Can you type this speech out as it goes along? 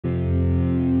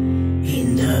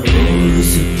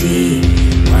சுத்தி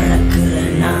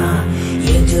பறக்குறனா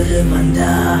எதிர்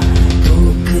வந்தா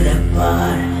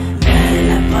தூக்குறப்பார் மேல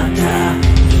பார்த்தா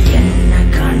என்ன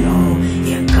காணும்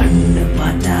என் கண்ணு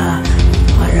பார்த்தா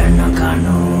மரணம்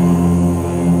காணும்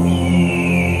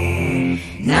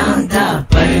நான் தான்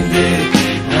பருந்து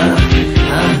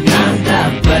நான்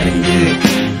தான் பருந்து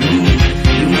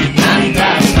நான்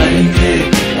தான் பருந்து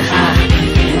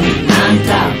நான்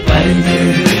தான் பருந்து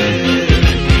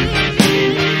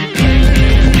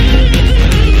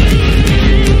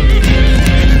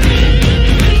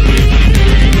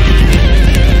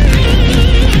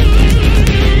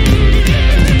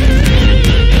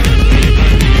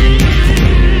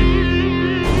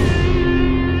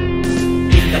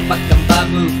பக்கம்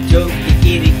பாபு ஜோக்கி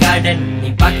கீரி கார்டன் நீ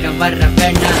பக்கம் வர்ற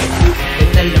வேண்டா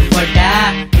இதெல்லாம் போட்டா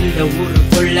இந்த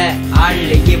ஊருக்குள்ள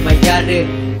ஆளு இவ யாரு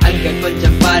அங்க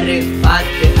கொஞ்சம் பாரு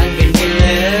பார்த்து அங்க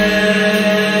நில்லு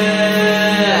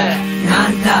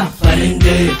நான் தான்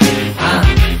பருந்து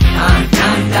நான்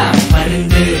தான்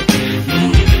பருந்து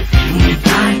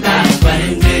நான் தான் பருந்து நான் தான்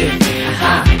பருந்து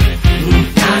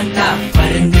நான் தான்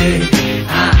பருந்து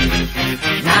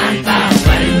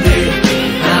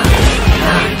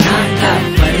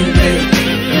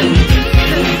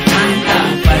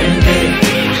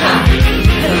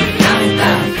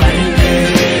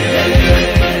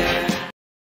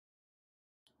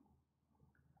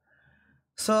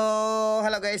സോ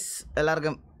ഹലോ ഗൈസ്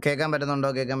എല്ലാവർക്കും കേൾക്കാൻ പറ്റുന്നുണ്ടോ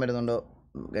കേൾക്കാമല്ലോ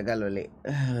അല്ലേ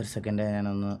ഒരു സെക്കൻഡ്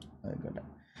ഞാനൊന്ന് ആയിക്കോട്ടെ.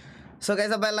 സോ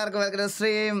ഗൈസ് അപ്പോൾ എല്ലാവർക്കും welcome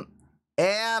stream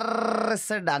ARZ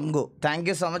Anku thank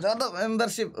you so much അത്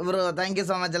membership bro thank you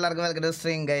so much എല്ലാവർക്കും വെൽക്കം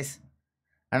സ്ട്രീം ഗൈസ്.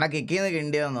 എടാ കിക്കിന്ന്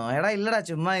കിണ്ടിയോന്നോ എടാ ഇല്ലടാ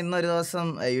ചുമ്മാ ഇന്നൊരു ദിവസം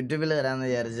യൂട്യൂബിൽ വരാമെന്ന്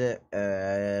വിചാരിച്ച്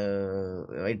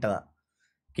ഇട്ടതാ.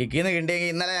 കിക്കിന്ന് കിണ്ടിയെങ്കിൽ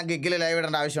ഇന്നലെ ഞാൻ കിക്കിൽ ലൈവ്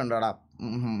ഇടേണ്ട ആവശ്യമുണ്ടോ എടാ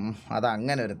അതാ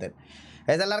അങ്ങനെ ഒരുത്തൻ.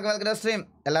 ഗൈസ് എല്ലാവർക്കും വെൽക്കം സ്ട്രീം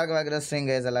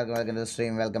ഗൈസ് എല്ലാവർക്കും welcome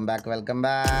stream welcome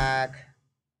back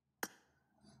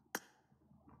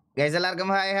guys എല്ലാവർക്കും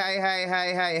ഹായ്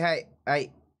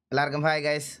എല്ലാവർക്കും ഹായ്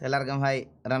ഗൈസ് എല്ലാവർക്കും hi.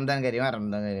 Ramadan Kareem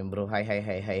bro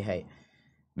hi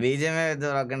Bgmi with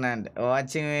broken hand.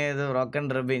 Watching me with broken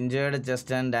rib, injured chest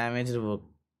and damaged book.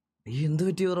 എന്ത്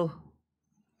പറ്റി bro?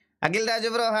 Akhil Raju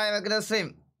bro hi welcome stream.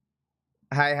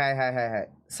 Hi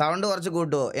sound കുറച്ച്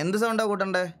കൂട്ടുമോ? എന്ത് സൗണ്ടാണ്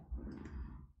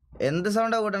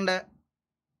കൂട്ടണ്ടേ?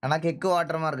 അണ്ണാ kick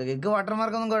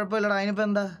വാട്ടർമാർക്കൊന്നും കുഴപ്പമില്ലടാ. അതിനിപ്പോൾ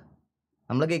എന്താ,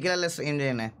 നമ്മൾ കിക്കിലല്ലേ സ്ട്രീം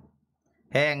ചെയ്യണേ.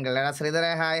 ഹേ എങ്കിലടാ Sreedhara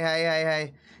hi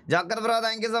Joker bro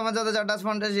thank you so much അത് ചോട്ടാ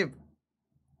sponsorship.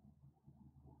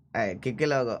 Kick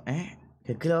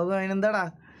logo അതിനെന്താടാ.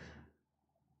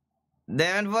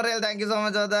 Devan for real thank you so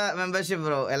much അത് മെമ്പർഷിപ്പ്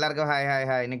ബ്രോ. എല്ലാവർക്കും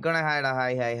ഹായ് നിക്കോണേ ഹായ്ടാ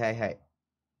ഹായ്.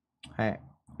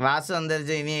 വാസു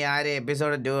അന്തരിച്ച് ഇനി ആര്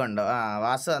എപ്പിസോഡ് 2 ഉണ്ടോ?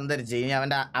 വാസു അന്തരിച്ച് ഇനി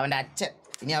അവൻ്റെ അച്ഛൻ,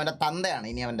 ഇനി അവൻ്റെ തന്തയാണ്,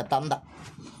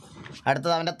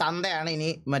 അടുത്തത് അവൻ്റെ തന്തയാണ് ഇനി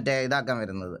മറ്റേ ഇതാക്കാൻ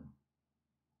വരുന്നത്.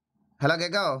 ഹലോ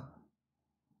കേക്കാവോ?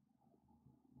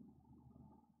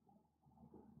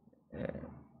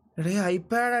 എടേ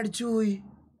ഐപാഡ് അടിച്ചു പോയി.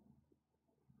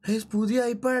 പുതിയ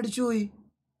ഐപാഡ് അടിച്ചു പോയി.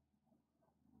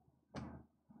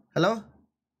 ഹലോ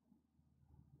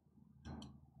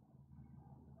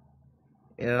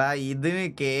എടാ ഇതിന്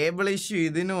കേബിൾ ഇഷ്യൂ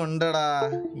ഇതിനും ഉണ്ടടാ.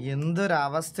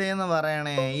 എന്തൊരവസ്ഥയെന്ന്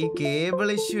പറയണേ. ഈ കേബിൾ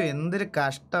ഇഷ്യൂ എന്തൊരു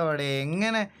കഷ്ടപ്പാടെ.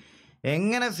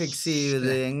 എങ്ങനെ ഫിക്സ്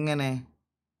ചെയ്യത്? എങ്ങനെ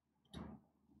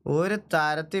ഒരു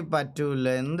തരത്തിൽ പറ്റൂല.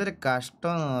 എന്തൊരു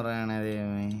കഷ്ടമെന്ന് പറയണേ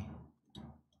ദൈവമേ.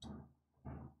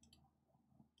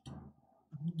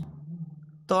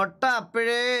 തൊട്ട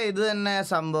അപ്പോഴേ ഇത് തന്നെ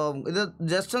സംഭവം. ഇത്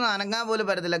ജസ്റ്റ് ഒന്ന് അനങ്ങാൻ പോലും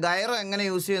പറ്റത്തില്ല. ഗൈറോ എങ്ങനെ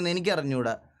യൂസ് ചെയ്യുമെന്ന് എനിക്ക്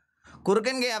അറിഞ്ഞൂടാ.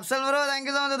 കുറുക്കൻ game Afsal bro thank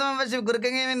you so much membership.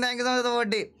 കുറുക്കൻ ഗെയിമിന് thank you so much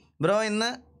forty bro. ഇന്ന്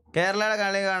കേരളയുടെ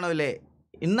കളി കാണൂലേ?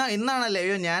 ഇന്നാണല്ലേ?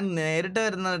 അയ്യോ ഞാൻ നേരിട്ട്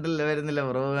വരുന്നില്ല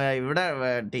ബ്രോ. ഇവിടെ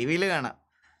ടി വിയിൽ കാണാം.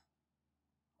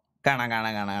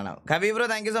 Kabir bro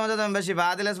thank you so much membership.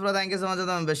 ആദിലസ് bro thank you so much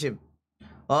membership.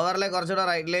 ഓവറിലെ കുറച്ചുകൂടെ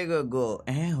റൈറ്റിലേക്ക് വെക്കുമോ?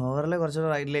 ഓവറിലെ കുറച്ചുകൂടെ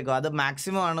റൈറ്റിലേക്ക് അത്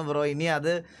മാക്സിമം ആണ് ബ്രോ. ഇനി അത്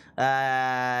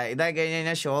ഇതായി കഴിഞ്ഞ്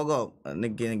കഴിഞ്ഞാൽ ഷോകോ.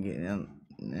 നിൽക്കി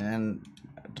ഞാൻ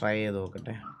ട്രൈ ചെയ്ത്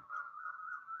നോക്കട്ടെ.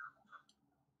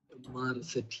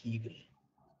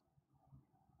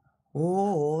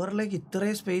 ഓവറിലേക്ക്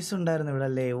ഇത്രയും സ്പേസ് ഉണ്ടായിരുന്നു ഇവിടെ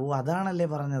അല്ലേ? അതാണല്ലേ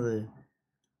പറഞ്ഞത്.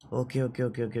 ഓക്കെ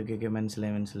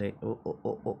മനസ്സിലായി. ഓ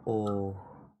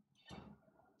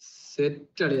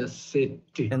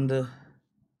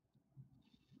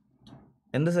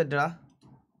എന്ത് സെറ്റാ?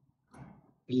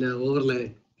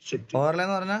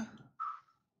 ഓവർലേന്ന്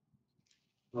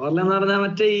പറഞ്ഞാ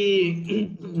മറ്റേ ഈ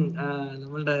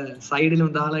നമ്മളുടെ സൈഡിലും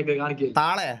താളെയൊക്കെ കാണിക്കും.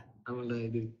 താളയാ? നമ്മളുടെ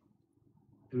ഇത്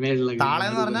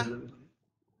താളെന്ന് പറഞ്ഞ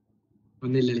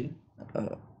ഒന്നില്ലേ?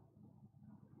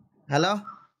 ഹലോ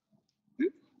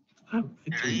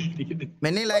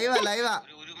മെന്നി ലൈവാ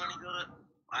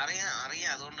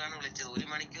അറിയാം അതുകൊണ്ടാണ് വിളിച്ചത്. 1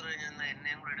 മണിക്കൂർ കഴിഞ്ഞാൽ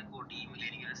എന്നെയും കൂടെ എടുക്കുമോ ടീമിൽ?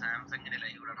 എനിക്കൊരു സാംസങ്ങിന്റെ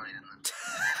ലൈവ് ഇടണമായിരുന്നു.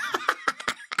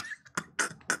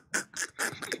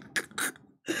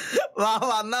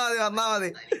 വന്നാ മതി.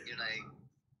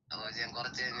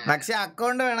 പക്ഷെ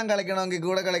അക്കൗണ്ട് വേണം കളിക്കണമെങ്കിൽ,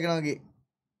 കൂടെ കളിക്കണമെങ്കിൽ.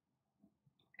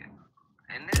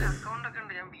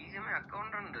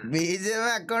 Bgmi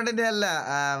അക്കൗണ്ടിന്റെ അല്ല,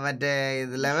 മറ്റേ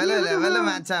ഇത് ലെവല്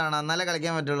മാച്ച് ആണ്, എന്നാലേ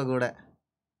കളിക്കാൻ പറ്റുള്ളൂ കൂടെ.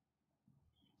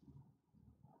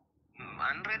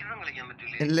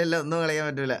 ഇല്ല ഒന്നും കളിക്കാൻ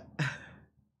പറ്റൂല.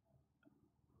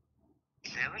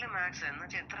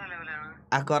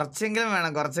 കുറച്ചെങ്കിലും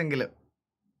വേണം, കുറച്ചെങ്കിലും.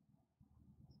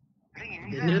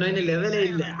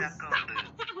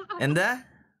 എന്താ?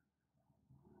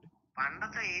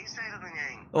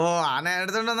 ഓ ആന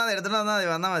എടുത്തോണ്ട് വന്നാ മതി,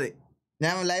 വന്നാ മതി.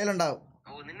 ഞാൻ ലൈവിലുണ്ടാവും.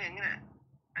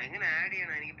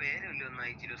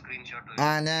 ആ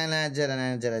ഞാൻ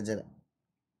അയച്ചുതരാം.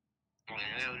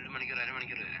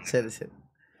 ശരി.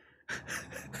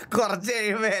 കുറച്ച്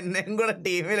കഴിയുമ്പോ എന്നെയും കൂടെ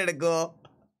ടീമിലെടുക്കുവോ?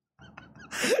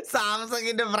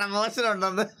 സാംസങ്ങിന്റെ പ്രമോഷൻ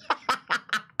ഉണ്ടെന്ന്.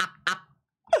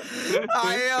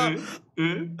 അയ്യോ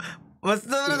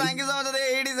Mustafa, thank you so much.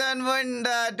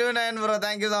 87.29 bro,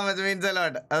 thank you so much, means a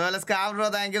lot. അതുപോലെ സ്കാഫ് bro,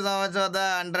 thank you so much for the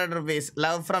 100 rupees.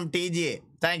 Love from TGA,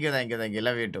 thank you,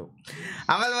 love you to.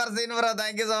 Amal Farseen bro,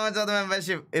 thank you so much for the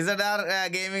membership. ZR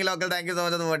gaming local, thank you so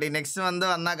much for 40. Next month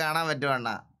വന്നാൽ കാണാൻ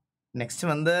പറ്റുവാണ്. Next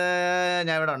month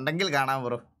ഞാൻ ഇവിടെ ഉണ്ടെങ്കിൽ കാണാം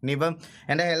bro. ഇനിയിപ്പം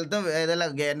എൻ്റെ ഹെൽത്തും ഇതെല്ലാം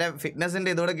എൻ്റെ ഫിറ്റ്നസിൻ്റെ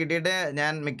ഇതുകൂടെ കിട്ടിയിട്ട്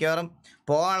ഞാൻ മിക്കവാറും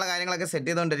പോകാനുള്ള കാര്യങ്ങളൊക്കെ സെറ്റ്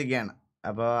ചെയ്തുകൊണ്ടിരിക്കുകയാണ്.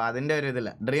 അപ്പോൾ അതിൻ്റെ ഒരു ഇതില്ല.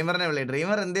 ഡ്രീമറിനെ വിളി.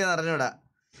 ഡ്രീമർ എന്ത് ചെയ്യുന്ന അറിഞ്ഞൂടാ.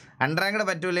 അൺറാങ്ക്ഡ്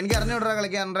പറ്റൂല. എനിക്ക് അറിഞ്ഞൂടാ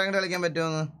കളിക്കാൻ, അൺറാങ്ക്ഡ് കളിക്കാൻ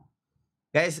പറ്റുമെന്ന്.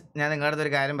 ഗൈസ് ഞാൻ നിങ്ങളുടെ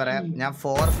അടുത്തൊരു കാര്യം പറയാം. ഞാൻ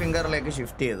 4 ഫിംഗറിലേക്ക്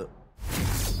ഷിഫ്റ്റ് ചെയ്തു.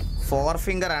 4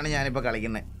 ഫിംഗറാണ് ഞാനിപ്പോൾ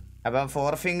കളിക്കുന്നത്. അപ്പം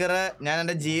 4 ഫിംഗർ ഞാൻ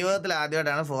എൻ്റെ ജീവിതത്തിൽ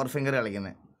ആദ്യമായിട്ടാണ് 4 ഫിംഗർ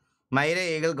കളിക്കുന്നത്. മൈര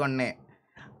ഈഗിൾ കൊണ്ണെ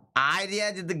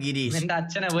ആര്യാജിത്ത് ഗിരീഷ്.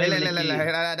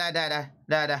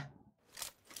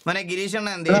 മോനെ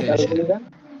ഗിരീഷണ്ണൻ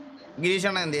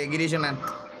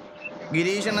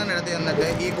ഗിരീഷണ്ണൻ്റെ അടുത്ത് ചെന്നിട്ട്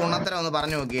ഈ കുണത്തരം ഒന്ന്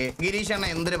പറഞ്ഞു നോക്കിയേ. ഗിരീഷണ്ണൻ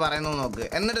എന്തിന് പറയുന്നു നോക്ക്.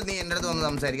 എന്നിട്ട് നീ എൻ്റെ അടുത്ത് ഒന്ന്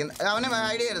സംസാരിക്കുന്നത്. അവനെ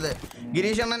ഐഡിയ ചെയ്യരുത്.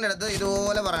 ഗിരീഷണ്ണൻ്റെ അടുത്ത്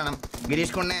ഇതുപോലെ പറയണം.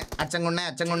 ഗിരീഷ് കുണ്ണെ, അച്ഛൻ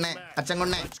കുണ്ണെ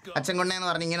എന്ന്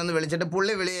പറഞ്ഞ് ഇങ്ങനെ ഒന്ന് വിളിച്ചിട്ട്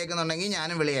പുള്ളി വിളി കേൾക്കുന്നുണ്ടെങ്കിൽ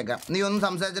ഞാനും വിളി കേൾക്കാം. നീ ഒന്ന്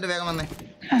സംസാരിച്ചിട്ട് വേഗം വന്നേ.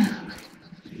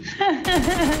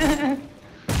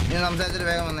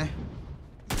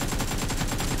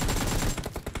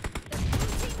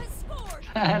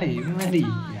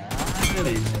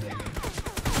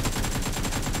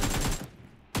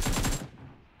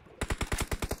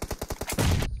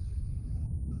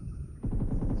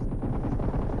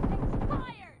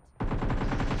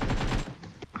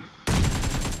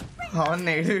 അവൻ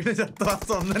നേടി ചത്ത,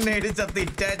 സ്വന്തം നേടി ചത്ത്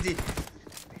ഇറ്റാച്ചി.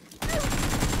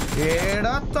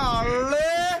 ഏടാ തള്ളേ,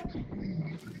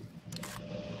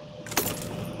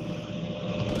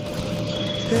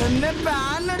 എന്നെ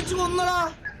പാനടിച്ചു കൊന്നടാ.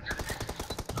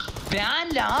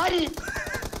 ആര്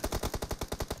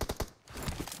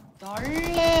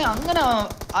തള്ളേ അങ്ങനെ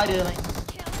ആര് അല്ലെ?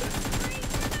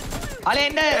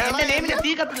 എന്റെ നെയിമില്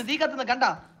തീ കത്തുന്നു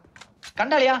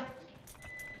കണ്ടളിയാ,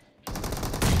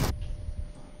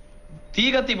 തീ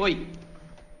കത്തി പോയി.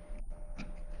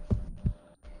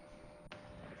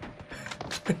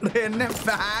 എന്നെ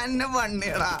ഫാന്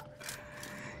പണിയടാ.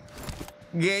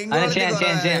 ഗെയിം എന്ത്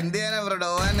ചെയ്യാനാ ബ്രോ?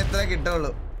 ഡോവാൻ എത്ര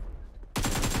കിട്ടുള്ളൂ.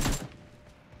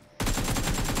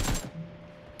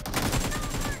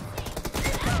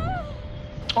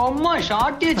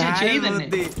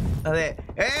 അതെ.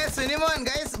 Sunimon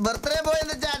guys birthday boy in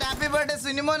the chat. Happy birthday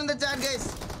Sunimon in the chat guys.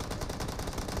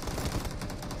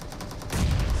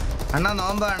 അണ്ണാ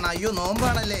നോമ്പാണ്. അയ്യോ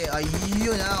നോമ്പാണല്ലേ.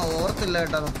 അയ്യോ ഞാൻ ഓർത്തില്ല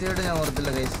കേട്ടോ, സത്യമായിട്ട് ഞാൻ ഓർത്തില്ല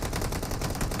ഗൈസ്.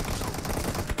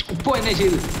 ഇപ്പൊ എന്നെ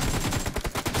ചെയ്തു.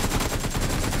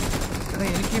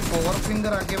 എനിക്ക് 4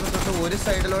 ഫിംഗർ ആക്കിയപ്പോ തൊട്ട് ഒരു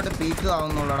സൈഡിലോട്ട് പീക്ക്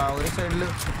ആവുന്നുള്ളടാ. ഒരു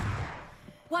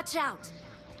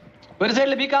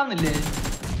സൈഡില് പീക്ക് ആവുന്നില്ലേ?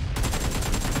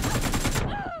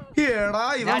 എടാ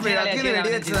ഇവൻ വെടി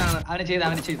വെച്ചതാണ്.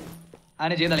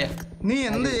 നീ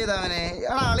എന്ത് ചെയ്തവനെ?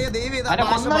 എടാ അളിയ ദൈവം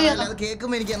അത്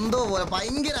കേൾക്കുമ്പോ എനിക്ക് എന്തോ പോലെ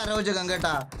ഭയങ്കര അരോചകം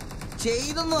കേട്ടാ.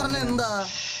 ചെയ്തെന്ന് പറഞ്ഞ എന്താ?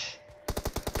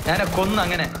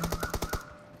 അങ്ങനെ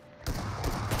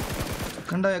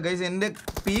കണ്ടോ ഗൈസ്, എന്റെ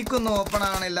പീക്കൊന്നും ഓപ്പൺ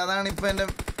ആവണില്ല. അതാണ് ഇപ്പൊ എന്റെ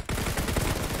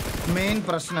മെയിൻ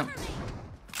പ്രശ്നം.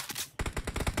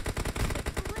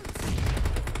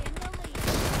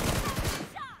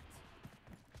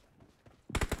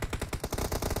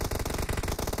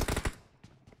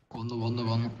 കൊന്നു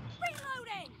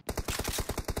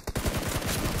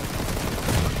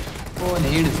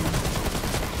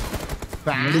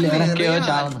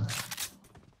ചാവുന്നു.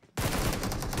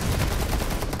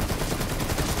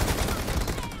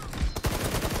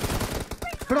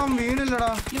 വീണില്ലടാ.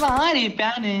 ഇവ ആര്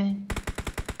പാന്?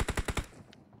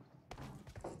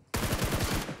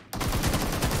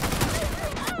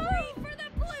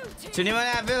 ചുനിമോനെ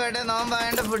happy birthday.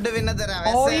 നോമ്പായോണ്ട് ഫുഡ് പിന്നെ തരാം.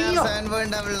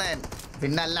 7.99.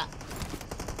 പിന്നല്ല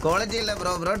ക്വാളിറ്റി ഇല്ല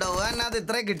ബ്രോ. ഡോവാനകത്ത്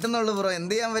ഇത്രേ കിട്ടുന്നുള്ളൂ ബ്രോ.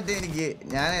 എന്ത് ചെയ്യാൻ പറ്റും എനിക്ക്?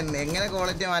 ഞാൻ എങ്ങനെ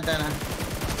ക്വാളിറ്റി മാറ്റാനാ?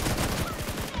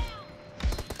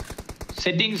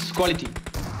 Settings quality.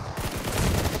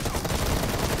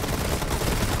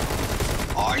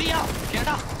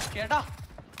 കേടാ കേടാ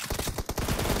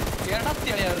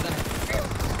കേടാത്തിയാ തന്നെ.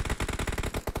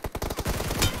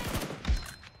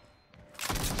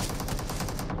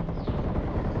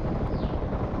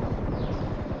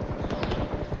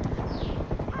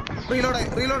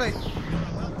 റീലോഡ്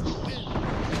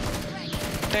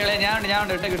ഞാൻ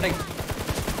ഇട്ടേക്ക്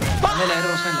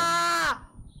പ്രശ്നമില്ല.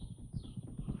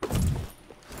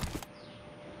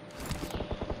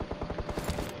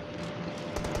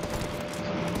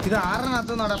 ഇത്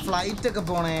ആറിനകത്തുനിന്നോടാ ഫ്ലൈറ്റ് ഒക്കെ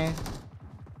പോണേ.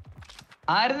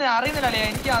 അറിയുന്നില്ലേ?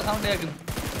 എനിക്ക് ആ സൗണ്ട് കേൾക്കുന്നു.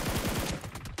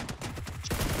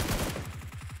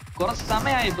 കുറച്ച്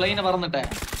സമയമായി പ്ലെയിന് പറന്നിട്ടെ.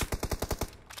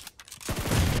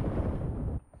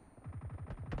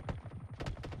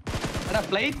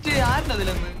 ഫ്ലൈറ്റ് ആരുടെ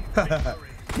അതിലെന്ന്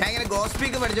ഞാൻ ഇങ്ങനെ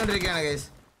ഗോസ്പീക്ക് പഠിച്ചോണ്ടിരിക്കുകയാണ് ഗൈസ്.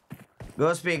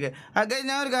 ഗോസ്പീക്ക്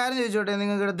ഞാൻ ഒരു കാര്യം ചോദിച്ചോട്ടെ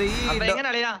നിങ്ങൾക്ക് അടുത്ത് ഈ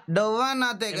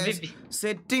ഡൊവാനകത്തെ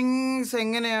സെറ്റിങ്സ്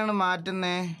എങ്ങനെയാണ്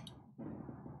മാറ്റുന്നേ?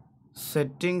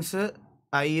 സെറ്റിങ്സ്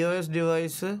iOS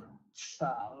ഡിവൈസ്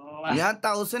ഞാൻ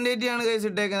 1080 ആണ് ഗൈസ്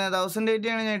ഇട്ടേക്കുന്നത്. 1080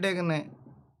 ആണ് ഞാൻ ഇട്ടേക്കുന്നത്.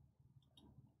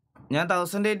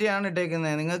 1080 ആണ്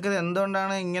ഇട്ടേക്കുന്നത്. നിങ്ങൾക്ക്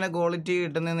എന്തുകൊണ്ടാണ് ഇങ്ങനെ ക്വാളിറ്റി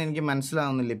കിട്ടുന്നതെന്ന് എനിക്ക്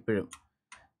മനസ്സിലാവുന്നില്ല ഇപ്പോഴും.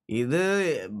 ഇത്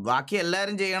ബാക്കി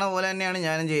എല്ലാവരും ചെയ്യണ പോലെ തന്നെയാണ്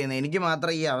ഞാനും ചെയ്യുന്നത്. എനിക്ക്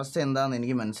മാത്രം ഈ അവസ്ഥ എന്താണെന്ന്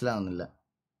എനിക്ക് മനസ്സിലാവുന്നില്ല.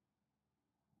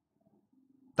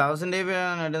 1080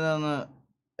 ആണ് ഇടുന്നതെന്ന്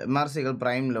MRCകൾ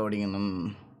പ്രൈം ലോഡിങ് ഒന്നും.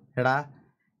 എടാ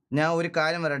ഞാൻ ഒരു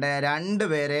കാര്യം പറയട്ടെ, 2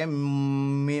 പേരെ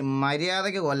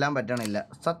മര്യാദയ്ക്ക് കൊല്ലാൻ പറ്റണില്ല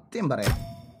സത്യം പറയാം.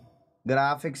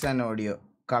 Graphics and audio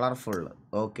colourful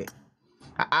okay.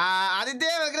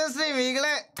 Aditya വിക്രശ്രീ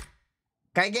വീകളെ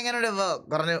കൈക്ക് എങ്ങനെയുണ്ട്? ഇപ്പോൾ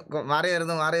കുറഞ്ഞു മാറി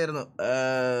വരുന്നു.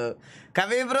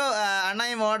 കവി ബ്രോ അണ്ണാ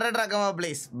ഈ moderator ആക്കാമോ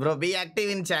please bro? B active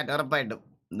in chat. ഉറപ്പായിട്ടും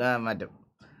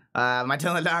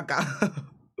മറ്റൊന്നല്ല ആക്കാം.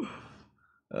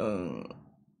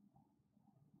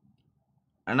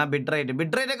 അണ്ണാ ബിട്രേറ്റ്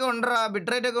ഒക്കെ ഉണ്ടോ?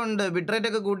 ബിട്രേറ്റ് ഒക്കെ ഉണ്ട്. ബിട്രേറ്റ്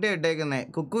ഒക്കെ കൂട്ടിയാ ഇട്ടേക്കുന്നേ.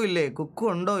 കുക്കു ഇല്ലേ? കുക്കു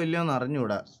ഉണ്ടോ ഇല്ലയോ എന്ന്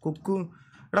അറിഞ്ഞൂടാ.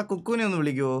 കുക്കുവിനെ ഒന്ന്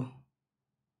വിളിക്കുവോ?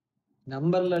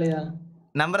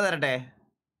 നമ്പർ തരട്ടെ?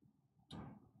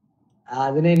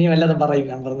 അതിനെ ഇനി വല്ലതും പറയും.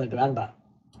 നമ്പർ വേണ്ട.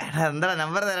 എന്താ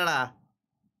നമ്പർ തരടാ.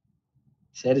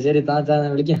 ശരി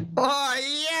വിളിക്കാം. ഓ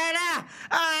അയ്യടാ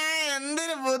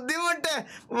എന്തൊരു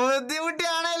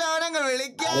ബുദ്ധിമുട്ടിയാണല്ലോ അവനങ്ങ്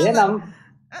വിളിക്കാം.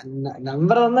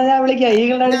 നമ്പർ വന്നാ ഞാൻ വിളിക്കാം.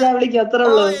 ഞാൻ വിളിക്കാം. അത്രേ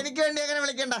ഉള്ളൂ. എനിക്ക് വേണ്ടി അങ്ങനെ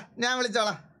വിളിക്കണ്ട, ഞാൻ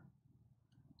വിളിച്ചോളാം.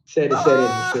 ശരി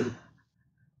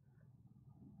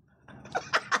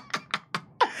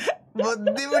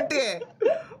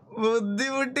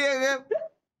ബുദ്ധിമുട്ടിയൊക്കെ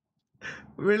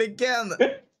വിളിക്കാന്ന്.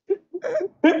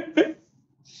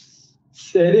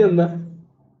 ശരി എന്നാ.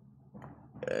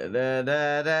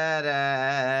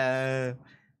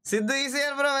 സിദ്ധു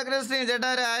ഈസിയർ ബ്രോ വെക്രസ്ട്രീം ചേട്ടാ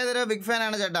ആയതൊരു ബിഗ് ഫാൻ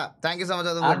ആണ് ചേട്ടാ. Thank you so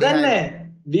much. അതല്ലേ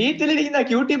വീട്ടിലിരിക്കുന്ന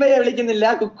ക്യൂട്ടി പയ്യ വിളിക്കുന്നില്ല,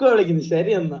 കുക്കു വിളിക്കുന്നു.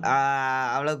 ശരി എന്നാ.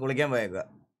 അവള് കുളിക്കാൻ പോയേക്കുക.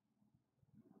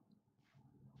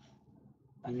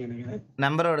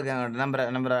 നമ്പർ കൊടുക്കാൻ നമ്പർ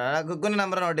കുക്കുന്റെ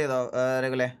നമ്പർ നോട്ട് ചെയ്തോ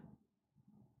രഘുലേ?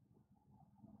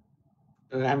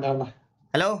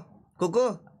 Hello Kuku,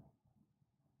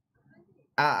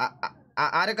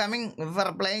 are you coming for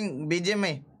playing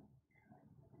Bgmi?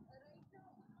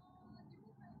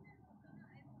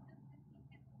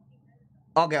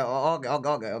 Okay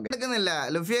എടുക്കുന്നില്ല.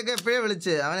 ലുഫിയൊക്കെ എപ്പോഴേ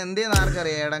വിളിച്ച് അവൻ എന്ത് ചെയ്യുന്ന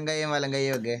ആർക്കറിയാം. ഇടം കൈയും വലം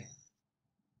കൈയും ഒക്കെ.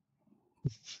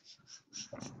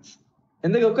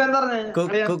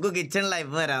 കുക്കു കിച്ചണിലാ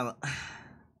ഇപ്പൊ വരാന്ന്.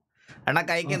 എടാ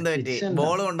കൈക്ക് എന്ത് പറ്റി?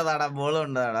 ബോള് കൊണ്ടതാടാ.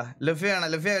 ലുഫി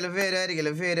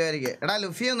വരുമായിരിക്കും. എടാ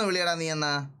ലുഫി ഒന്ന് വിളിയടാ നീ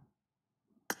എന്നാ.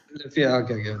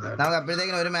 നമുക്ക്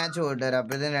അപ്പോഴത്തേക്കിനും ഒരു മാച്ച് പോയിട്ട് വരാം.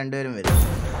 അപ്പോഴത്തേക്കും 2 പേരും വരും.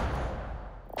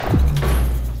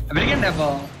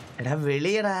 എടാ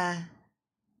വിളിയടാ.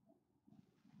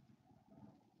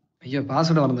 അയ്യോ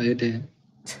പാസ്വേഡ് പറഞ്ഞു ചേട്ടേ.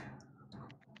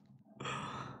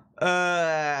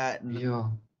 അയ്യോ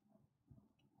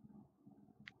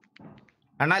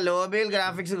അണ്ണാ ലോബിയിൽ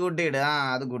ഗ്രാഫിക്സ് കൂട്ടിയിട്.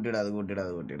 അത് കൂട്ടിയിട.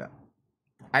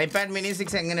 iPad mini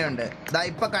 6 എങ്ങനെയുണ്ട്? ഇതാ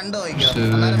ഇപ്പൊ കണ്ടു നോക്കിയോ,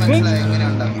 അന്നേരം മനസ്സിലായി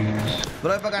എങ്ങനെയുണ്ടെന്ന്.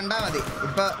 ബ്രോ ഇപ്പൊ കണ്ടാ മതി.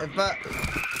 ഇപ്പൊ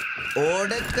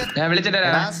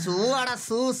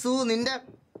സൂ നിന്റെ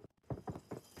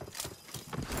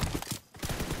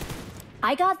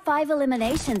I got 5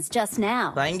 eliminations just now.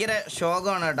 ഭയങ്കര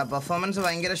ശോകമാണ് കേട്ടോ. പെർഫോമൻസ്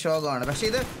ഭയങ്കര ശോകമാണ്. പക്ഷെ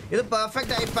ഇത്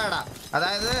പെർഫെക്റ്റ് ഐപാഡാ.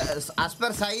 അതായത് ആസ്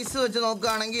പെർ സൈസ് വെച്ച്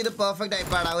നോക്കുകയാണെങ്കിൽ ഇത് പെർഫെക്റ്റ്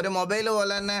ഐപാഡാ. ഒരു മൊബൈൽ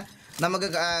പോലെ തന്നെ നമുക്ക്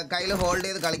കയ്യിൽ ഹോൾഡ്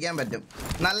ചെയ്ത് കളിക്കാൻ പറ്റും.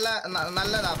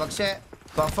 നല്ലതാ. പക്ഷെ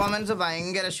പെർഫോമൻസ്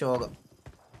ഭയങ്കര ശോകം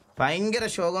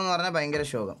എന്ന് പറഞ്ഞാൽ ഭയങ്കര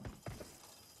ശോകം.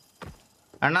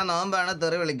 അണ്ണാ നോമ്പാണ്,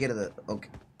 തെറി വിളിക്കരുത്. ഓക്കെ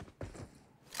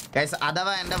ഗൈസ്,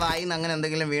 അഥവാ എൻ്റെ വായിൽ നിന്ന് അങ്ങനെ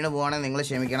എന്തെങ്കിലും വീണ് പോകണമെങ്കിൽ നിങ്ങൾ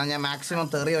ക്ഷമിക്കണം. ഞാൻ മാക്സിമം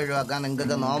തെറി ഒഴിവാക്കാൻ,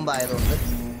 നിങ്ങൾക്കൊക്കെ നോമ്പായതുകൊണ്ട്.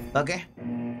 ഓക്കെ,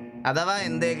 അഥവാ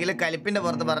എന്തെങ്കിലും കലിപ്പിൻ്റെ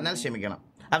പുറത്ത് പറഞ്ഞാൽ ക്ഷമിക്കണം.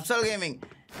 അഫ്സൽ ഗെയിമിംഗ്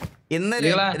ഇന്ന്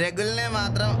രഘുലിനെ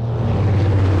മാത്രം,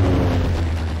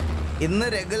 ഇന്ന്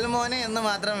രഘുൽ മോനെ എന്ന്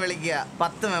മാത്രം വിളിക്കുക.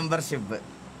 10 മെമ്പർഷിപ്പ്.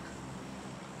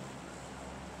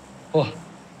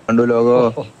 लोगो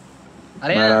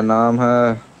मेरा नाम है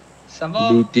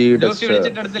DT डक्सर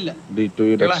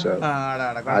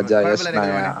आजा यस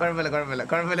नाया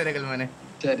കുഴപ്പമില്ല രഘുൽ മോനെ.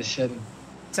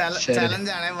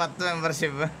 ചലഞ്ച് ആണ് 10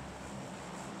 മെമ്പർഷിപ്പ്.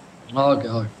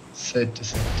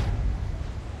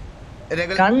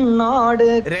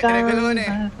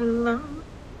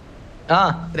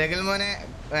 രഘുൽ മോനെ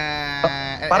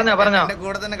പറഞ്ഞോ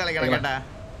കൂടെ തന്നെ കളിക്കണം കേട്ടാ.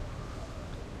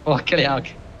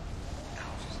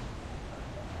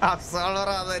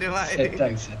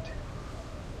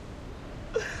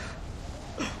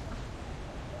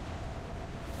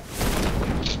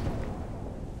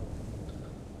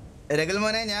 രഘുൽ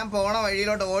മോനെ ഞാൻ പോണ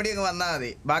വഴിയിലോട്ട് ഓടിയൊക്കെ വന്നാ മതി,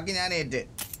 ബാക്കി ഞാൻ ഏറ്റ്.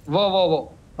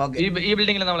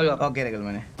 ഓക്കെ രഘുൽ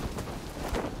മോനെ,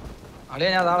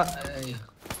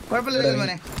 കുഴപ്പമില്ല രഘുൽ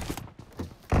മോനെ.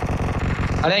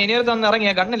 അതെ ഇനി അടുത്ത് ഒന്ന്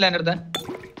ഇറങ്ങിയ കണ്ണില്ല എന്റെ അടുത്ത്.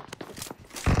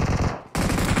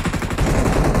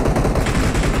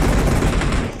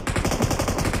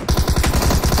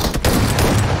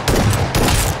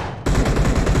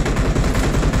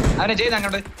 അവനെ ചെയ്ത്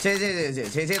അങ്ങോട്ട്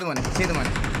ചെയ്ത് മോനെ, ചെയ്ത്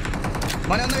മോനെ.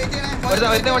 മോനെ ഒന്ന് വെയിറ്റ് ചെയ്യണേ.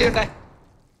 ഓടിയോട്ടെ,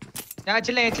 ഞാൻ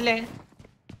വെച്ചില്ലേ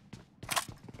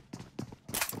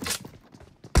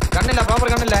കണ്ണില്ല, പ്രോപ്പർ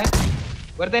കണ്ണില്ല.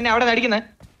 വെറുതെ തന്നെ അവിടെ അടിക്കുന്നേ.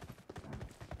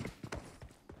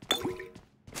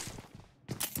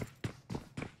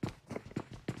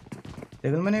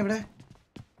 രഘുൽമനെ ഇവിടെ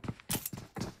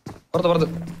പുറത്ത്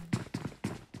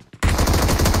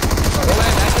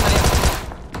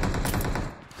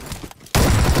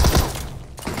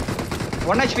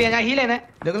 1 HP ഞാൻ ഹീൽ ചെയ്യണേ.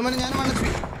 രഘുൽമനെ ഞാൻ 1 HP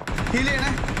ഹീൽ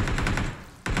ചെയ്യണേ.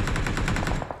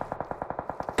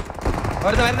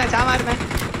 വരുന്നേ ചാമാരുന്നേ.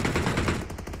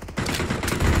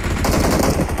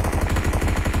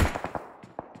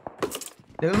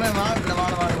 രഘുൽമനെ വാള്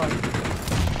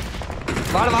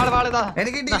ഇതാ.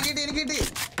 എനിക്ക് കിട്ടി.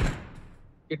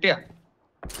 കിട്ടിയാ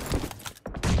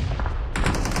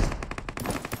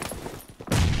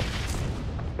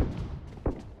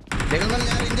രഘുൽമനെ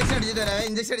ഞാൻ ഇഞ്ചക്ഷൻ അടിച്ചിട്ട്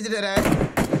വരാവേ.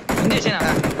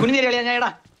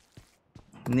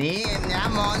 നീ ഞാൻ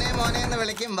മോനെ എന്ന്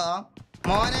വിളിക്കുമ്പോ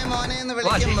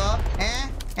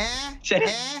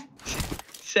ശരി.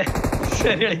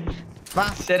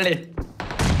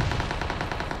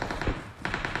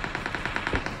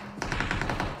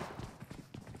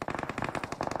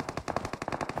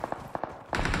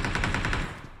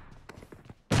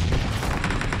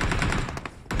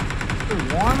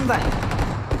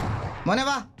 മോനെ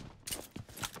വാ.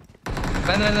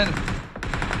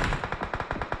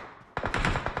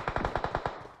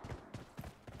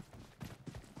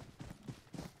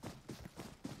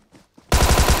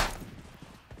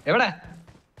 എവിടെ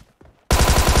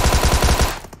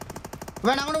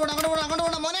വേണം അങ്ങോട്ട്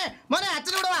പോണം. മോനെ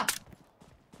അച്ഛനോട് വാ.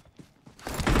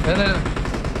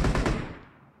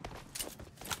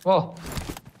 ഓ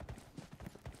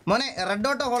മോനെ റെഡ്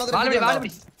ഡോട്ടോ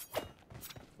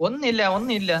ഒന്നില്ല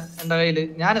എന്റെ കയ്യില്.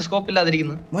 ഞാൻ സ്കോപ്പ്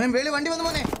ഇല്ലാതിരിക്കുന്നു. മോനെ വേളി വണ്ടി വന്നു.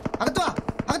 മോനെ അകത്ത് വാ.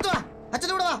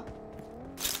 അച്ഛനോട് വാ.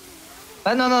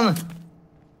 വന്ന്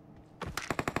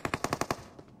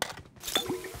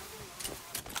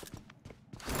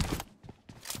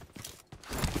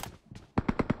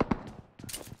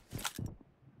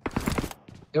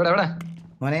എവിടെ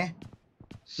മോനെ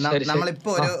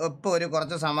നമ്മളിപ്പോ ഒരു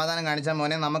കുറച്ച് സമാധാനം കാണിച്ചാൽ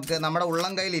മോനെ നമുക്ക് നമ്മുടെ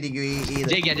ഉള്ളം കയ്യിലിരിക്കും ഈ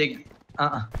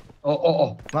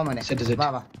വാ മോനെ.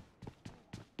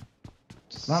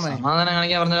 സമാധാനം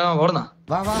കാണിക്കാൻ പറഞ്ഞ ഓടുന്ന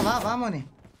വാ മോനെ.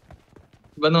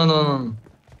 വന്നു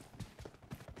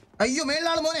അയ്യോ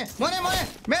മേളാള് മോനെ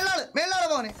മേളാള്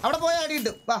മോനെ. അവിടെ പോയ അടി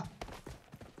കിട്ടും. വാ.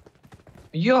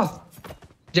 അയ്യോ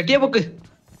ജട്ടിയ പൊക്ക്.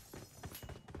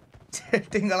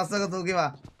 ചെട്ടിയും കളസൊക്കെ തൂക്കി വാ.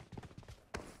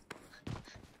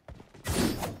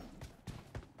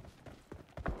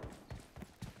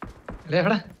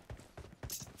 എവിടെ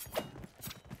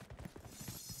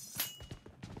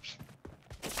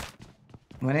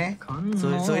മോനെ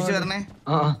സൂക്ഷിച്ചു വരണേ.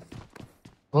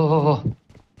 ഓ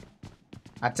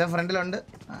അച്ഛൻ ഫ്രണ്ടിലുണ്ട്.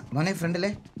 മോനെ ഫ്രണ്ടിലെ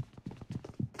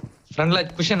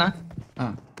കുഷനാ.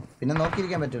 പിന്നെ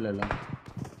നോക്കിയിരിക്കാൻ പറ്റൂലല്ലോ.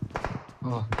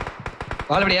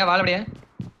 വാളെവിടെയാ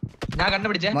ഞാൻ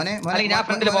കണ്ടുപിടിച്ചേ. ഞാൻ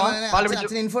ഫ്രണ്ടിൽ പോവാം.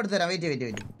 ഇൻഫോ എടുത്ത് തരാം. വെയിറ്റ്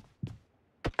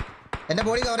എന്റെ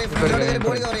ബോഡി കവർ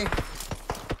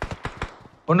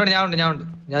ഉണ്ട്.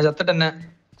 ഞാൻ ചത്തിട്ട് തന്നെ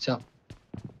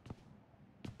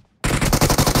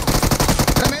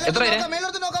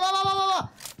മേലോട്ട് നോക്കാം.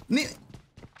 നീ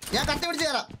ഞാൻ കത്തി പിടിച്ച്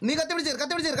കയറാം. നീ കത്തി പിടിച്ച്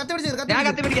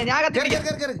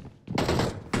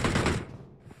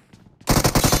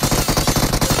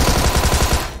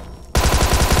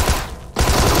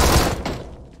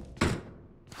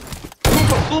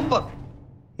സൂപ്പർ.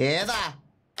 ഏതാ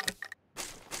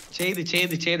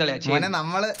ചെയ്തളയാ മോനെ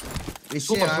നമ്മള്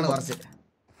വിഷയമാണ് കുറച്ച്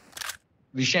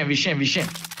വിഷയം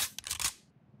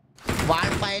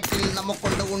വാൾപ്പയറ്റിൽ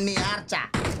നമുക്കൊണ്ട് ഉണ്ണി ആർച്ച.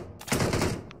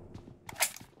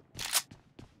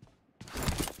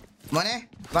 മോനെ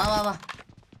വാ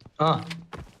ആ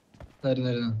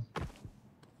വരുന്നു.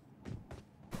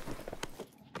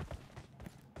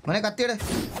 മോനെ കത്തിയെടുത്ത്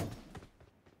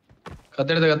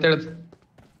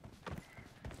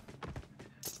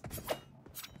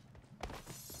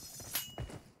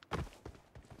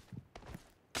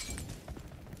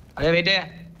അതെ വെയിറ്റ്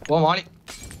പോ മോളി.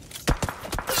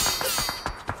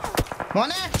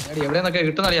 മോനെ എവിടെന്നൊക്കെ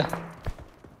കിട്ടുന്നറിയാ.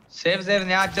 സേഫ്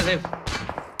ഞാൻ അച്ഛ സേഫ്.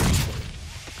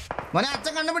 മോനെ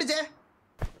അച്ഛൻ കണ്ടുപിടിച്ചേ.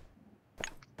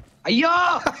 അയ്യോ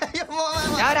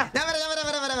ഞാൻ വരാം.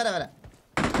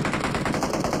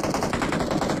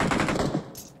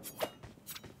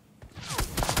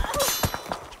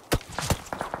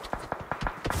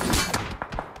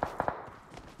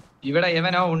 ഇവിടെ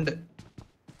എവനോ ഉണ്ട്.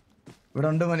 ഇവിടെ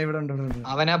ഉണ്ട് മോനെ, ഇവിടെ ഉണ്ട്.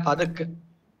 അവനെ പതുക്കെ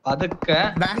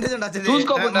ബാൻഡേജ് ഉണ്ടോ?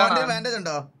 ബാൻഡേജ്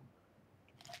ഉണ്ടോ?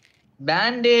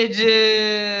 ബാൻഡേജ്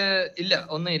ഇല്ല,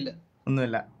 ഒന്നുമില്ല.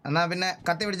 എന്നാ പിന്നെ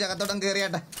കത്തി പിടിച്ച കത്തോട്ടം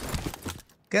കേറിയാട്ടെ.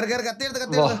 കേറി കത്തി എടുത്ത്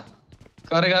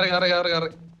കേറി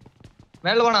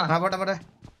മേളിൽ പോണാ? പോട്ടെ.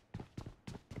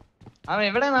 അവൻ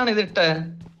എവിടെന്നാണ് ഇതിട്ട്?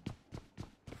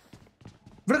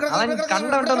 അവൻ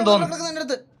കണ്ടോണ്ടെന്ന്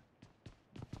തോന്നുന്നു.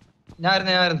 ഞാൻ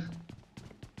വരുന്നു.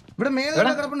 ഇവിടെ മേളിൽ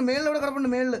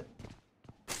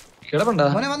കിടപ്പുണ്ട്.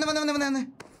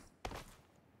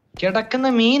 കിടക്കുന്ന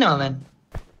മീനവൻ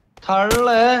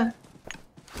തള്ള്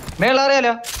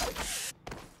മേളറിയാലോ.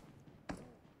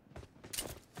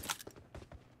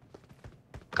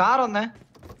 കാറൊന്നേ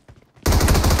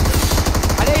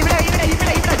അല്ലെ ഇവിടെ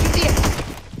ചുറ്റിയേ.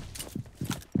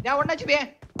 ഞാൻ ഉണ്ടേ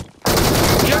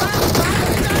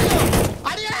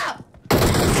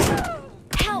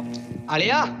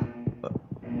അളിയാ.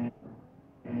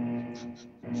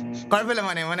 കുഴപ്പമില്ല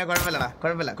മോനെ,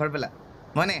 കുഴപ്പമില്ല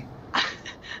മോനെ.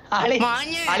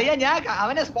 അളിയാ ഞാൻ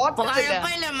അവനെ സ്പോട്ട്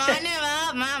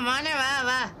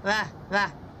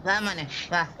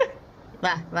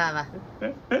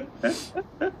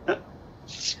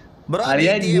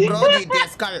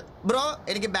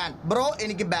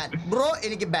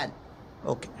എനിക്ക് ban.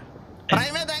 Okay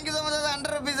thank you so much. 100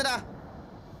 rupees ടാ.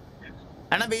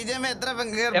 അണ്ണാ ബിജിഎം എത്ര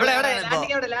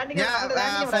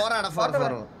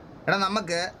എടാ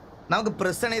നമുക്ക്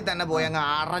പ്രിസണിൽ തന്നെ പോയി അങ്ങ്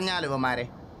അറിഞ്ഞാലോ ഇവന്മാരെ.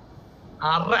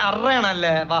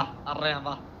 അറിയണല്ലേ? വാ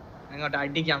അങ്ങോട്ട്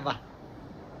അടിക്കാം. വാ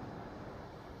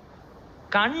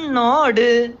കണ്ണോട്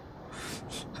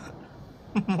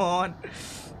മോൻ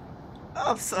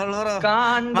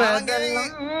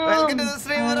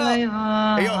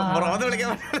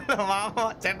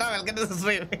ചേട്ടാ വെൽക്കം ടു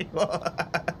സ്ട്രീം.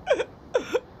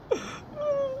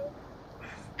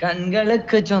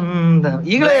 കൺകൾക്ക് സ്വന്തം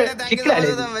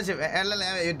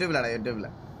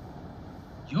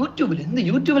യൂട്യൂബിൽ എന്ത്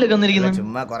യൂട്യൂബിലൊക്കെ വന്നിരിക്കുന്നു?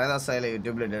 ചുമ്മാ കൊറേ ദിവസമായില്ലേ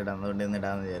യൂട്യൂബിൽ ഇട്ടിട്ട്, അതുകൊണ്ട്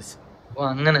ഇടാന്ന് വിചാരിച്ചു. ഓ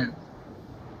അങ്ങനെ.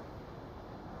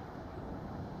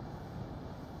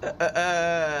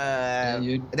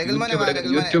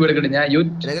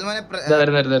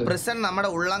 പ്രിസൺ നമ്മുടെ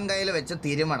ഉള്ളം കയ്യിൽ വെച്ച്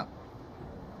തിരുമണം.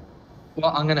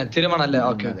 അങ്ങനെ തിരുമണല്ലേ?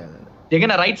 ഓക്കെ.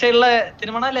 എങ്ങനെ റൈറ്റ് സൈഡിലെ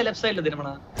തിരുമണ അല്ലേ ലെഫ്റ്റ് സൈഡിലെ തിരുമണ?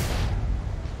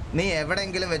 നീ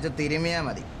എവിടെങ്കിലും വെച്ച് തിരുമിയാ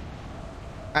മതി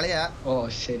അളിയാ. ഓ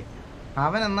ശരി.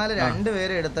 അവൻ എന്നാലും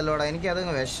രണ്ടുപേരും എടുത്തല്ലോടാ. എനിക്ക്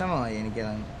അതങ്ങ് വിഷമമായി.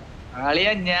 എനിക്കതങ്ങ്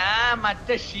അളിയാ ഞാൻ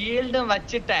മറ്റേ ഷീൽഡും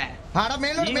വച്ചിട്ടേ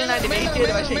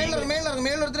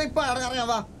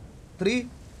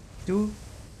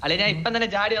അളിയ ഞാൻ ഇപ്പം തന്നെ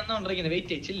ചാടി വന്നോണ്ടിരിക്കുന്നു.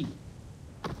 വെയിറ്റ് ചെയ്യില്ല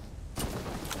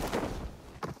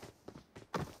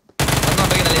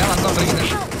വന്നോണ്ടിരിക്കുന്നു.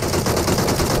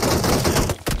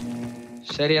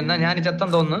 ശരി എന്നാ ഞാൻ ചത്തം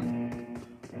തോന്നുന്നു.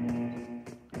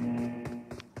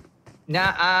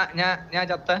 ഞാൻ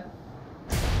ചത്ത.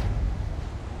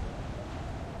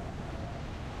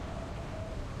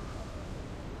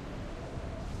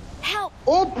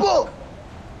 ഓപ്പോ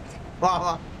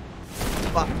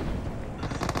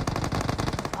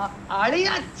അളിയ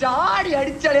ചാടി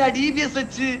അടിച്ചളിയാ DBS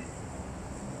വെച്ച്.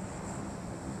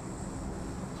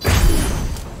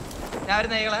 ഞാൻ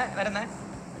വരുന്നേ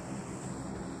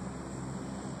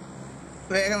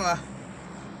വേഗം വാ.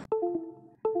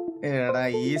 എടാ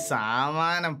ഈ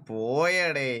സാമാനം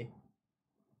പോയടേ.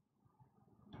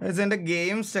 എന്റെ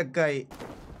ഗെയിം സ്റ്റക്കായി.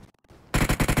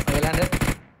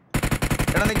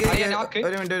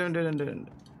 ഒരു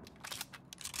മിനിറ്റ്.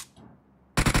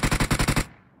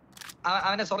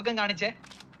 അവനെ സ്വർഗം കാണിച്ചേ.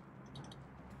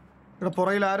 ഇവിടെ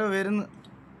പുറകിൽ ആരോ വരുന്നു.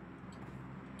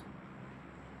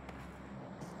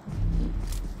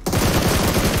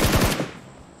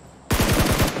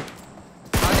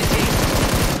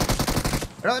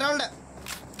 ഒരാളുടെ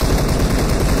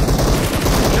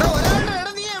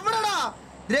നീ എവിടെടാ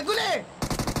രഘുലേ?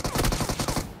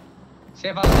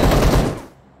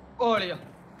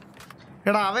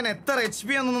 എടാ അവൻ എത്ര HP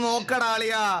ഒന്നും നോക്കടാ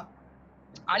ആളിയാ.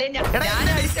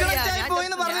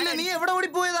 പോയെന്ന് പറഞ്ഞില്ലേ, നീ എവിടെ ഓടി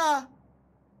പോയതാ?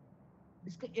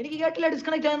 എനിക്ക് കേട്ടില്ല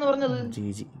ഡിസ്കണക്ട് ആയെന്ന് പറഞ്ഞത്.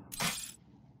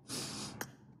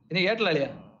 എനിക്ക് കേട്ടില്ല അളിയാ.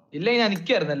 ഇല്ല ഞാൻ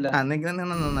നിക്കായിരുന്നല്ല. നന്നായി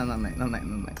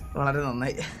വളരെ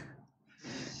നന്നായി.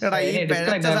 എടാ ഈ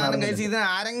പിഴച്ച സാധനം കഴിച്ച് ഇത്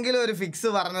ആരെങ്കിലും ഒരു ഫിക്സ്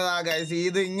പറഞ്ഞതാ ഗൈസ്.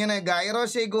 ഇത് ഇങ്ങനെ ഗൈറോ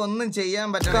ഷേക്ക് ഒന്നും ചെയ്യാൻ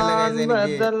പറ്റണില്ല.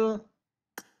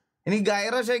 എനിക്ക്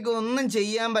ഗൈറോ ഷേക്ക് ഒന്നും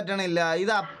ചെയ്യാൻ പറ്റണില്ല.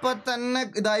 ഇത് അപ്പൊ തന്നെ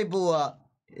ഇതായി പോവാ.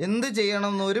 എന്ത്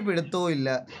ചെയ്യണം എന്നൊരു പിടുത്തവും ഇല്ല.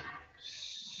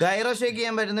 ഗൈറോ ഷേക്ക്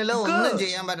ചെയ്യാൻ പറ്റുന്നില്ല, ഒന്നും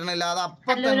ചെയ്യാൻ പറ്റണില്ല. അത്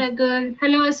അപ്പൊ തന്നെ.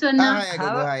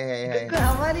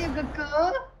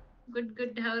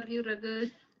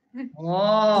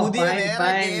 പുതിയ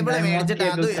വേറെ കേബിള് മേടിച്ചിട്ട്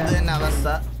അതും ഇത് തന്നെ അവസ്ഥ.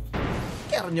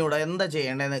 അറിഞ്ഞൂടാ എന്താ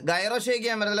ചെയ്യണ്ടേന്ന്. ഗൈറോ ഷേക്ക്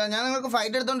ചെയ്യാൻ പറ്റില്ല. ഞാൻ നിങ്ങൾക്ക്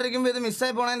ഫൈറ്റ് എടുത്തോണ്ടിരിക്കുമ്പോ ഇത്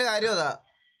മിസ്സായി പോണതിന്റെ കാര്യം അതാ.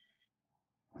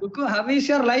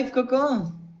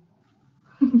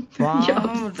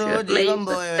 ജീവൻ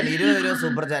പോയവൻ 20 രൂപ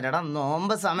സൂപ്പർ ചാറ്റ്. എടാ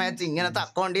നോമ്പ് സമയത്ത് ഇങ്ങനത്തെ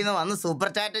അക്കൗണ്ടിൽ നിന്ന് വന്ന് സൂപ്പർ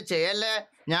ചാറ്റ് ചെയ്യല്ലേ.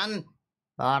 ഞാൻ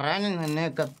പറഞ്ഞു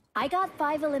നിന്നെയൊക്കെ.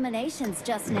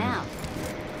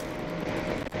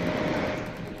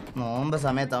 നോമ്പ്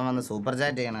സമയത്ത് അവൻ വന്ന് സൂപ്പർ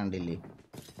ചാറ്റ് ചെയ്യണണ്ടില്ലേ.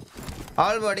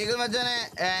 ഓൾ ബോഡികൾ മച്ചാനെ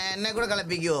എന്നെ കൂടെ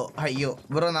കളിപ്പിക്കുവോ? അയ്യോ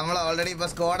ബ്രോ, നമ്മൾ ഓൾറെഡി ഇപ്പൊ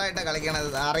സ്ക്വാഡായിട്ടാണ് കളിക്കണത്.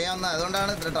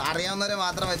 അതുകൊണ്ടാണ് അറിയാവുന്നവരെ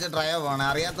മാത്രം വെച്ച് ട്രയോ പോകണം.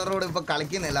 അറിയാത്തവരോട് ഇപ്പൊ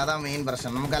കളിക്കുന്നില്ല, അതാ മെയിൻ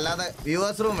പ്രശ്നം. നമുക്കല്ലാതെ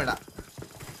വ്യൂവേഴ്സ് റൂം ഇടാം.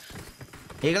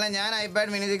 ഈകളെ ഞാൻ ഐപാഡ്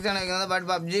മിനി 6 ആണ് വയ്ക്കുന്നത്. But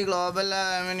PUBG global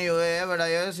UA but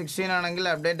iOS 16 ആണെങ്കിൽ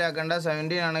അപ്ഡേറ്റ് ആക്കേണ്ട.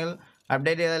 17 ആണെങ്കിൽ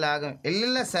അപ്ഡേറ്റ് ചെയ്താലാകും.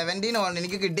 ഇല്ലില്ല 17 ഓൺ.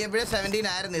 എനിക്ക് കിട്ടിയപ്പോഴേ 17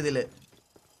 ആയിരുന്നു ഇതില്.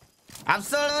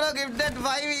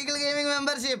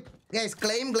 Membership guys.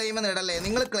 ക്ലെയിം എന്ന് ഇടല്ലേ.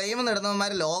 നിങ്ങൾ ക്ലെയിം എന്ന്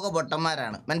ഇടുന്നവന്മാർ ലോക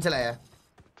പൊട്ടന്മാരാണ്, മനസ്സിലായ?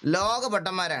 ലോക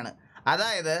പൊട്ടന്മാരാണ്.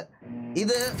 അതായത്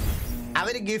ഇത്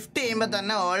അവർ ഗിഫ്റ്റ് ചെയ്യുമ്പോൾ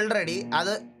തന്നെ ഓൾറെഡി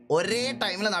അത് ഒരേ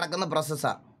ടൈമിൽ നടക്കുന്ന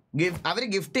പ്രോസസ്സാണ്. അവർ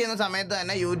ഗിഫ്റ്റ് ചെയ്യുന്ന സമയത്ത്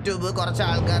തന്നെ യൂട്യൂബ് കുറച്ച്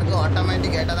ആൾക്കാർക്ക്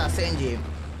ഓട്ടോമാറ്റിക് ആയിട്ട് അത് അസൈൻ ചെയ്യും.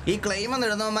 ഈ ക്ലെയിം എന്ന്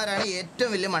ഇടുന്നവന്മാരാണ് ഏറ്റവും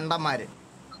വലിയ മണ്ടന്മാർ,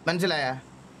 മനസ്സിലായ?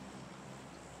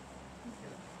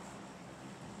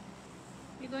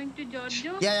 Going to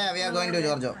Giorgio? Yeah, we are going to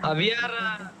Giorgio. We are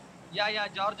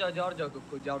Giorgio.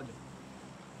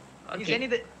 Okay. Is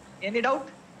any doubt?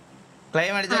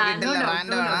 Claim അടിച്ചാൽ കിട്ടില്ല,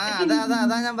 റാൻഡം ആണ്.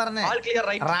 അതാ ഞാൻ പറഞ്ഞേ,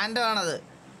 റാൻഡം ആണത്.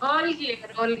 All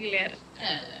clear.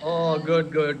 Oh, good.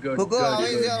 Kuku, how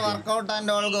is your workout and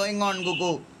all going on,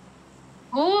 Kuku?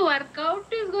 Oh, workout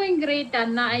is going great,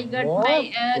 Anna. I got my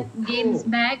gains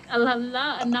back, alhamdulillah.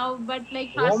 Now, but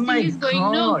like fasting is going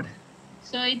now.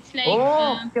 So it's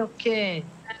like okay.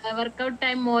 Workout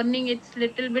time morning, it's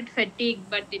little bit fatigue,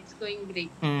 but it's going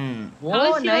great.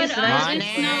 Nice.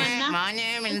 Mane,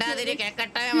 mindadiri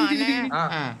kekkate mane.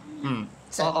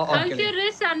 How's your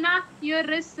wrist, Anna? Your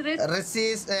wrist. Wrist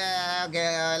is okay,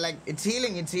 like it's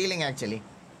healing actually.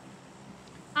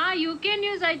 You can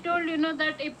use, I told you know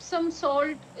that Epsom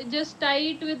salt, just tie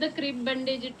it with the crib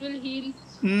bandage, it will heal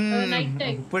night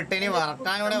time. Puttini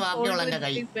varkanoode vaakiyulla ende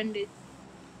kai.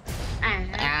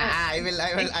 I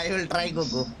will try,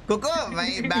 Kuku.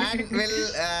 My band will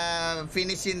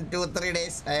finish in 2-3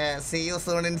 days. See you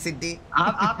soon in city.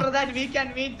 After that we can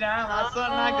meet,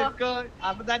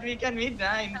 After that we can meet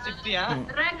in city.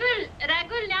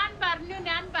 Ragul, ഞാൻ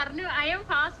പറഞ്ഞു I am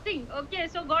fasting. Okay,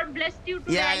 so God blessed you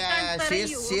today. Yeah. She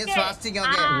is fasting.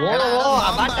 Okay.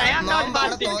 But I am not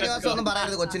fasting. ഒന്നും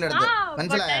പറയരുത് കൊച്ചിന്റെ അടുത്ത്,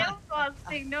 മനസ്സിലായോ? I am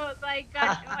fasting. No, so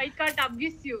I can't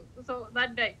abuse you. So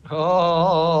that day.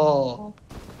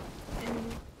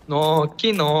 നോക്കി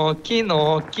നിന്നോ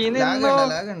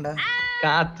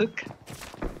കാത്തു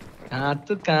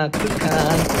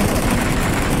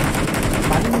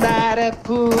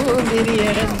മന്ദാരപ്പൂ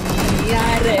വിരിയണം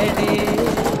നീയാരടേ.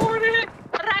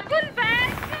 Ragul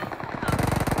back.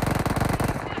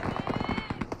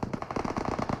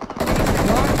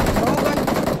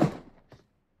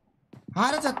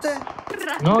 ആരാ ചത്തേ?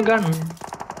 No gun.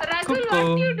 Ragul, what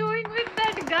are you doing with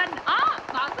that gun?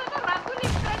 Ragul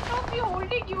in front of you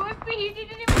holding UFP. He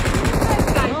didn't even use that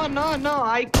gun. No.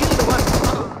 I killed one.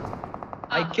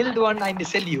 I killed one and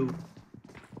sell you.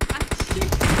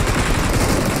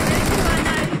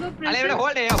 അല്ല ഇവിടെ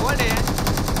hold ചെയ്യാ.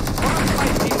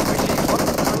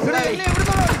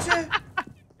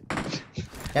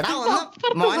 എടാ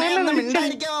മോനെ ഒന്ന്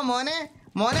മിണ്ടായിരിക്കാവോ മോനെ?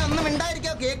 മോനെ ഒന്നും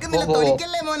മിണ്ടായിരിക്കോ, കേക്കുന്നില്ല.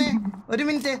 തൊലിക്കല്ലേ മോനെ, ഒരു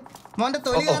മിനിറ്റ്. മോന്റെ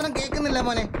തൊലി കാരണം കേക്കുന്നില്ല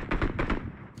മോനെ.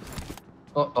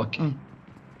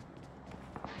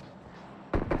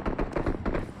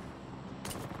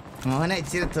 മോനെ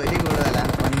ഇച്ചിരി തൊലി കൂടുതലാ,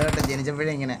 പണ്ടോട്ട്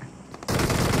ജനിച്ചപ്പോഴേ ഇങ്ങനെ.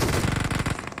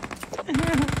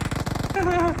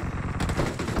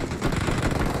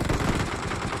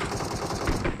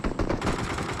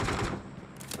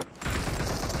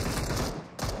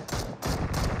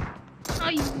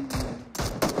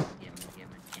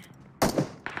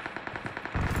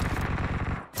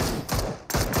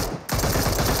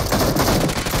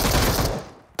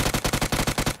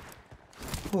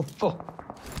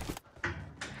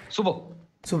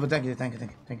 Super, thank you.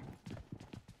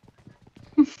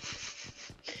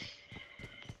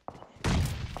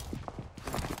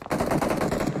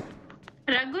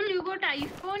 Ragul, you got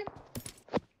iPhone?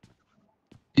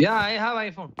 Yeah, I have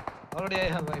iPhone. Already I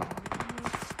have iPhone.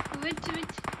 Which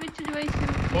device you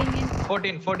playing in?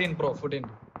 14 Pro.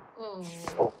 Oh.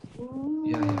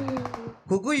 Yeah.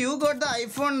 Kuku, you got the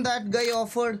iPhone that guy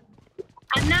offered?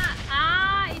 Anna,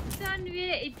 it's on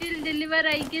way. It will deliver,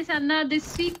 I guess, Anna, this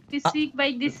week. By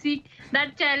this week. That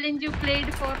challenge you played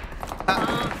for.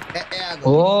 Yeah,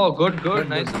 Oh, good.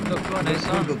 Nice one, nice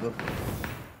one. Good.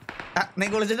 നീ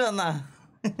കുളിച്ചിട്ട് വന്നാ?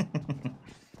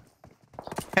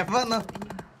 എപ്പോ വന്നു?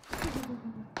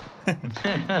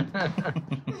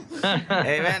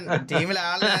 ടീമിൽ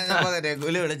ആള്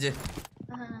രഘുല് വിളിച്ച്.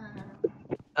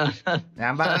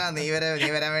 ഞാൻ പറഞ്ഞ നീ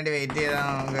വരാൻ വേണ്ടി വെയിറ്റ് ചെയ്താ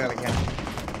നമുക്ക് കളിക്കാം.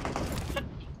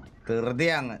 ചെറുതി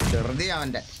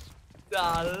അവന്റെ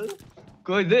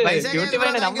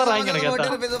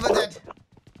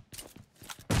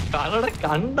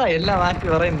കണ്ട എല്ലാം മാറ്റി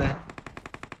പറയുന്നേ.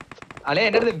 അല്ലെ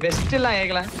എന്റെ അടുത്ത് ബെസ്റ്റ് എല്ലാം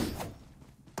കേക്കളെ,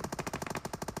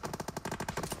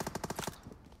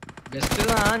 ബെസ്റ്റ്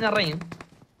ഞാറയും.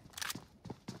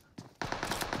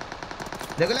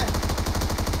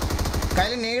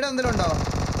 കയ്യില് നീട് എന്തെങ്കിലും ഉണ്ടോ?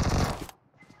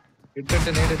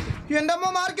 ഇട്ടിട്ട് നീട്. എന്റെ അമ്മ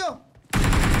മാറിക്കോ.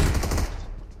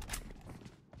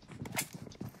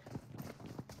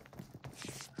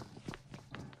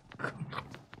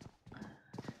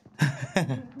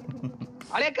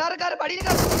 അളിയ കാറ് പടിയിൽ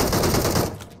കാറ്.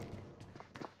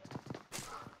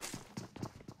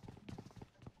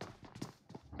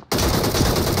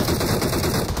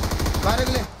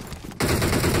 കാരല്ലേ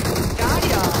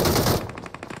ചാടിയാ.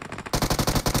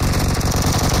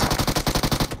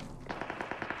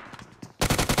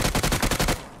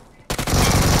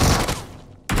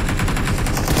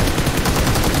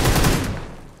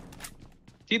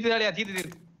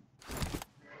 തീർത്ത്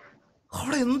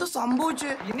അവിടെ എന്ത് സംഭവിച്ചു?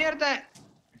 ഇനി അടുത്ത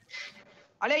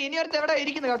എവിടെ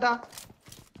ഇരിക്കുന്നു കേട്ടാ?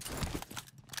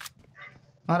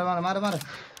 മാറി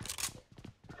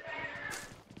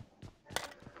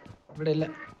ഇവിടെ ഇല്ല.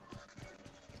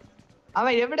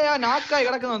 അവൻ എവിടെയാ നാക്കായി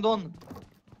കിടക്കുന്നു തോന്നുന്നു.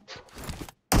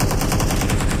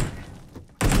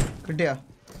 കിട്ടിയാ?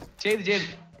 ചെയ്ത്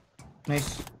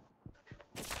nice.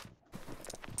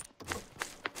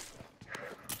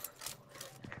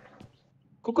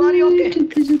 കുക്കാരി okay.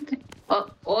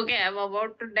 Okay, I'm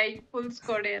about to die full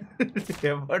squad here.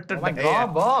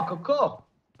 Coco.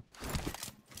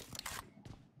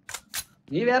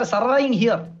 We were surviving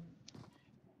here.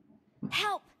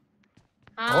 Help!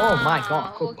 Oh my God,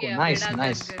 Coco. Okay, Nice.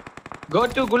 Good. Go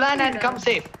to Gulan and come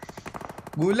safe.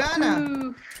 Gulana?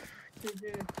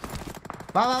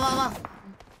 Va.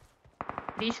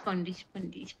 Respawn.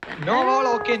 No wall,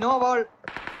 okay, no wall.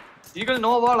 Eagle,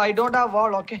 no wall. I don't have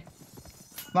wall, okay.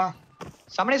 Va.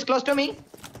 Someone is close to me.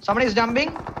 Someone is jumping.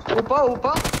 Upper.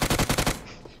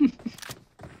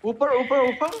 Upper,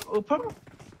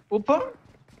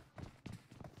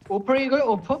 Eagle,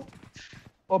 upper.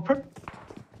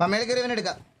 മേലെ കയറി ഇവനെ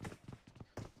എടുക്കാം.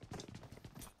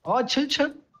 Oh, chill.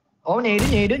 Oh,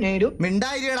 നേരു.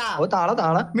 മിണ്ടായിരടാ. ഓ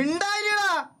താള. മിണ്ടായിരടാ.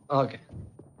 Okay.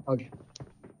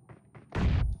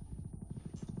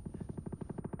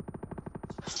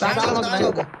 താഴെ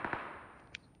നോക്ക്.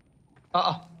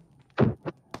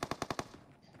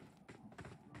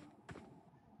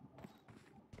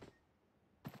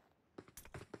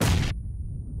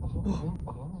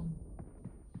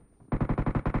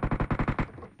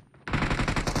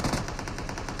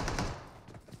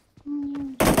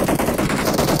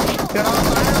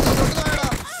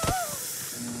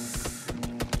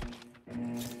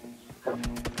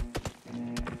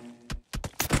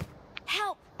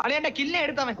 അളിയന്റെ കില്ലിനെ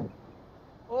എടുത്തവൻ.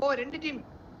 ഓ 2 team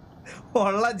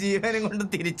ഉള്ള ജീവനും കൊണ്ട്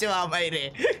തിരിച്ചു വാമയിരേ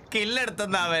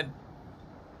കില്ലെടുത്തുന്ന അവൻ.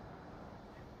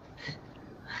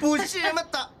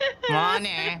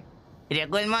 മോനെ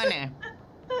രഘുൽ മോനെ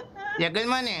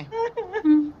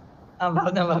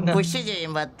പറഞ്ഞോ. പുഷ്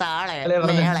ചെയ്യുമ്പോ താളെ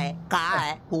മേളെ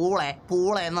കാളെ പൂളെ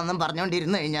പൂളെ എന്നൊന്നും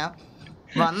പറഞ്ഞോണ്ടിരുന്നു കഴിഞ്ഞാ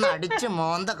വന്ന് അടിച്ച്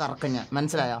മോന്ത കറക്കും ഞാൻ.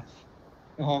 മനസ്സിലായോ?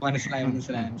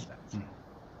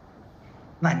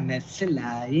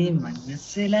 മനസ്സിലായി.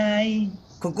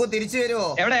 കുക്കു തിരിച്ചു വരുവോ?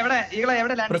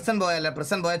 പ്രസൻ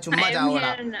പോയ ചുമ്മാ ചാവൂടാ.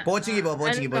 പോച്ചിക്ക് പോ.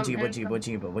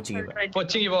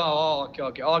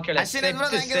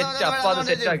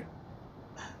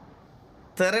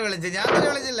 തെറി വിളിച്ചു. ഞാൻ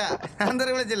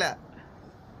തെറി വിളിച്ചില്ല.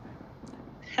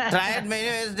 Try it many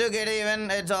ways to get even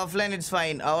it's offline, it's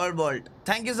fine. Our bolt.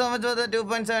 Thank you so much for the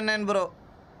 2.79 bro.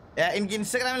 എനിക്ക്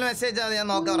ഇൻസ്റ്റാഗ്രാമിൽ മെസ്സേജ് ആണ്, ഞാൻ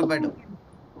നോക്കാം ഉറപ്പായിട്ടും.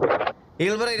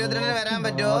 ഈഗിൾ ബ്രോ 22 വരാൻ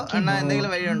പറ്റുമോ അണ്ണാ?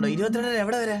 എന്തെങ്കിലും വഴിയുണ്ടോ? 22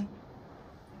 എവിടെ വരാൻ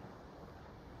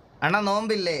അണ്ണാ?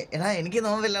 നോമ്പില്ലേ? എടാ എനിക്ക്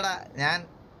നോമ്പില്ലടാ. ഞാൻ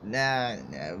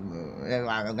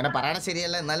അങ്ങനെ പറയണ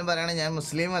ശരിയല്ല, എന്നാലും പറയണേ ഞാൻ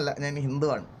മുസ്ലിം അല്ല, ഞാൻ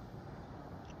ഹിന്ദുവാണ്.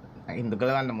 ഹിന്ദുക്കൾ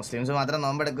വേണ്ട, മുസ്ലിംസ് മാത്രം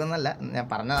നോമ്പെടുക്കുന്നല്ല ഞാൻ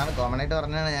പറഞ്ഞതാണ്, കോമൺ ആയിട്ട്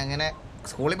പറഞ്ഞതാണ്. ഞാൻ അങ്ങനെ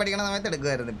സ്കൂളിൽ പഠിക്കണ സമയത്ത്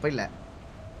എടുക്കുമായിരുന്നു, ഇപ്പൊ ഇല്ല.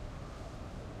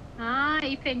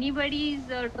 If anybody is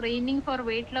training for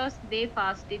weight loss, they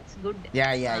fast. It's good.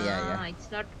 Yeah. It's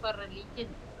not for religion.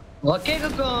 Okay,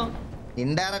 Coco.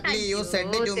 Indirectly you said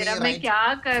it to me, right? मैं क्या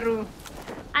करूं?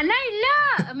 अन्ना इल्ला.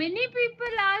 Many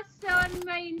people ask on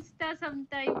my Insta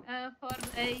sometime for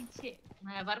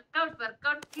workout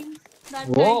things.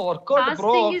 Workout,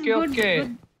 bro. Okay.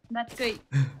 That's why.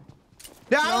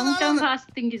 Long-term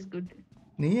fasting is good.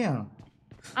 നീയാണോ?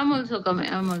 I'm also coming.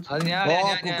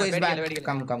 Coco is back.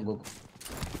 Come Coco.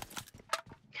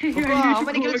 Coco, how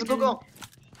many kills, Coco?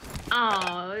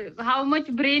 How much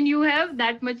brain you have,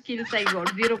 that much kills I got.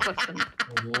 0%.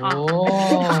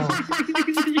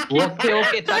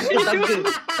 Okay. Thank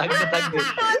you.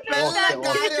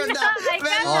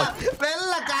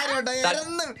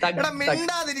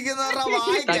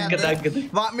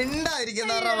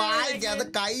 മിണ്ടാതിരിക്കുന്നവരുടെ വായിക്കാതെ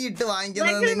കൈയിട്ട്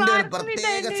വാങ്ങിക്കുന്നത് നിന്റെ ഒരു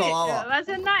പ്രത്യേക സ്വഭാവം.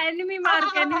 Enemy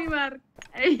mark.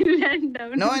 I land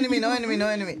down. No enemy. No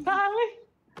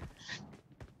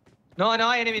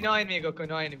enemy, Coco.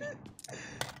 No enemy.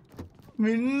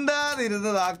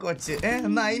 മിണ്ടാതിരുന്നത് ആ കൊച്ച്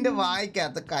എന്നാ അതിന്റെ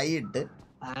വായിക്കകത്ത് കൈയിട്ട്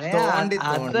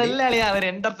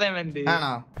എന്റർടൈൻമെന്റ്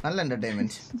ആണോ? നല്ല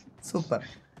എന്റർടൈൻമെന്റ്. സൂപ്പർ.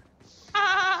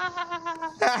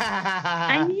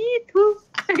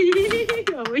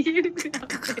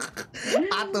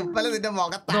 ആ തുപ്പല് നിന്റെ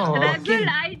മുഖത്താണ്. Ragul,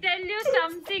 I tell you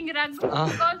something, Ragul.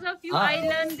 Because of you, I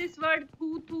learned this word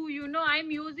tutu. You know, I'm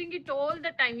using it all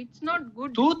the time. It's not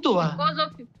good. Tutu? Because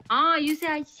of you. You say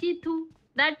I see tu.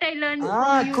 That I learned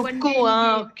from you. Cuckoo.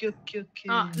 Okay.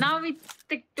 Now it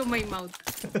stick to my mouth.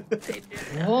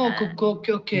 Cuckoo.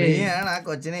 Okay. നീയാണ് ആ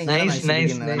കൊച്ചിനെ Nice.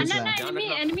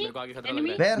 Enemy.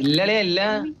 ഇല്ല.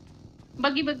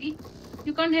 Buggy.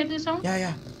 You can't hear the sound?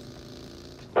 Yeah.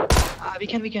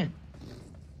 We can.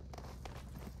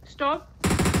 Stop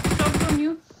from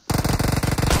you.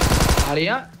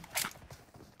 Arya?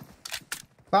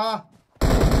 വാ.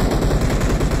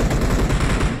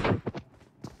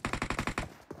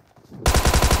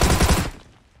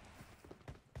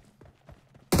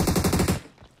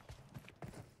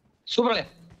 Super le.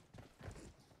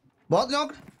 बहुत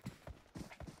knocked.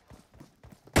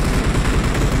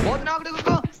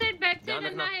 Coco. Back side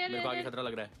and मेरे को आगे खतरा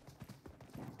लग रहा है.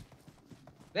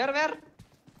 Where?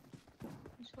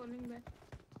 He's falling back.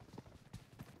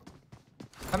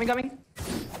 Coming.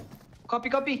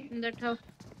 Copy. In that house.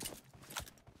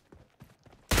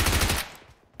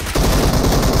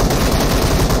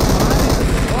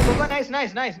 Coco,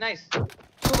 nice.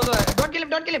 Super. Don't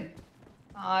kill him.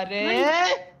 Arey.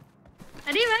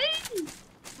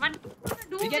 Why? What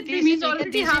do We can with him? tease He's him.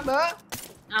 already half.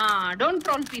 Don't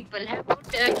troll people.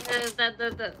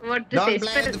 What to Don't say?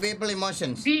 play with people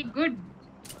emotions. Be good.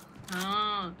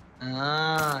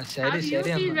 ശരി. How you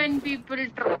feel when people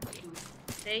troll you?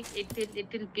 Like it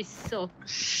will piss off.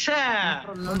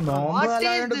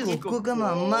 നോമ്പാലായോണ്ട് കുക്കൊക്കെ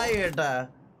നന്നായി കേട്ടാ.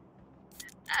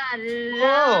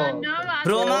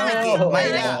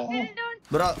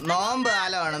 Bro നോമ്പ്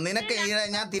കാലമാണ്. നിനക്ക്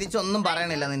ഞാൻ തിരിച്ചൊന്നും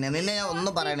പറയണില്ല. നിന്നെ ഞാൻ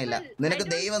ഒന്നും പറയണില്ല. നിനക്ക്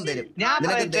ദൈവം തരും.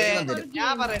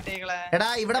 എടാ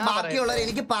ഇവിടെ ബാക്കിയുള്ളവർ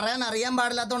എനിക്ക് പറയാൻ അറിയാൻ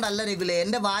പാടില്ലാത്തോണ്ടല്ല രഘുലേ.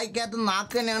 എന്റെ വായിക്കകത്ത്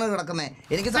നാക്ക് തന്നെയാണ് കിടക്കുന്നത്.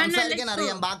 എനിക്ക് സംസാരിക്കാൻ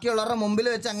അറിയാം. ബാക്കിയുള്ളവരുടെ മുമ്പിൽ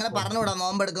വെച്ച് അങ്ങനെ പറഞ്ഞുവിടാം.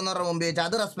 നോമ്പ് എടുക്കുന്നവരുടെ മുമ്പിൽ വെച്ച്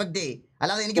അത് റെസ്പെക്ട് ചെയ്യും.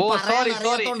 അല്ലാതെ എനിക്ക് പറയാൻ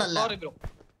അറിയാത്തോണ്ടല്ല.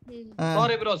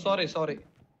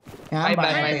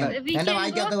 എന്റെ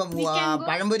വായിക്കകത്ത്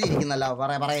പഴംപൊരി ഇരിക്കുന്നല്ലോ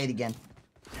പറയാതിരിക്കാൻ.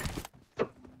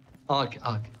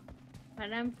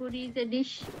 Padampuri is a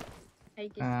dish. I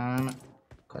guess.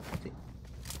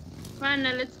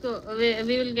 Let's go. We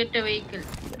will get a vehicle.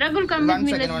 Ragul, come with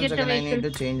me. Let's get a vehicle. I need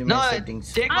to change my settings.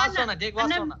 Take Vasana.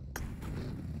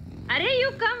 Arey, you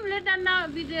come. Let Anna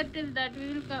be there till that. We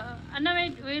will. Anna,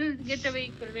 wait. We will get a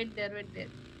vehicle. Wait there.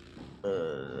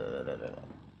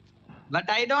 But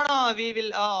I don't know. We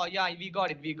will. Oh yeah, we got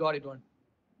it. We got it one.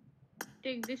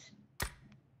 Take this.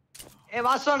 Hey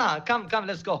Vasona, come.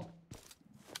 Let's go.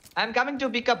 I'm coming to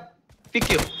pick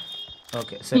you.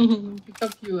 Okay, set. Pick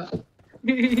up you up.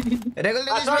 Regular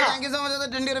Dinesh, thank you so much for the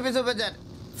 20 rupees super chat.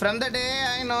 From the day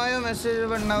I know you message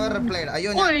but never replied. Ayyo,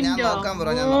 ഞാൻ നോക്കാം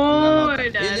bro. ഞാൻ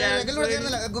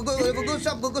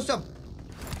Gugu stop.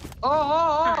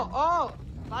 Oh.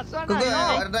 Vasona. Gugu, No.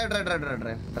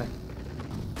 try.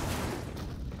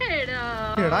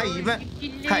 എടാ ഇവൻ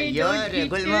അയ്യോ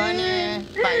രഘുൽ മോനെ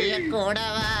പയ്യ കൂടെ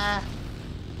വാ.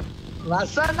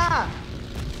 Vasona.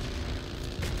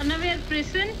 Anna, where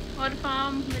prison or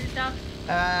farm? Milta.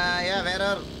 Yeah,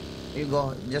 wherever you go,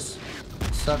 just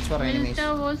search for enemies. Milta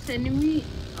was enemy.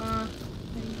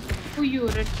 Who you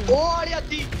read? Oh,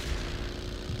 Yati.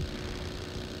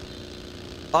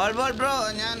 All ball bro,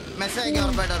 ഞാൻ message അയക്കാം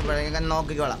ഉറപ്പായിട്ട് ഞാൻ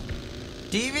നോക്കിക്കോളാം.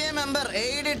 TVA member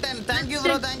 810. Thank you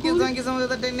bro, thank you so much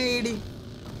for the 10 AD.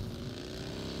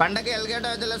 പണ്ടൊക്കെ എൽഗാട്ടോ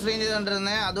വെച്ചല്ല stream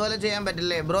ചെയ്തോണ്ടിരുന്നേ, അതുപോലെ ചെയ്യാൻ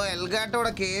പറ്റില്ലേ ബ്രോ?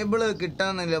 എൽഗാട്ടോടെ കേബിള്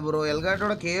കിട്ടുന്നില്ല ബ്രോ.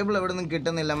 എൽഗാട്ടോടെ കേബിൾ എവിടെ നിന്നും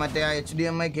കിട്ടുന്നില്ല, മറ്റേ ആ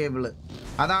HDMI കേബിള്.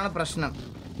 അതാണ് പ്രശ്നം.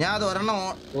 ഞാൻ അത് ഒരെണ്ണം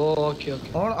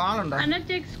ആളുണ്ടോ? Anna,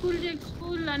 take school,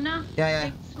 Anna. Yeah.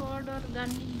 Take sword or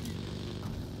gun.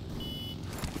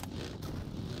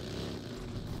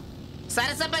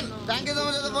 Sarasappan, thank you so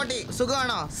much for 40.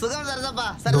 സുഖമാണോ? സുഖം സരസപ്പ.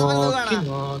 സരസപ്പൻ സുഖമാണോ?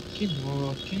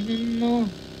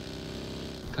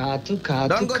 കാത്തു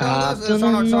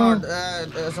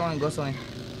Sony.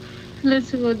 Let's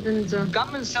go then.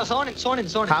 Come in, Sony.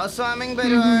 House warming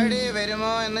പരിപാടി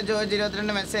വരുമോ എന്ന് ചോദിച്ച്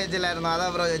 22 മെസ്സേജ് അയച്ചില്ലായിരുന്നു. അതാ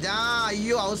ബ്രോ ചോദിച്ചാ.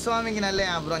 അയ്യോ ഹൗസ് വാമിങ്ങിനല്ലേ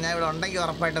ബ്രോ, ഞാൻ ഇവിടെ ഉണ്ടെങ്കിൽ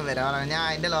ഉറപ്പായിട്ടും വരാം. ഞാൻ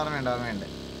അതിന്റെ ഓർമ്മയുണ്ട്.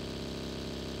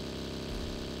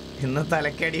 ഇന്ന്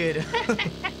തലക്കടി വരും.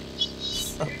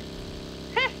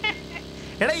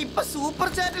 എടാ ഇപ്പൊ സൂപ്പർ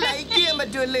ചാറ്റ് ലൈക്ക് ചെയ്യാൻ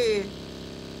പറ്റുമല്ലേ?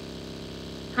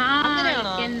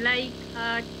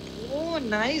 Oh,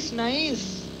 nice.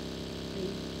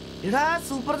 എടാ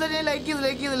സൂപ്പർ ചാറ്റ് ലൈക്ക്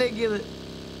ചെയ്ത്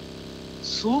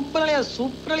Super.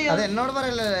 അത് എന്നോട്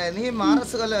പറയല്ലേ, നീ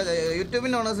മാറസ്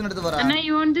യൂട്യൂബിന്റെ ഓണേഴ്സിന്റെ അടുത്ത് പറ. Anna,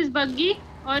 you want this buggy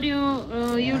or you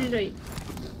will ride?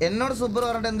 എന്നോട് സൂപ്പർ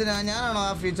പറഞ്ഞിട്ട് എന്തിനാ? ഞാനാണോ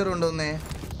ആ ഫീച്ചർ കൊണ്ടുവന്നേ?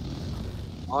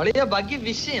 ഒളിയ ബഗ്ഗി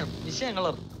വിഷയം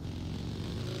colour.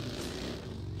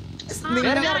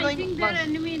 I think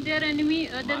they're enemy.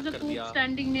 There's a poop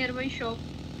standing nearby shop.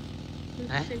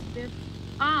 Let's check there.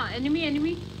 Enemy.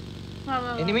 Enemy.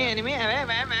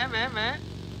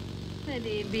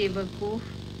 Arey bevakoof.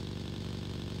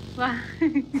 Wow.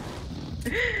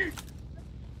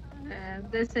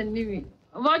 There's enemy.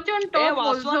 Watch on top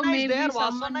also. Maybe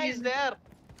someone is there.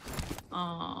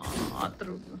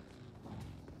 True.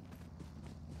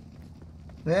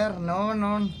 Where? No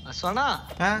one. Vasona.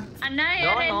 Anna,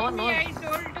 enemy. I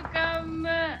told to come.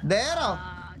 There.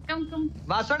 Come.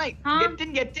 Vasona,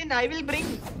 get in. I will bring.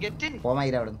 Get in. Oh my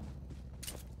god.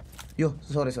 Yo,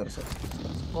 sorry.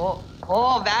 Oh,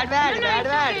 bad.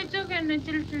 It's okay. No,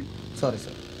 chill. Sorry.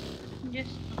 Yes.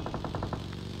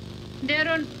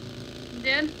 There.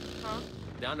 There.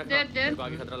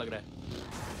 आगे खतरा लग रहा है.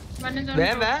 One is on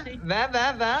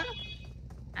Where?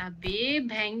 अबे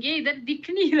भैंगे इधर दिख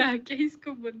नहीं रहा क्या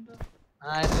इसको बंदा?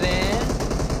 अरे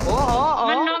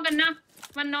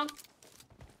One knock.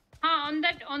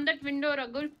 On that window,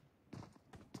 Ragul.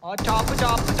 Chop.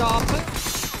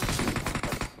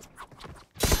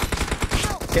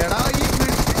 എടാ ഈ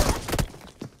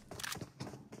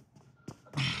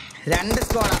രണ്ട്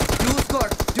സ്ക്വാഡാ. Two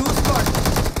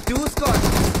squad.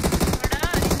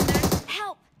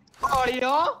 Help!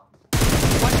 Audio.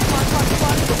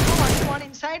 One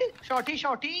inside. Shorty.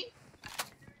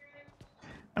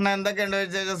 അണ്ണാ എന്തൊക്കെയുണ്ട്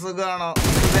വിശേഷം? സുഖമാണോ?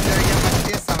 ഇവൻ കഴിക്കാൻ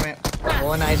പറ്റിയ സമയം.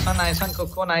 Oh, nice one,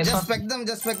 Coco. Nice Just one. spec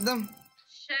them.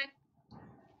 Shack.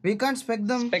 We can't spec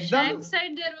them. Shack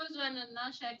side there was one, Anna.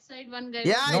 Shack side one guy.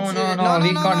 Yeah, No,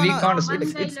 we can't.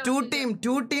 It's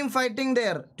two team fighting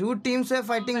there. Two teams are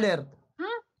fighting there.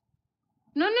 Huh?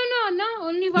 No, Anna.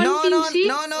 Only one No, team. no, See?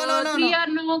 no.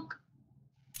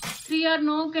 Three are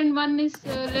knock and one is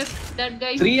left. That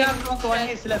guy. 3 are knock, 1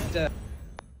 is left.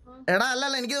 എടാ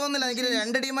അല്ലല്ല, എനിക്ക് തോന്നുന്നില്ല. എനിക്ക്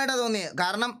രണ്ട് ടീമായിട്ടാ തോന്നിയത്.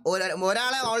 കാരണം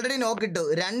ഒരാളെ already നോക്കിട്ടു,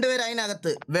 രണ്ടുപേര്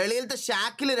അതിനകത്ത്, വെളിയിലത്തെ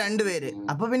ഷാക്കില് രണ്ടുപേര്.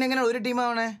 അപ്പൊ പിന്നെ എങ്ങനെ ഒരു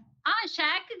ടീമാവണേ?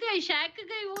 Shack guy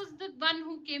was the one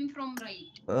who came from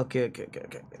right. Okay.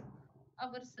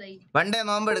 Our side. പണ്ടേ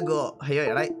നോമ്പെടുക്കുവോ? അയ്യോ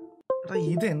എടാ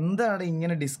ഇതെന്താണ്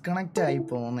ഇങ്ങനെ ഡിസ്കണക്ട് ആയി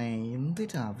പോന്നേ?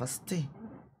 എന്തൊരു അവസ്ഥ.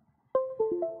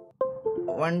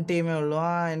 വൺ ടീമേ ഉള്ളൂ.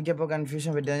 എനിക്കപ്പോ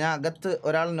കൺഫ്യൂഷൻ പറ്റിയത്. ഞാൻ അകത്ത്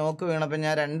ഒരാൾ നോക്ക് വീണപ്പോ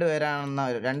ഞാൻ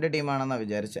രണ്ട് ടീമാണെന്നാ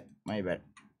വിചാരിച്ചേ. My bad.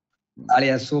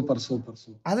 സൂപ്പർ.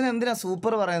 അതിനെന്തിനാ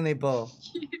സൂപ്പർ പറയുന്നത് ഇപ്പോ?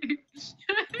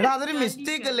 എടാ അതൊരു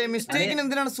മിസ്റ്റേക്ക് അല്ലേ? മിസ്റ്റേക്കിന്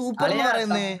എന്തിനാണ് സൂപ്പർ എന്ന്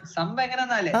പറയുന്നത്? സംഭവം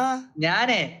എങ്ങനെയാന്നല്ലേ,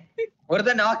 ഞാനേ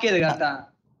ഒരുത്തൻ നോക്ക് ചെയ്ത് കേട്ടാ,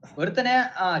 ഒരുത്തനെ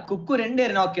കുക്കു 2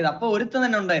 പേര് നോക്ക് ചെയ്ത്, അപ്പൊ ഒരുത്തൻ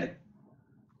തന്നെ ഉണ്ടായിരുന്നു.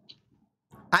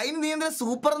 അതിന് നീ എന്താ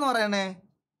സൂപ്പർ എന്ന് പറയണേ?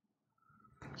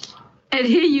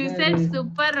 You said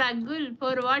super Ragul.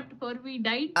 For what? For we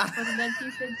died? For that you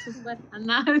said super.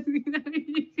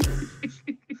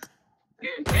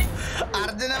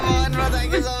 Arjuna Mohan bro,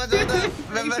 thank you so much for the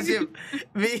membership.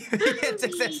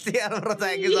 VHXSTR bro,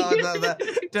 thank you so much for the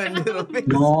 20 rupees.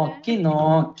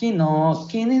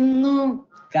 നോക്കി നിന്നു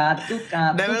കാത്തു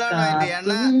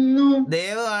നിന്നു.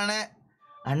 ദേവ് ആണ്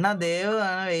അണ്ണ, ദേവ്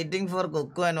ആണ് waiting for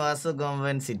Kuku and Vasu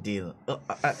കോമ്പൻ city.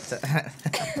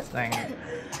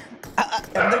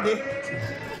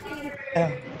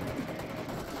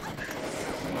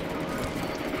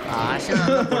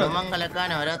 കുടുംബം കലക്കാൻ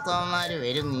ഓരോരുത്തന്മാര്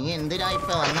വരും. നീ എന്തിനാ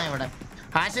ഇപ്പൊ വന്ന ഇവിടെ?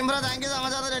 Hashim bro thank you so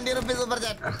much 20 rupees super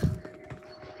chat.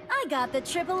 I got the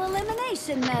triple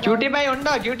elimination medal. Cutie by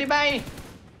ഉണ്ടോ? Cutie by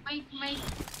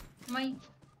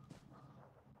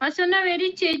Asana very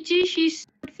Chechi, she's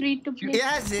free to play.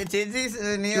 Yes, Chechi is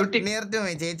near to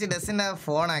me. Chechi doesn't have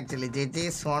phone actually.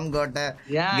 Chechi's phone got a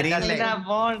green light. Doesn't have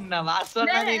phone.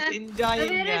 Vasana is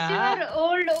enjoying. Where is your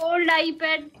old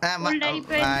iPad?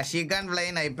 She can't play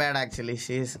an iPad actually.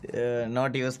 She's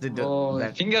not used to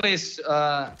that. Finger is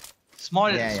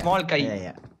small kai.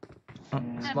 Yeah.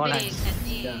 Small hands.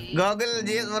 Google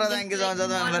GS bro, thank you so much for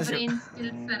the membership.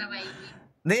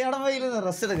 They are available.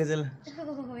 Rest എടുക്ക് ചെല.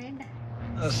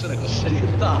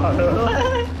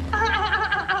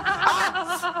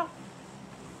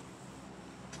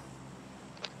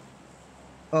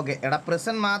 Okay എടാ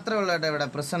പ്രസൻ മാത്രമേ ഉള്ളൂ കേട്ടോ ഇവിടെ.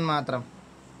 പ്രസൻ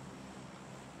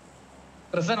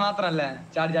മാത്രല്ലേ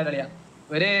ചാടിയാ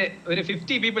ഒരു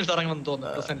 50 people's ഇറങ്ങുമെന്ന്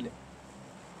തോന്നുന്നു പ്രസന്റില്.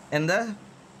 എന്താ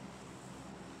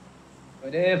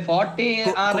ഒരു 40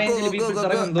 ആ റേഞ്ചിൽ പീപ്പിൾസ്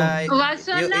ഇറങ്ങുമെന്ന്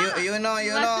തോന്നുന്നു. You know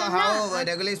how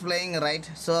Regular is playing, right?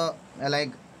 So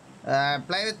like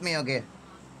play with me, okay?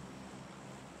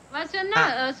 Vasana,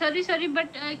 sorry, but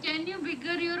can you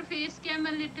bigger your face cam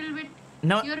a little bit?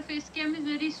 No. Your face cam is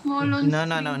very small on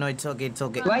No, it's okay.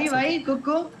 Why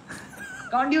Kuku?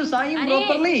 Can't you sign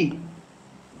properly?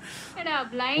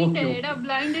 Blind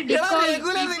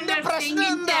Regular നിന്റെ പ്രശ്നം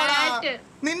എന്താടാ?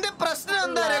 നിന്റെ പ്രശ്നം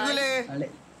എന്താ Regular?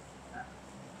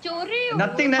 Chori.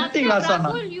 Nothing Vasana.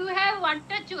 You have what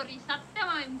a chori. Satyam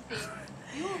I am saying.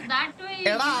 You that way.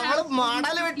 എടാ അവള്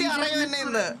മാടല് വെട്ടി അറിയും എന്നെ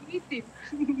ഇന്ന്.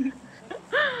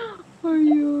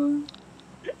 അയ്യോ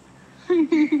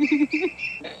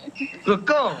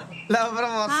Kuku. Love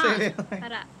from Australia.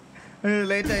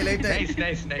 Late.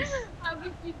 Nice. अभी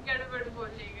कुछ गड़बड़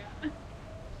बोलेगा.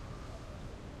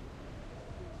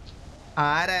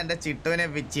 ആരാ എന്റെ ചിട്ടുവിനെ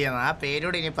പിച്ച് ചെയ്യുന്നത്? ആ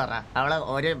പേരോട് ഇനി പറ. അവളെ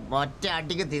ഒരു ഒറ്റ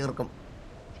അടിക്ക് തീർക്കും.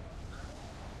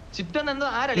 ചിട്ടെന്ന്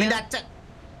ആരാ? നിന്റെ അച്ഛൻ.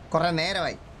 കൊറേ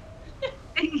നേരമായി.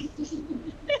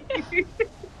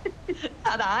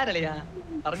 അതാരളിയാ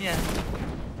അറിഞ്ഞ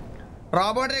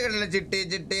റോബോട്ടിനെ കണ്ടില്ല?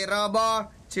 ചിട്ടി റോബോ.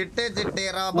 ചിട്ടി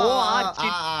റോബോ.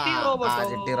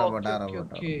 ചിട്ടി റോബോട്ട്.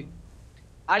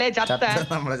 അളിയ ചത്ത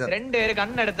 2 പേര്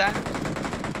കണ്ണെടുത്ത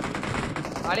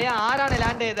അളിയ ആരാണ്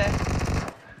ലാൻഡ് ചെയ്തത്?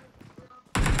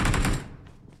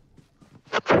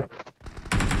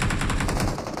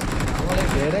 അവളെ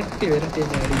വിരട്ടി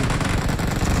എന്നെ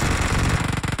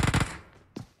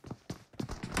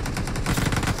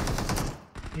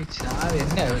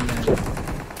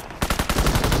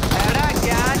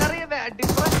ഗാലറി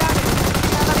ഡിഫറെന്റ് ആണ്.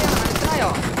 മനസ്സിലായോ?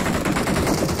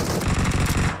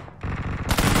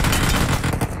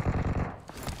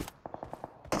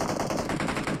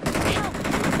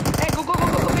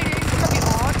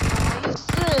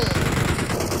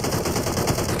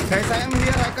 Guys, I am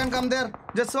here. I can come there.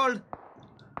 Just hold.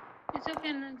 It's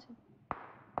okay, Nancy.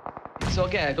 It's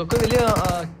okay. Kuku, will you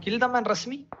kill them and rush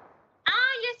me?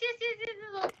 Yes.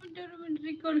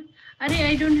 Record. Arey,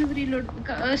 I don't have reload.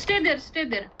 Stay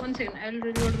there. 1 second. I'll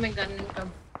reload my gun and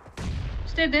come.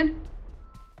 Stay there.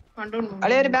 I don't know.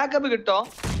 അളിയ ഒരു backup കിട്ടോ?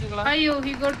 Ayo,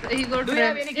 he got.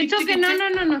 It's okay. No,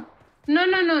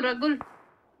 Ragul.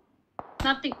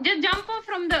 Nothing. Just jump off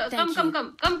from the.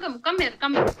 Come here.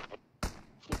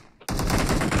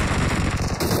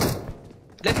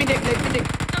 Let me take.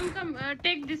 Come.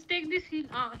 Take this. Heal.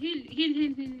 Heal.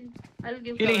 I'll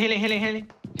give.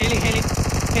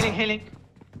 Healing.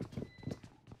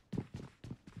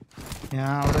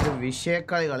 ഞാൻ അവിടെ ഒരു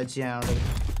വിഷയക്കളി കളിച്ച് ഞാൻ അവിടെ.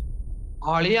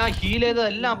 അളിയ ഹീൽ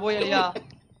ചെയ്തതെല്ലാം പോയി അളിയ.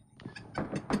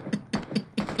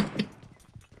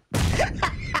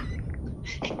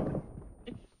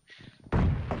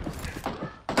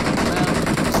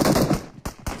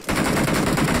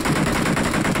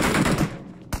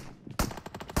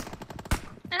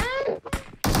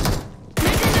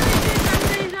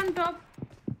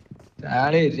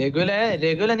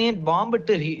 regular നീ bomb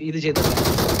ഇട്ട് ഇത് ചെയ്തോ.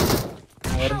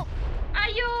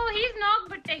 Ayo, he's knocked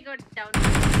but I got down.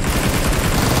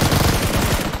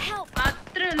 Help.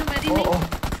 Atrulu very nice.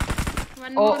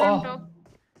 One more on top.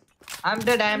 I'm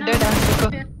dead.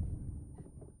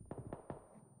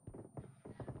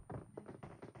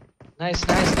 Nice.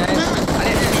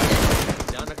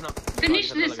 ध्यान रखना Finish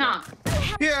this, huh?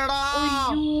 എടാ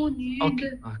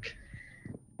Okay.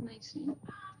 Nice.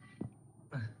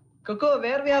 Coco,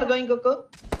 where we are going, Coco?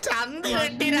 ചന്തി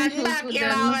വെട്ടി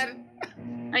രണ്ടാക്കിയടാ അവൻ.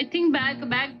 I think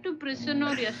back to prison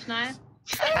or Yashna.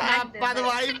 അപ്പൊ അത്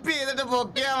wipe ചെയ്തിട്ട്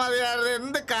പൊക്കിയാ മതിയായിരുന്നു.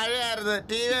 എന്ത് കഴിയായിരുന്നു.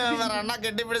 TV മെമ്പർ അണ്ണ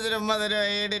കെട്ടിപ്പിടിച്ചിട്ട് ഉമ്മ തരും.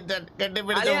 എഡിറ്റഡ്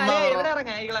കെട്ടിപ്പിടിച്ച ഉമ്മ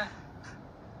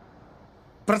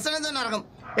പ്രസിഡന്റ് തന്നെ ഇറങ്ങും.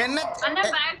 എന്നെ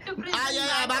back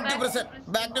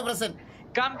to prison.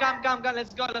 Come.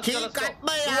 Let's go. He cut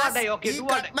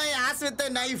my ass with a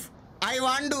knife. I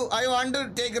want to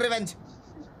take revenge.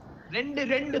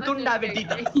 രണ്ട് തുണ്ടാ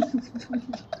വെട്ടിട്ട.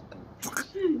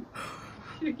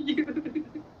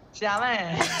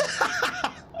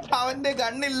 അവന്റെ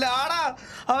കണ്ണില്ല ആടാ,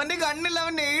 അവന്റെ കണ്ണില്ല.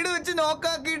 അവൻ എയ്ഡ് വെച്ച്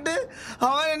നോക്കാക്കിട്ട്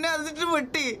അവൻ എന്നെ അതിട്ട്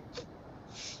വെട്ടി.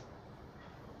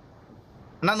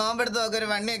 എന്നാ നോമ്പെടുത്ത് നോക്കി ഒരു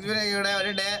വണ്ടി എക്സ്പീരിയൻസ് ഇവിടെ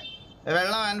ഒരു ഡേ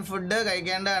വെള്ളം ആൻഡ് ഫുഡ്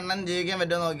കഴിക്കേണ്ട അണ്ണൻ ജീവിക്കാൻ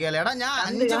പറ്റുമോ നോക്കിയാലേ. എടാ ഞാൻ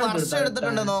 5 വർഷം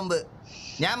എടുത്തിട്ടുണ്ട് നോമ്പ്.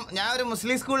 ഞാൻ ഒരു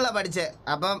മുസ്ലിം സ്കൂളിലാണ് പഠിച്ചത്.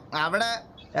 അപ്പം അവിടെ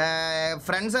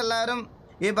ഫ്രണ്ട്സ് എല്ലാവരും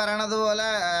ഈ പറയണത് പോലെ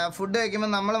ഫുഡ് കഴിക്കുമ്പോൾ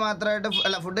നമ്മൾ മാത്രമായിട്ട്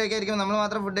ഫുഡ് കഴിക്കാതിരിക്കുമ്പോൾ നമ്മൾ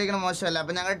മാത്രം ഫുഡ് കഴിക്കണം മോശമല്ല.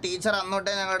 അപ്പം ഞങ്ങളുടെ ടീച്ചർ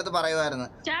അന്നോട്ടേ ഞങ്ങളുടെ അടുത്ത് പറയുമായിരുന്നു.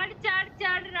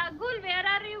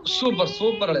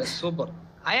 Super.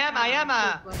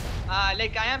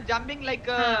 I am jumping like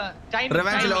time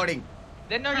revenge loading.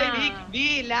 Then only we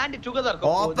land together.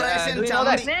 Operation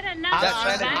Chandi.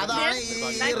 അതാണ്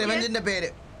ഈ റിവെഞ്ചിന്റെ പേര്.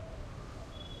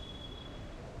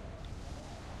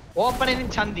 Operation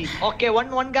Chandi. Okay,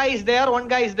 one guy is there. One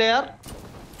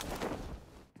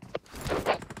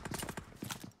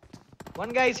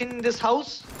guy is in this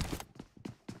house.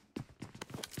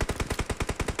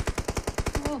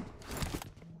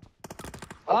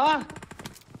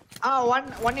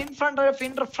 One in front of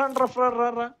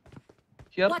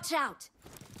here. Watch out.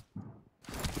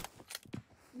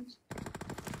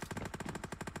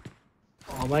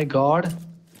 Oh my god.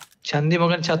 Chandi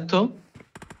Mogan Chattu.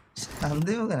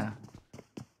 Chandi Mogan.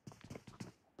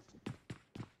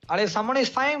 Are someone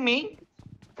is firing me?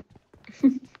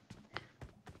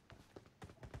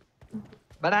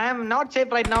 But I am not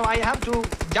safe right now. I have to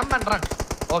jump and run.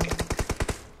 Okay.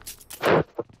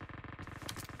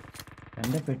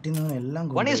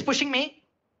 One is pushing me.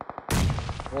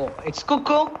 Oh, it's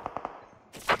Cuckoo.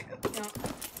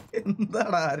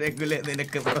 എന്താടാ രഘുലേ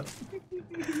നിനക്ക്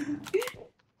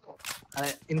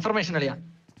information aliya.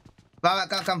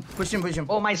 Come, push him.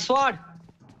 Oh, my sword.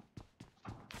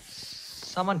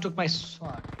 Someone took my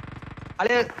sword.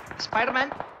 Ale, Spider-Man.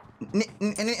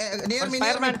 Near me.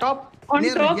 Spider-Man top. On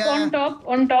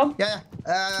top. Yeah.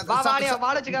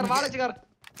 Vaala chigar.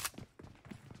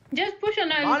 Just push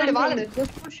and I will control it.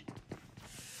 Just push.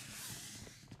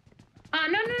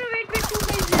 No, wait, 2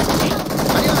 guys there.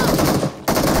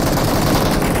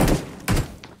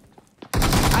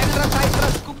 I will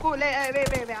rush. Cuckoo,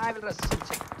 wait, I will rush.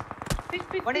 Check.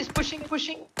 One is pushing.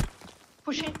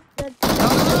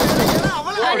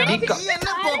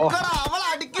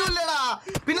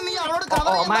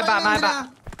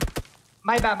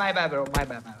 My bad, bro. My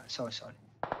bad. Sorry.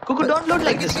 Cuckoo, don't load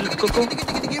like this. Cuckoo.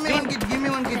 Give me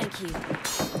one kid. Thank you.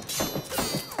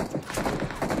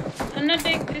 Anna,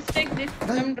 take this.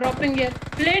 I'm dropping here.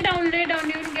 Lay down.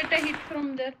 You will get a hit from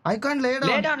there. I can't lay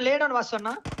down. Lay down,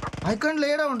 Vasana. I can't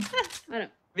lay down.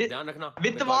 ध्यान रखना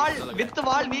With the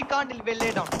wall, we can't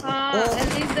lay down.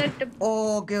 Is that?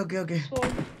 Oh, okay.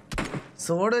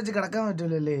 Sword വെച്ച് കിടക്കാൻ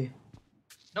പറ്റൂലല്ലേ?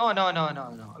 No.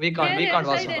 We can't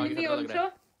Vasana. Enemy also.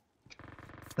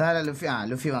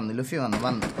 ലുഫി വന്നു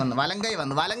വലങ്കൈ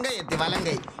എത്തി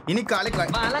ഇനി കളി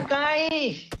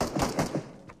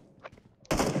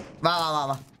വാ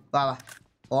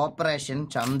ഓപ്പറേഷൻ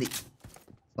ചന്തി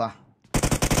വാ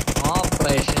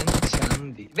ഓപ്പറേഷൻ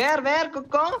ചന്തി വേർ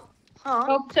കുക്കോ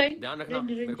Outside. ध्यान रखना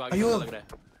मेरे को आगे अयो लग रहा है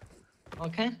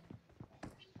ओके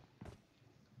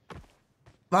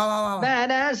വാ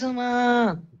ബേഡാസുമാ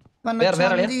where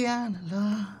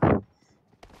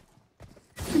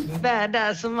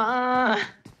Badasma.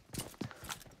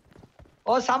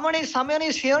 Oh, someone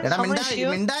is here.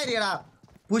 മിണ്ടായിരിക്കടാ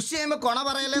push ചെയ്യുമ്പോ കൊണ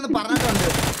പറയല്ലേന്ന് പറഞ്ഞിട്ടുണ്ട്.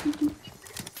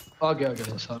 Okay,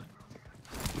 sorry.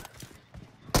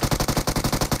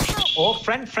 Oh,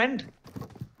 friend.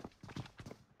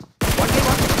 One.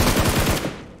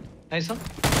 Nice one.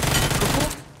 Cuckoo.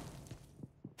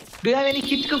 Do you have any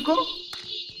kit, Cuckoo?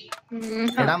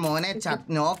 എടാ മോനെ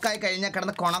നോക്കായി കഴിഞ്ഞ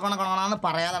കിടന്ന് കൊണന്ന്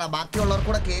പറയാതടാ, ബാക്കിയുള്ളവർ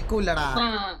കൂടെ കേക്കൂല്ലടാ.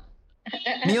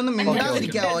 നീ ഒന്ന്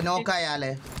മിണ്ടാതിരിക്കാവോ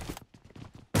നോക്കായാലേ?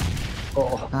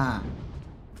 ആ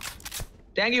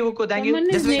thank you Kuku, thank you.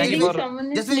 just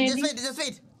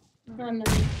wait.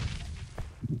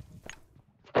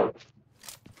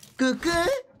 Kuku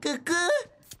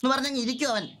എന്ന് പറഞ്ഞ ഇരിക്കും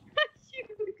അവൻ.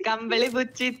 കമ്പളി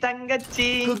പുച്ചി തങ്കച്ചി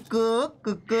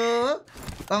കുക്കു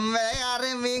കൊമ്പയാറ്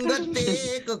മീൻകൊത്തി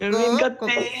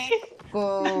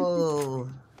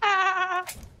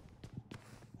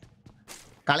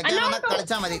കളിക്കാൻ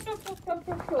കളിച്ചാ മതി.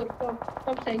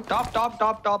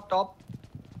 ടോപ്പ്.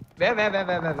 വേ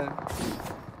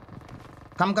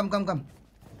കം.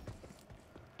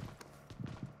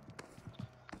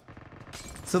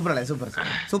 സൂപ്പർ അളിയ, super.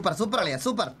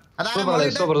 Super.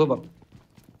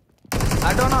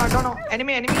 I don't know.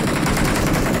 Enemy.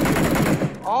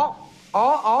 Oh.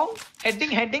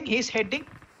 Heading. He's heading.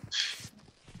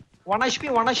 1 HP.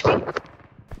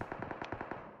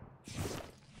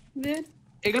 Where?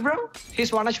 Eagle bro.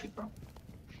 He's 1 HP bro.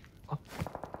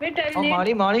 Wait, I'll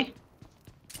need. Molly.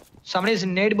 Somebody is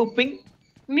nade booping.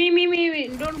 Me.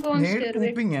 Don't go on stair.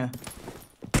 Wait.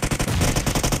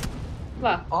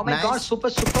 Wow. Oh my god, super.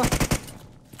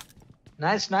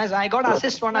 Nice. I got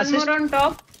assist. One assist.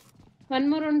 One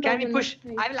more on top. Can we push?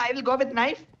 I will go with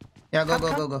knife. Yeah, go.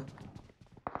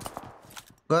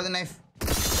 Go with the knife.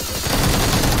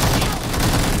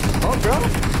 Oh bro.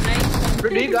 Nice. Bro,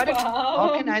 do you got it? Wow.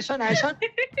 Okay, nice one.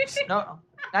 No.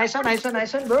 Nice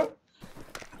one, bro.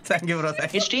 Thank you, bro.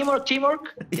 It's teamwork.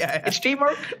 Yeah. It's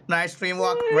teamwork. Nice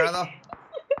teamwork, brother.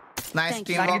 Nice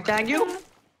teamwork. Thank you.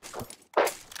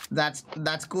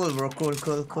 That's cool, bro. Cool,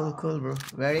 bro.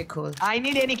 Very cool. I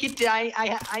need any kit.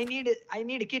 I need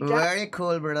a kit. Very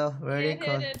cool, bro. Very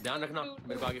cool. ध्यान रखना,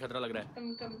 मेरे को आगे खतरा लग रहा है.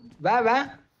 Come. Where?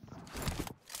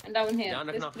 Down here. ध्यान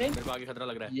रखना, मेरे को आगे खतरा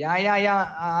लग रहा है.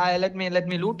 Yeah. Let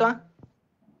me loot.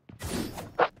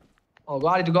 Oh,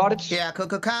 got it. Yeah,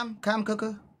 Coco, come, Coco.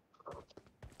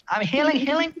 I'm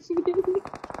healing.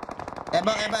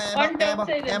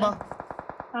 Eba.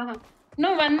 No,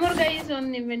 one more guy is on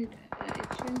event.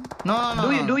 No.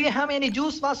 Do you have any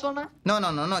juice, Vasona? No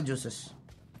juices.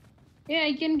 Yeah,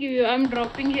 I can give you. I'm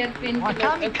dropping here.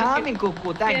 Coming, Kuku.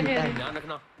 Thank you. ध्यान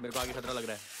रखना, मेरे को आगे खतरा लग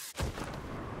रहा है.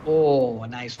 Oh,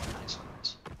 nice one.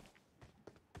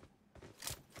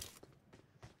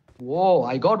 Whoa,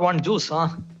 I got one juice, huh?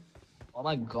 Oh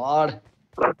my god.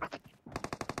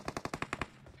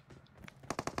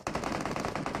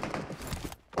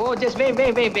 Oh, just wait.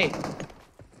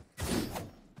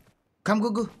 Come,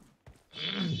 Gugu.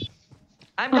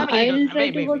 I'm coming. I'll try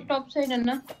to go top side,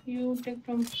 Anna. You take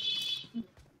from.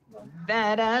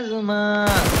 That asthma.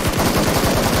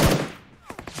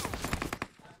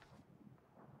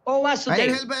 Oh, Vasu. I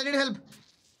need help.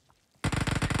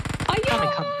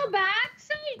 Come. Back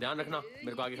side. ध्यान रखना,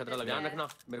 मेरे को आगे खतरा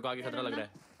लग रहा है.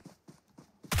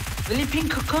 Will you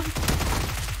pink come?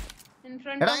 In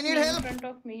front But of I need me. help. In front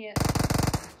of me here.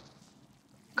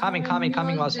 Coming,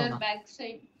 Vasona.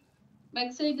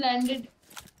 Backside landed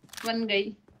one guy.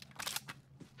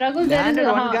 Raghu, Landed there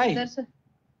is one guy? There's a,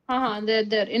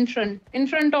 there, in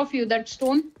front of you, that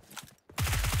stone.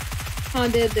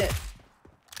 There.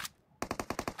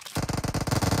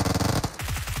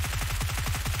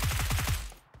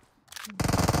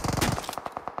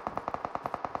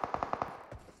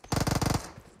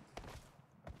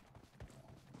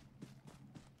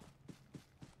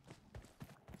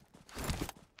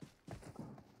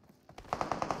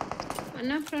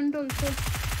 Anna, front also.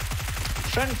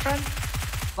 Front.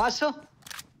 Vasu.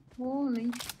 Oh,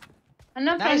 nice.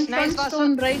 Anna, Nice, front Vasu.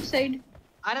 stone, right side.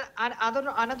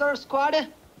 Another squad.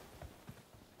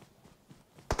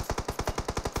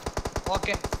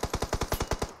 Okay.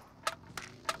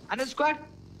 Another squad.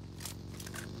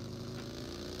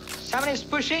 Someone is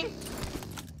pushing.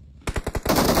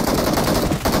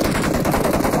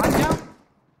 One down.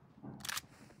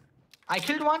 I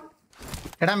killed one.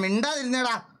 എടാ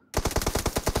മിണ്ടാതിരുന്നേടാ.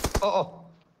 Oh.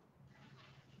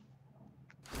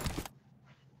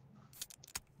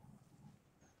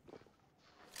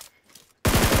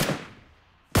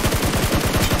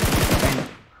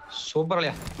 Super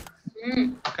liya.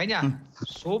 Kanya.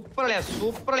 Super liya.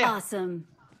 Awesome.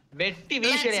 Vetti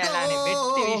വീശിയ അല്ലാനെ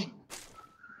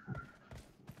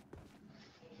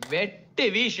വെട്ടി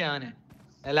വീശാണ്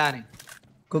അല്ലാനെ.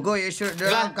 Coco, you should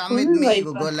come with me,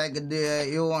 Coco. Like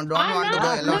you don't want to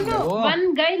go alone. No. One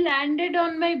guy landed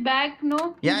on my back. No.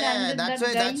 Yeah. That's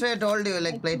why I told you,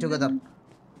 like, play together.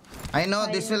 I know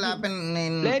this will happen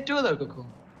in. Play together, Coco.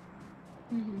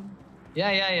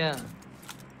 Yeah.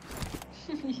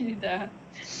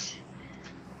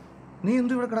 നീ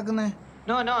എന്തു ഇവിടെ കിടക്കുന്നേ?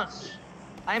 No, no.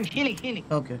 I am healing.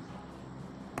 Okay.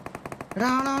 എടാ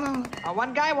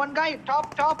One guy. Top.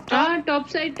 Top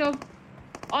side, top.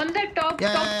 On the top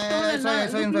Yeah, stone. I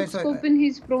saw him. Scope in,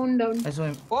 he's prone down. I saw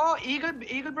him. Oh,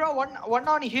 eagle bro. One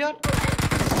on here.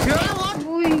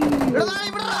 Oi.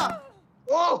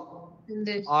 Oh.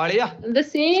 This. Aliya. The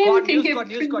same thing.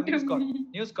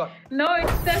 New squad. No,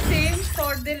 it's the same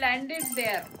spot. They landed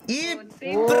there. ഈ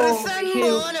പ്രസൻ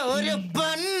പോലെ ഒരു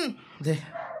പൺ.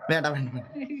 വേണ്ട.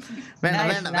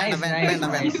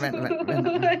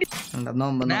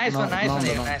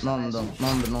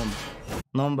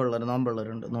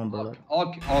 നോമ്പുള്ളവരുണ്ട്.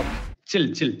 Okay. Chill.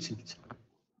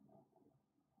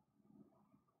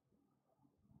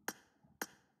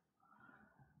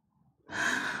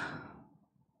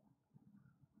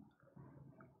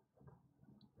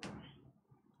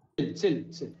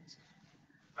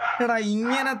 എടാ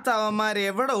ഇങ്ങനത്തെ അവന്മാര്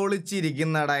എവിടെ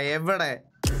ഒളിച്ചിരിക്കുന്നടാ? എവിടെ?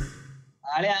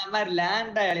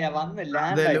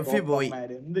 ലുഫി പോയി.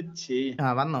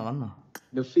 വന്നോ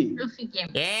ലുഫി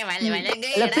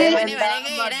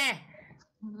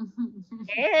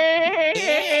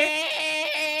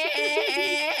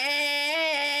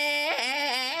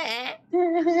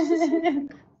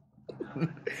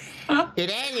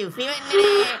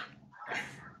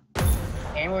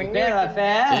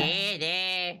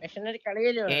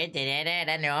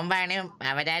നോമ്പാണ്,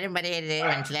 അവരാരും പറയരുത്,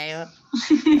 മനസ്സിലായോ?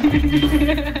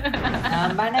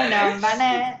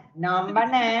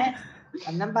 നോമ്പാണ്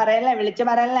ഒന്നും പറയല്ലേ, വിളിച്ചു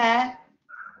പറയല്ലേ.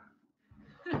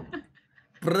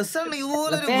 പ്രിസൺ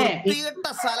ഇതുപോലൊരു വൃത്തികെട്ട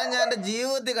സ്ഥലം ഞാൻ എന്റെ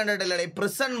ജീവിതത്തിൽ കണ്ടിട്ടില്ലടേ.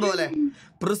 പ്രിസൺ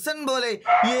പോലെ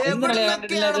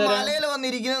എവിടെയൊക്കെയാണ് മലയിൽ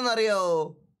വന്നിരിക്കുന്നതെന്ന് അറിയാവോ?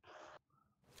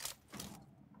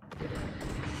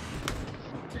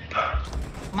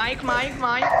 മൈക്ക്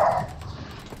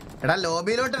എടാ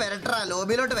ലോബിയിലോട്ട്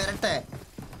വരട്ടെ.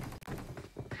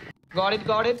 Got it.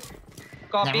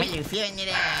 Copy.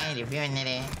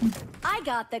 I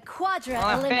got the Quadra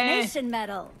elimination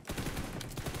medal.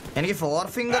 എനിക്ക് 4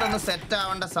 ഫിംഗർ ഒന്ന് സെറ്റ്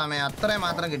ആവേണ്ട സമയം അത്രേ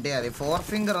മാത്രം കിട്ടിയാൽ മതി. 4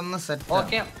 ഫിംഗർ ഒന്ന് സെറ്റ്.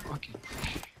 Okay.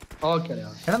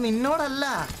 എടാ നിന്നോടല്ല.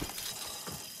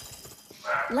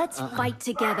 Let's fight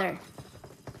together.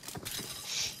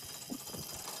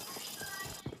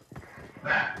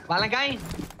 Valentine.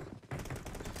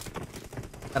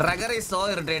 Rugger is so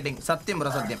irritating. സത്യം.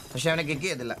 പക്ഷെ അവനെ കിക്ക്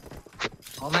ചെയ്തില്ല.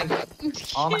 Oh my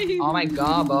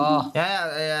god, bro.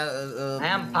 I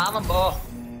am Pama, bro.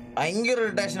 ഭയങ്കര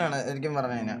ഇറിറ്റേഷൻ ആണ് ശരിക്കും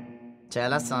പറഞ്ഞു കഴിഞ്ഞാൽ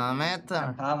ചില സമയത്ത്.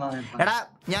 എടാ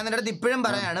ഞാൻ നിന്റെ അടുത്ത് ഇപ്പോഴും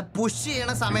പറയാണ്, പുഷ്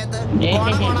ചെയ്യണ സമയത്ത്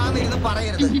കൊണാന്നിരുന്ന്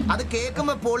പറയരുത്. അത്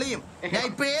കേൾക്കുമ്പോ പൊളിയും. ഞാൻ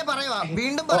ഇപ്പോഴേ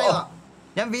വീണ്ടും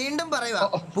പറയുവാ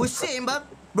പുഷ് ചെയ്യുമ്പോ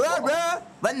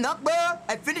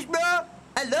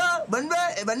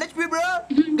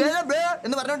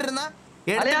എന്ന് പറഞ്ഞോണ്ടിരുന്ന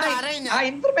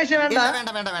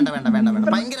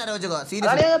ഭയങ്കര അരോചകമാ.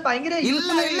 സീരിയസ്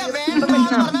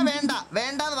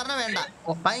വേണ്ടെന്ന് പറഞ്ഞ വേണ്ട.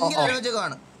 ഭയങ്കര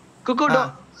അരോചകമാണ്.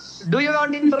 Do you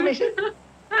want information?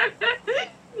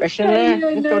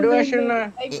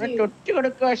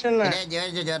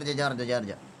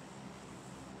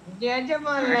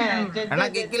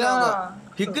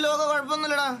 Kick logo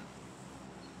കുഴപ്പമൊന്നുമില്ലടാ.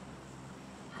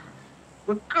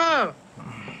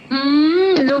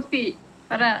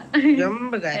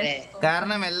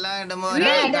 കാരണം എല്ലാം ഇടുമ്പോ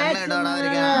കണ്ണ്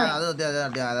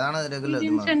ഇടാതിരിക്കാൻ അതാണ് regular.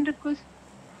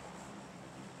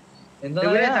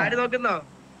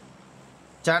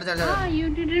 You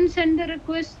didn't send the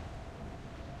request.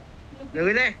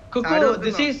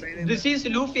 This is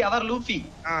Luffy, our Luffy.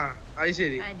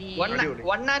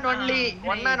 One and only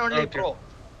pro.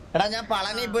 എടാ ഞാൻ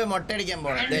പളനി പോയി മൊട്ടടിക്കാൻ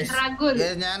പോണം.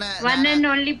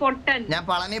 ഞാൻ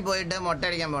പളനി പോയിട്ട്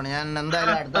മൊട്ടടിക്കാൻ പോണം. ഞാൻ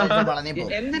എന്തായാലും അടുത്ത ആഴ്ച പളനി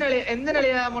പോകും.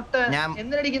 ഞാൻ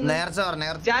നേർച്ച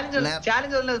ചാലഞ്ച്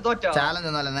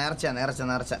ഒന്നുമല്ല, നേർച്ച.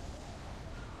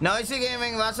 നോയ്സി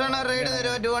ഗെയിമിംഗ് വാസോണ റൈഡ്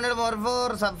തരുമോ? 200 more for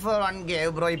sub for 1K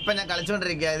bro. ഇപ്പൊ ഞാൻ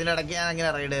കളിച്ചോണ്ടിരിക്കുക. ഇതിനിടയ്ക്ക് ഞാൻ അങ്ങനെ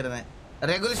റൈഡ് വരുന്നത്.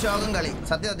 റെഗുലർ ഷോകും കളി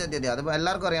സത്യം. അത്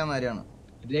എല്ലാവർക്കും അറിയാവുന്ന കാര്യമാണ്.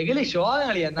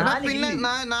 പിന്നെ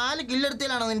 4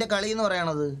 കില്ലെടുത്തിലാണോ നിന്റെ കളി എന്ന്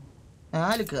പറയണത്?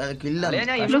 4 കില്ല.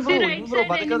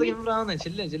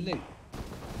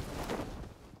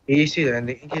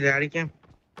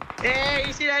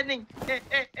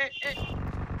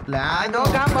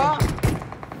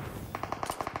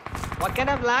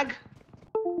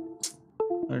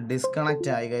 ഡിസ്കണക്ട്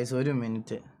ആയി guys. 1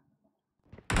 minute.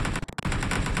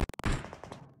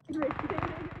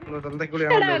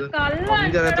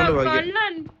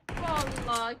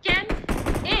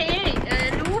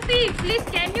 Luffy, please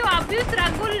can you abuse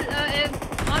Ragul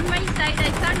on my side? I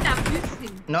can't abuse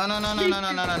him. No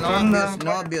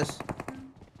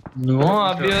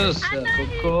abuse. And I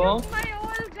took my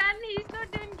whole gun. He's not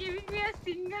even giving me a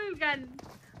single gun.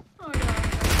 Oh,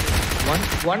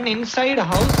 One inside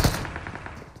house.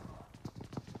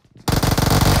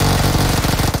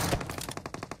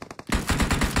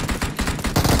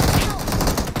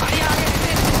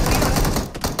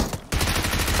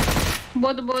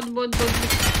 Both.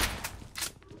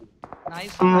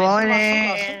 Nice.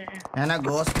 ഞാൻ ആ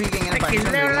ghost peak ഇങ്ങനെ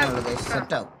പഠിച്ചോണ്ടിരിക്കുന്നുള്ളൂ guys.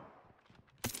 Set ആവും.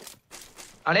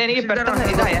 എനിക്ക് പെട്ടെന്ന്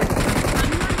ഇതായ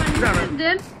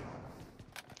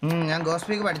ഞാൻ ghost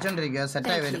peak പഠിച്ചോണ്ടിരിക്കുക.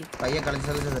 Set ആയി വരും. പയ്യെ കളിച്ച്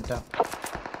സെറ്റ് ആവും.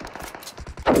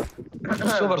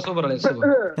 സൂപ്പർ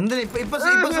എന്തിനാ ഇപ്പൊ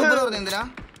സൂപ്പർ പറഞ്ഞ എന്തിനാ?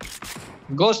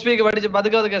 ഗോസ്റ്റ് പീക്ക് പഠിച്ച്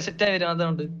പതുക്കെ സെറ്റ് ആയി വരും.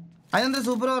 അതുകൊണ്ട് അതെന്താ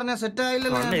സൂപ്പർ പറഞ്ഞ? സെറ്റ്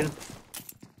ആയില്ലല്ലോ.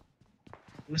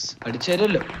 അടിച്ചു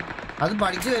തരുമല്ലോ. അത്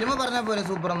പഠിച്ചു വരുമ്പോ പറഞ്ഞാ പോലെ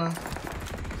സൂപ്പർ എന്ന്.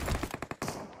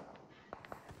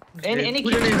 എനിക്ക്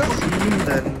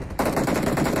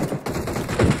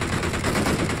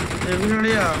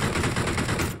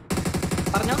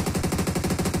പറഞ്ഞോ.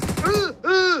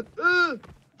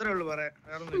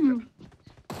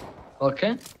 ഓക്കെ.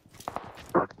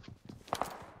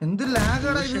 എന്ത്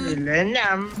ലാഗാടാ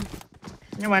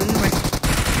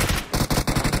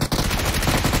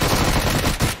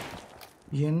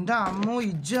എന്റെ അമ്മോ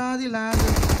ഇജാതി lag.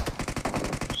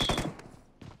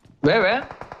 Way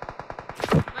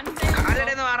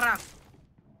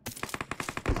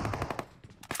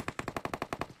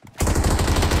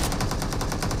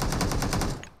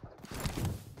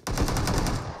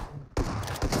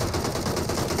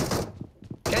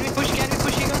Can we push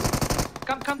Eagle?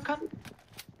 Come.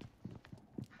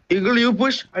 Eagle, you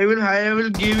push. I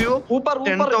will give you 10,000 Uber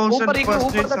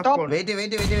the top. Wait.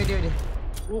 Wait.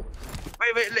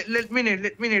 Let me need.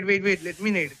 Wait. Let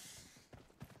me need.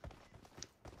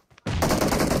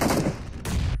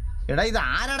 എടാ ഇത്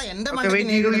ആരാടാ എന്റെ മണ്ടയ്ക്ക്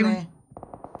നീങ്ങുന്നേ?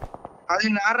 അത്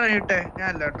ആരാ ഇട്ടേ?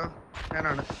 ഞാനല്ല കേട്ടോ,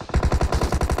 ഞാനാണ്.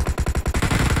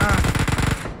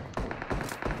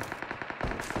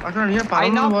 I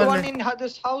knocked one in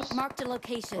this house. Marked a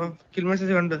location. Kill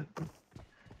message കണ്ട്.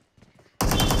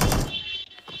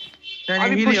 ഞാൻ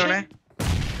ഹീൽ ചെയ്യണേ.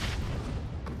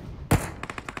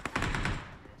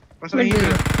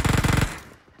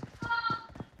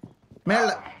 മേള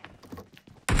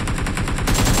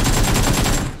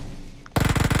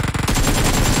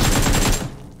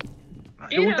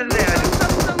Come.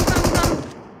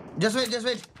 Just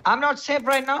wait. I'm not safe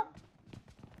right now.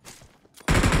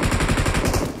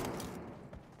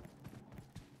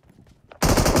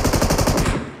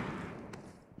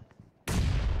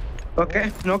 Okay,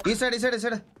 knock. East side.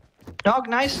 Knock,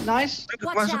 nice.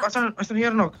 Listen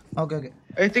here, knock. Okay.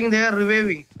 I think they are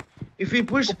reviving. If we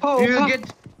push, we will get.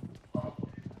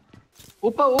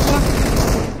 Upa.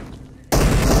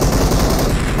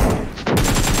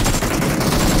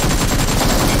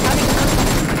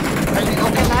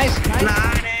 Okay, nice.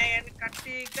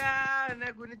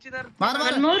 Mar.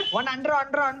 One more. One under.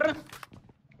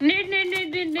 Need.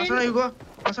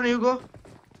 Asana, you go.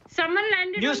 Someone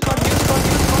landed. New squad.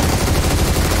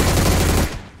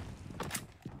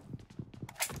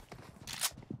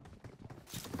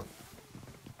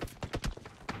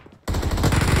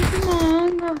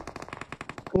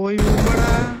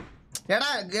 എടാ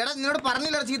നിന്നോട്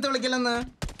പറഞ്ഞില്ല ചീത്ത വിളിക്കലെന്ന്.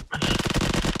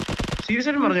 Serious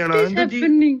ആയിട്ട് പറഞ്ഞാണോ?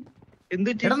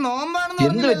 എടാ നോമ്പാണെന്ന്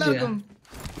പറഞ്ഞില്ല എല്ലാവർക്കും.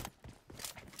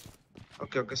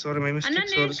 Okay, sorry, my mistake. Anna,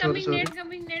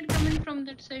 nade coming from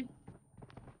that side.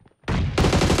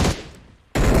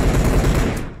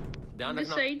 ध्यान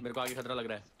रखना, मेरे को आगे खतरा लग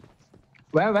रहा है.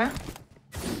 Where?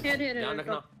 Here. ध्यान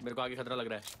रखना, मेरे को आगे खतरा लग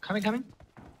रहा है. Coming.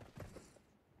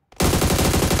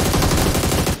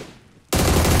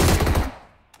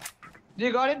 You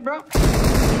got it, bro?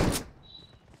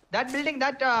 That building,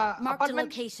 that apartment.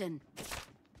 Location.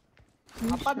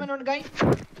 Apartment one guy.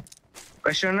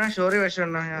 Vashana, sorry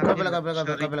Vashana.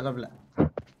 Kapila.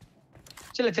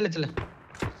 Chill.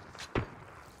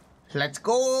 Let's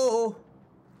go.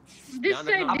 This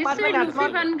side, you see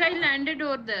one guy landed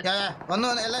over there. Yeah.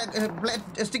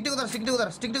 Stick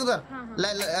together.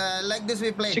 Like this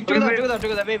we play. Stick together.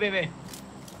 Wait.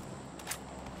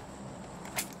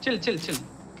 Chill.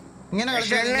 ഇങ്ങനെ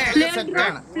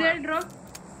Flare drop.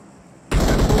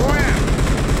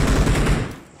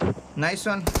 Nice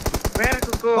one. Where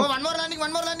Kuku? Oh, one more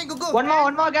landing, Kuku. One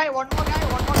more guy. Landed.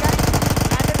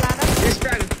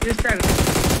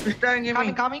 This tag, give me.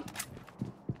 Coming.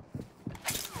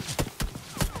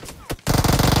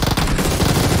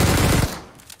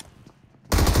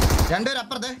 രണ്ടുപേർ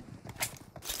അപ്പുറത്തെ.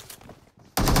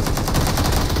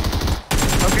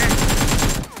 Okay.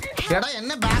 എടാ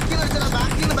എന്നെ ബാക്കിൽ അടിച്ചടാ,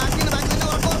 ബാക്കിന്ന്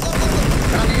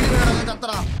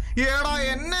ചത്തടാ. എടാ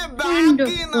എന്നെ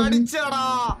ബാക്കിന്ന് അടിച്ചടാ.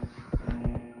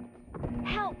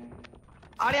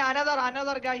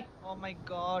 Another guy. Oh my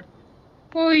god.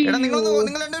 എടാ നിങ്ങൾ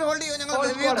രണ്ടുപേരും ഹോൾഡ് ചെയ്യോ, ഞങ്ങൾ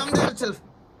come there self.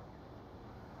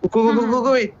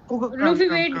 Luffy,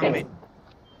 wait.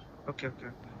 Okay.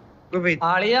 Go wait.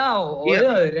 ആളിയാ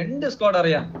രണ്ട് സ്ക്വാഡ്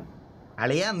അറിയാം.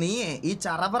 അളിയാ നീ ഈ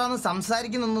ചറപറന്ന്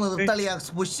സംസാരിക്കുന്നൊന്ന് നിർത്തളിയാ.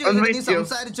 പുഷ് നീ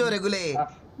സംസാരിച്ചോ രഘുലേ.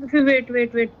 Wait.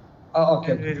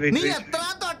 നീ എത്ര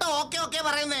തൊട്ട ഓക്കെ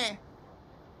പറയുന്നേ?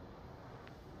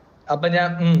 അപ്പൊ ഞാൻ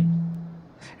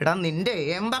എടാ നിന്റെ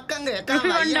എമ്പക്കം കേൾക്കാൻ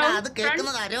വയ്യ, അത്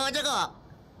കേൾക്കുന്നത് അരോചകോ.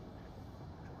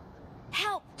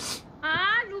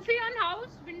 Luffy on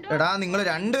house window. എടാ നിങ്ങൾ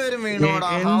രണ്ടുപേരും വീണോടാ.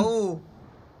 How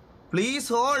please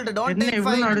hold, don't take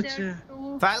fight.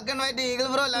 Falcon white eagle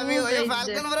bro, love you.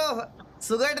 Falcon bro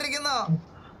സുഖമായിട്ടിരിക്കുന്നോ?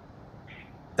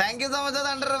 Thank you so much.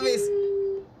 100 rupees.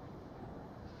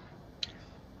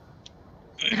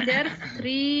 There are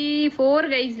 3-4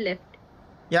 guys left.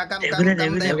 Yeah, come there.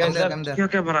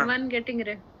 One getting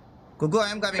red. Kuku, I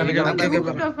am coming.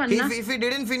 If he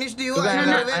didn't finish you, I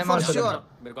will away for sure.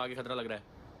 मेरे को आगे खतरा लग रहा है.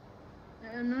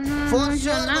 No, for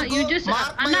sure. you just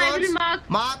Anna, I will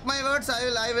mark my words. I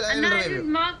will Anna, I revive will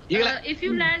mark. If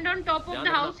you land on top of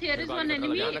the house, here is one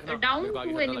enemy. Down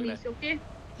 2 enemies. Okay.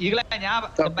 ഈകളെ ഞാൻ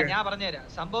പറഞ്ഞുതരാം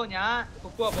സംഭവം. ഞാൻ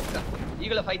കുക്കുവാ പൊക്ക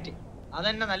ഈകളെ fight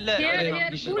അതന്നെ നല്ല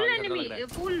full enemy,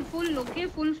 full okay,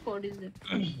 full squad is there.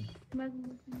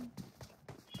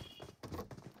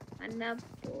 Anna,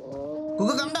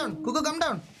 Kuku come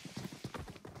down.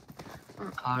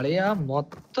 അളിയാ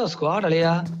മൊത്തം squad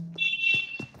അളിയാ.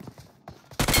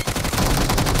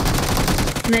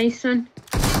 nice one.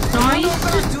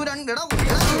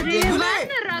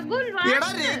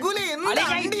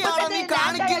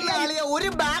 ഒരു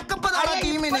ബാക്കപ്പ്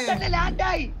ടീമിന്.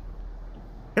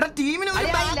 എടാ ടീമിന് ഒരു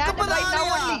ബാക്കപ്പ്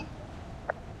അളിയാ.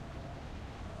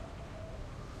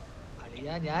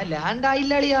 ഞാൻ ലാൻഡ്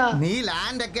ആയില്ല അളിയാ. നീ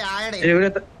ലാൻഡ് ഒക്കെ ആയടേ.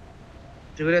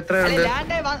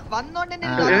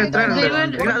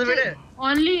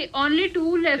 Only 2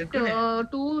 left.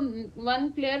 1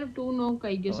 clear, 2 knock,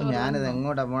 I guess. ഞാനിത്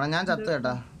എങ്ങോട്ടാ പോണ? ഞാൻ ചത്തു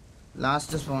കേട്ടാ.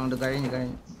 ലാസ്റ്റ് സ്പോൺ കഴിഞ്ഞു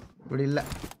ഇവിടെ ഇല്ല.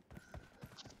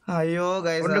 അയ്യോ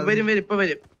ഗൈസ് വരും ഇപ്പൊ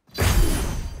വരും.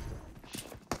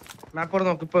 മാപ്പ്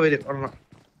നോക്ക്, ഇപ്പൊ വരും.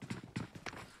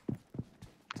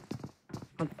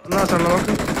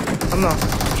 ഒന്നോ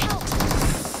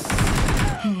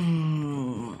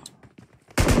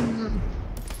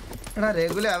എടാ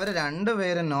റെഗുലർ അവര്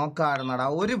രണ്ടുപേരും നോക്കാടുന്നടാ.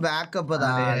 ഒരു ബാക്കപ്പ്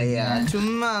താഴെയാ.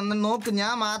 ചുമ്മാ നോക്ക്,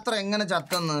 ഞാൻ മാത്രം എങ്ങനെ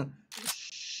ചത്തെന്ന്.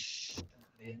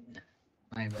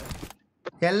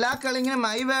 എല്ലാ കളി ഇങ്ങനെ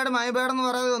മൈ ബാഡ് എന്ന്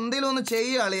പറയാതെ എന്തെങ്കിലും ഒന്ന്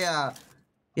ചെയ്യുക.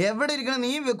 എവിടെ ഇരിക്കണം?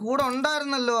 നീ കൂടെ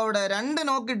ഉണ്ടായിരുന്നല്ലോ അവിടെ. 2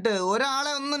 നോക്കിട്ട്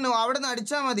ഒരാളെ ഒന്ന് അവിടെ നിന്ന്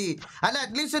അടിച്ചാ മതി. അല്ല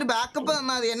അറ്റ്ലീസ്റ്റ് ഒരു ബാക്കപ്പ്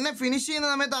തന്നാ മതി. എന്നെ ഫിനിഷ് ചെയ്യുന്ന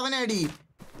സമയത്ത് അവനെ അടി.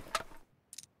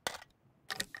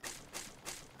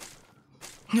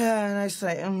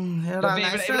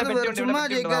 ചുമ്മാ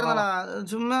ജയിക്കാറുന്നടാ.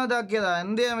 ചുമ്മാ ഇതാക്കിയതാ.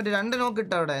 എന്ത് ചെയ്യാൻ പറ്റും? 2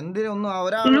 നോക്കിട്ട് അവിടെ എന്തിനും ഒന്നും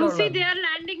ഒരാൾ.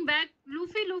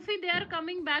 Luffy, they are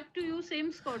coming back to you, same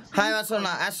squad. Hi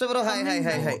Vasuna, Astro bro, hi.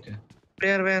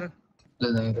 Where?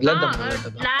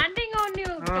 Landing on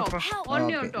your top. On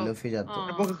your top. Luffy jattu.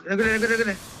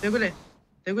 Regule.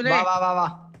 വാ.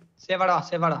 സേവടാ.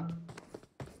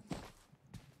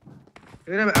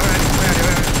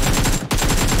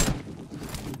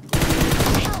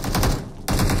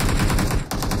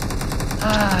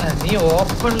 നീ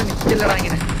ഓപ്പണിൽ നിൽക്കില്ലടാ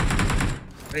ഇങ്ങനെ.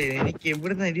 എനിക്ക്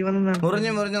എവിടുന്ന് അരി വന്നാണ്.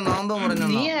 മുറിഞ്ഞു നോമ്പ് മുറിഞ്ഞു.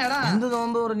 എന്ത്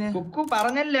നോമ്പ് മുറിഞ്ഞു? കുക്കു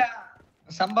പറഞ്ഞല്ല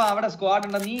സംഭവം അവിടെ സ്ക്വാഡ്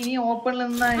ഉണ്ട്. നീ ഓപ്പണിൽ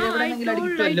നിന്നാ എവിടെയെങ്കിലും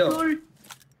അടിക്കുമല്ലോ.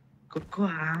 കുക്കു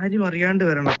ആരും അറിയാണ്ട്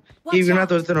വരണം. ഈ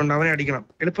വീണാത്ത് ഒരുത്തനുണ്ട്, അവനെ അടിക്കണം.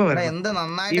 എളുപ്പം വരണം. എന്ത്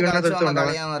നന്നായിട്ട്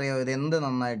കളിയാന്നറിയോ ഇത്? എന്ത്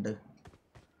നന്നായിട്ട്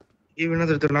ഈ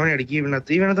വീണാത്ത് ഒരുത്തനുണ്ട്, അവനെ അടിക്കും.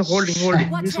 ഈ വീണാത്ത് ഹോൾഡിങ്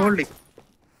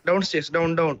ഡൗൺ സ്റ്റേഴ്സ്.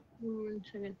 ഡൗൺ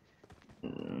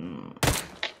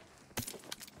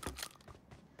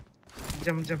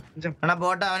എടാ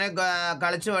പോട്ടെ, അവനെ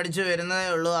കളിച്ചു പഠിച്ചു വരുന്നതേ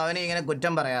ഉള്ളൂ. അവനെ ഇങ്ങനെ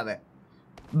കുറ്റം പറയാതെ.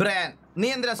 ബ്രാൻ, നീ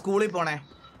എന്തിനാ സ്കൂളിൽ പോണേ?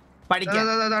 പഠിക്കാൻ.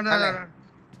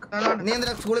 നീ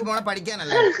എന്തിനാ സ്കൂളിൽ പോണേ?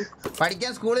 പഠിക്കാനല്ലേ?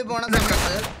 പഠിക്കാൻ സ്കൂളിൽ പോണ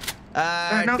സമയത്ത്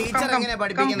ടീച്ചർ എങ്ങനെ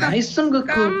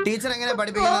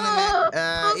പഠിപ്പിക്കുന്നത്?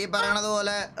 ഈ പറയണത്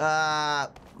പോലെ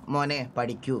മോനെ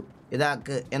പഠിക്കൂ,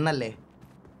 ഇതാക്ക് എന്നല്ലേ?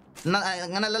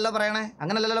 അങ്ങനല്ലല്ലോ പറയണേ.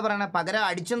 പകരം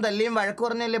അടിച്ചും തല്ലിയും വഴക്ക്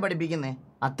പറഞ്ഞല്ലേ പഠിപ്പിക്കുന്നേ.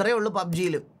 അത്രേ ഉള്ളൂ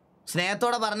പബ്ജിയിലും.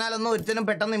 സ്നേഹത്തോടെ പറഞ്ഞാലൊന്നും ഒരുത്തിനും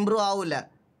പെട്ടെന്ന് ഇമ്പ്രൂവ് ആവൂല.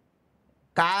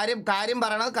 കാര്യം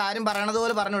പറയണത്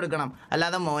പോലെ പറഞ്ഞു കൊടുക്കണം.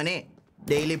 അല്ലാതെ മോനെ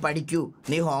ഡെയിലി പഠിക്കൂ,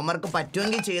 നീ ഹോംവർക്ക്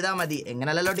പറ്റുമെങ്കിൽ ചെയ്താൽ മതി,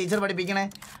 എങ്ങനെയല്ലല്ലോ ടീച്ചർ പഠിപ്പിക്കണേ.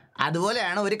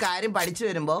 അതുപോലെയാണ് ഒരു കാര്യം പഠിച്ചു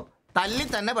വരുമ്പോൾ തല്ലി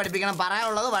തന്നെ പഠിപ്പിക്കണം.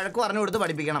 പറയാനുള്ളത് വഴക്ക് പറഞ്ഞു കൊടുത്ത്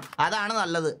പഠിപ്പിക്കണം. അതാണ്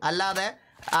നല്ലത്. അല്ലാതെ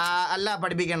അല്ല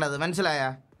പഠിപ്പിക്കേണ്ടത്. മനസ്സിലായ?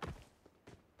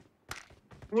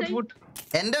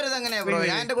 എൻ്റെ ഒരു ഇതെങ്ങനെയാ ബ്രോ,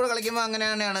 ഞാൻ എൻ്റെ കൂടെ കളിക്കുമ്പോൾ അങ്ങനെ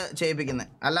തന്നെയാണ് ചെയ്യിപ്പിക്കുന്നത്.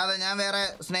 അല്ലാതെ ഞാൻ വേറെ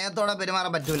സ്നേഹത്തോടെ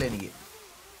പെരുമാറാൻ പറ്റൂല എനിക്ക്.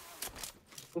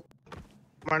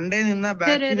 മണ്ടേ നിന്ന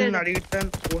ബാക്കിൽ നിന്ന് അടി കിട്ടാൻ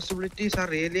പോസിബിലിറ്റീസ് ആർ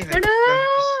റിയലി ഹൈ.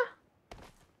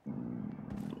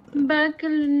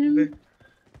 ബാക്കിൽ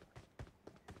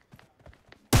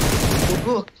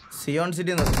സിയോൺ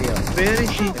സിറ്റി നിർത്തിയോ? വേറെ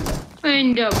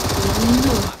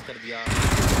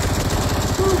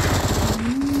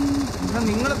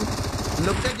നിങ്ങൾ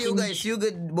look at you guys.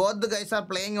 Both the guys are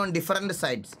playing on different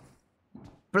sides.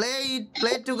 Play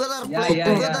together.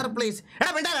 Together please.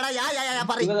 എടാ മിണ്ടാടാ. യാ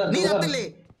പറയ്. നീ ചത്തില്ലേ?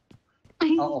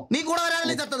 നീ കൂടെ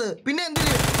വരാനല്ലേ ചത്തത്? പിന്നെ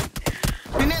എന്തിന്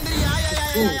യാ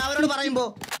അവരോട് പറയുമ്പോ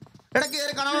ഇടയ്ക്ക്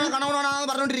കയറി കണവണോണാന്ന്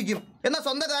പറഞ്ഞോണ്ടിരിക്കും. എന്നാ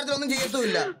സ്വന്തം കാര്യത്തിലൊന്നും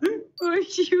ചെയ്യത്തുമില്ല.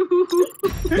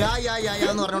 യാ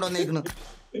എന്ന് പറഞ്ഞോണ്ട് വന്നേക്കണ്.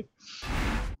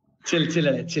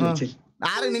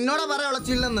 ആര് നിന്നോടാ പറയാ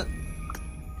ചില്ലെന്ന്?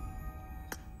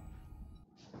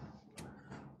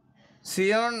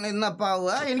 സിയോൺ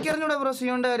ഇന്നപ്പാവുക. എനിക്കറിഞ്ഞൂടെ ബ്രോ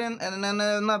സിയോന്റെ കാര്യം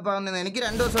ഇന്നപ്പാവുന്ന. എനിക്ക്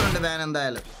 2 ദിവസം ഉണ്ട് ബാൻ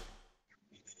എന്തായാലും.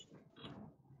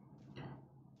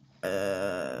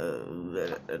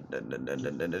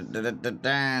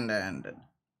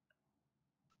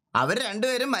 അവർ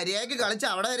രണ്ടുപേരും മര്യാദക്ക് കളിച്ച്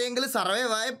അവിടെ വരെയെങ്കിലും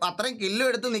സർവൈവ് ആയി അത്രയും കില്ലും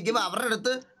എടുത്ത് നിൽക്കുമ്പോൾ അവരുടെ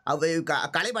അടുത്ത്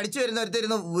കളി പഠിച്ചു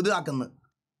വരുന്നവരുത്തിരുന്ന് ഇതാക്കുന്നു.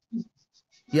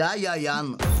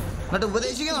 യാന്ന് എന്നിട്ട്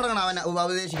ഉപദേശിക്കാൻ തുടങ്ങണം. അവനെ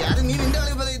ഉപദേശിക്കാൻ. അത് നീ നിന്റെ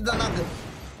കളി ഉപദേശിച്ചു.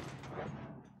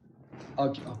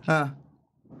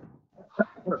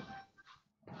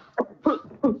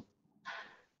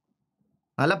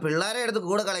 അല്ല പിള്ളേരെ എടുത്ത്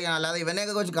കൂടെ കളിക്കണം. അല്ലാതെ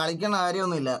ഇവനെയൊക്കെ കുറച്ച് കളിക്കണ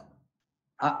കാര്യമൊന്നുമില്ല.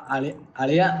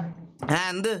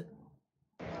 എന്ത്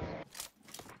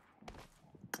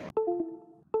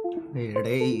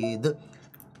ഇത്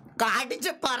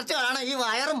കടിച്ച് പറിച്ചു കാണാൻ ഈ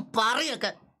വയറും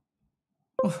പറയൊക്കെ.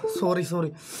 സോറി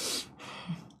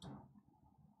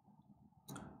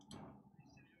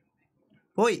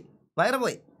പോയി വയറ്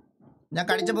പോയി. ഞാൻ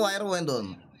കടിച്ചപ്പോ വയറ് പോയെന്ന്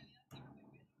തോന്നുന്നു.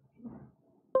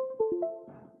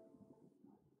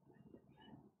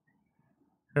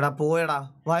 എടാ പോയടാ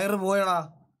വയറ് പോയടാ.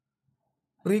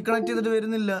 റീകണക്ട് ചെയ്തിട്ട്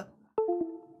വരുന്നില്ല.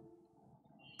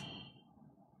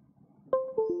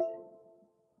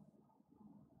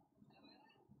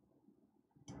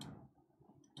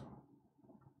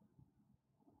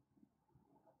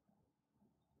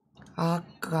 ആ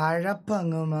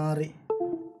കഴപ്പങ്ങ് മാറി.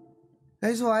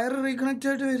 വയറ് റീകണക്ട്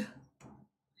ആയിട്ട് വരും.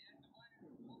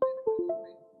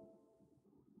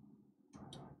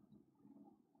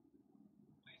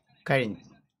 കഴിഞ്ഞു.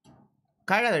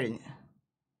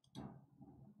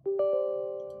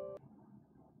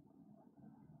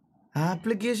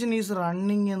 ആപ്ലിക്കേഷൻ ഈസ്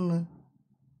റണ്ണിങ് എന്ന്.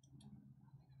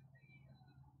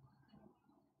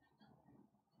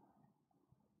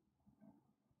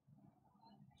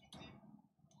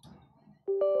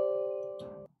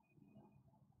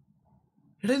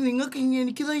 എടാ നിങ്ങൾക്ക്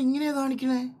എനിക്കിതാ ഇങ്ങനെയാ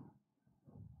കാണിക്കണേ.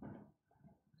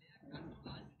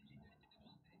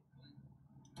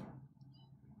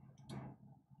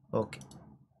 ഓക്കെ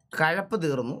കഴപ്പ്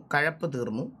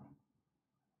തീർന്നു.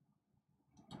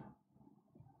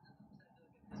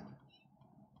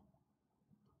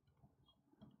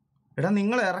 എടാ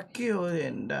നിങ്ങൾ ഇറക്കിയോ?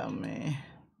 എൻ്റെ അമ്മേ.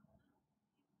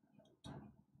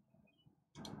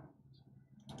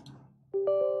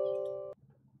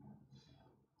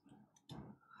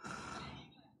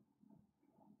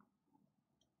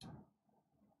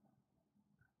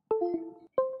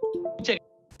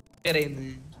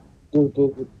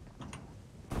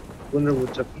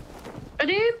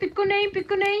 अरे पिको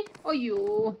नहीं अयो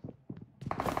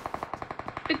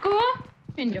pico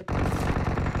इंजो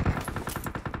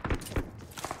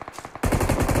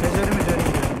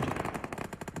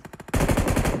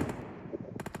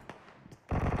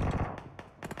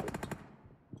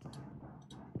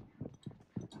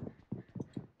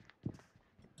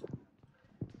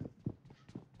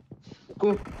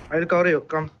I'll cover you.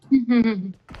 Come.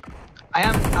 I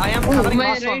am covering my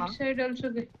Barcelona. right side also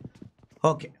there.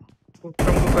 Okay. Come,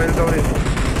 I'll cover you.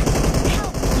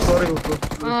 Sorry, Kuku.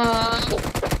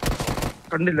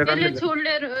 കണ്ടില്ല. Let's hold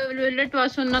it. Let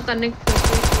Vasuna connect.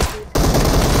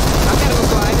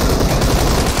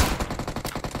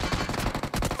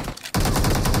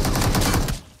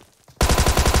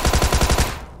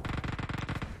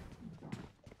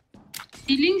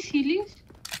 Healings.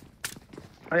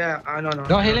 No.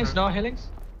 No healings.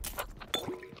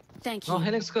 Thank No you.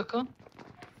 healings, Coco.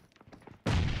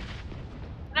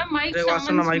 Mike,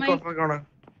 Vasuna mic mic. off ആക്കണം.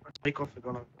 Mic off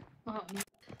ആക്കണം.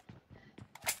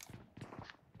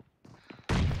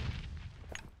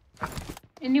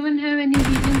 Anyone have any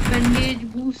healing bandage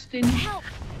boost any?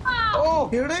 Oh,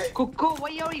 Coco,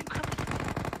 why are you coming?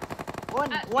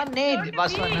 One nade,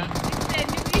 Vasuna.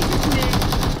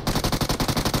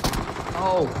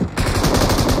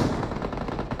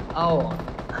 Oh,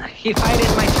 he fired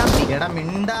in my champion. എടാ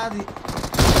മിണ്ടാതി.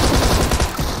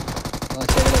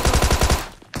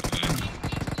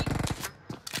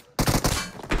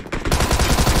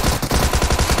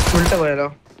 ഉൾട്ട പോയാലോ?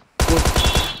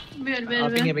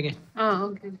 Where? Ah,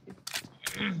 okay.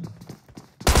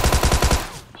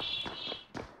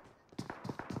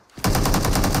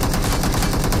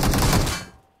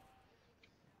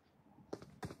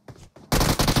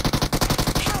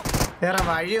 വേറെ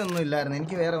വഴിയൊന്നും ഇല്ലായിരുന്നു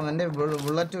എനിക്ക്. വേറെ എൻ്റെ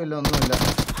ബുള്ളറ്റും ഇല്ല, ഒന്നുമില്ല.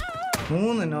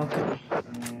 3 നോക്ക്.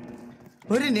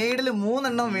 ഒരു നെയ്ഡിൽ 3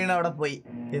 എണ്ണം വീണ് അവിടെ പോയി.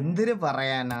 എന്തിനു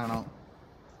പറയാനാണോ?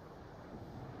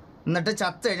 എന്നിട്ട്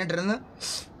ചത്ത് കഴിഞ്ഞിട്ടിരുന്ന്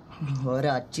ഓരോ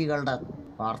അച്ചികളുടെ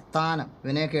വർത്താനം.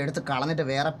 ഇവനെയൊക്കെ എടുത്ത് കളഞ്ഞിട്ട്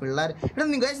വേറെ പിള്ളേർ.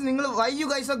 നിങ്ങൾ why you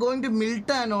guys are going to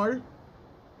Milton all?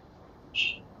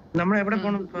 നമ്മൾ എവിടെ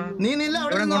പോണം? നീ നില്ല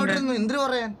അവിടെ നിന്ന് എന്തിനു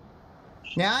പറയാൻ?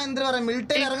 ഞാൻ എന്തിനു പറയാം?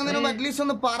 മിൽട്ടയിൽ ഇറങ്ങുന്നതിന് മുമ്പ് അറ്റ്ലീസ്റ്റ്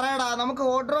ഒന്ന് പറയടാ. നമുക്ക്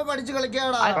ഓർഡർ പഠിച്ച്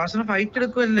കളിക്കാടാ. ഫൈറ്റ്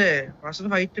എടുക്കുമല്ലേ?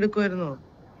 ഫൈറ്റ് എടുക്കുമായിരുന്നു.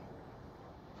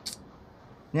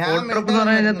 ഞാൻ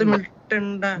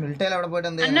മിൽട്ടയിൽ അവിടെ പോയിട്ട്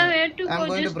എന്ത്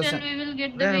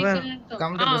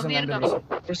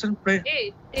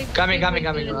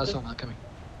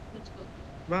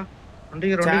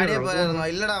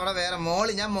ഇല്ലടാ അവിടെ വേറെ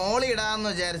മോളി. ഞാൻ മോളി ഇടാന്ന്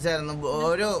വിചാരിച്ചായിരുന്നു.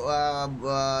 ഒരു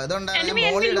ഇതുണ്ടായിരുന്നു,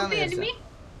 മോളി ഇടാന്ന് വിചാരിച്ചു.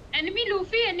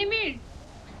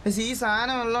 പക്ഷെ ഈ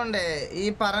സാധനം ഉള്ളോണ്ടേ ഈ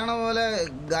പറയണ പോലെ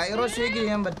ഗൈറോ ഷേക്ക്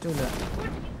ചെയ്യാൻ പറ്റൂല.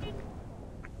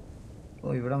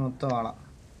 ഓ ഇവിടെ മൊത്തം ആളാ.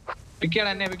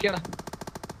 പെട്ടെന്ന്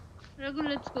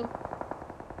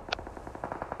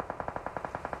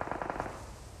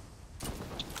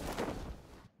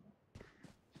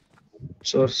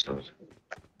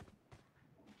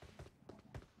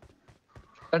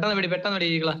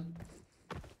ഈകള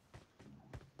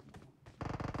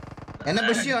എന്നെ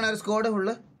പുഷ് ചെയ്യണ ഒരു സ്ക്വാഡ്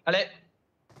ഫുള്ള്. അല്ലേ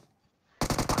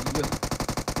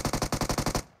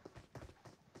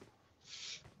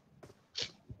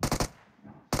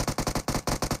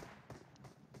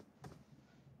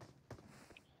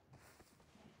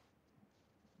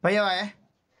भैया आए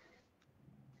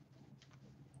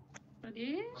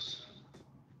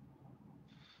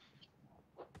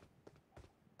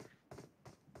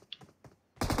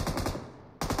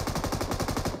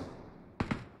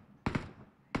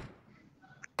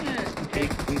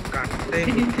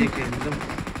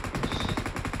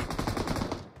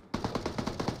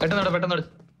പെട്ടെന്ന്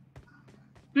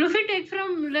Luffy, take from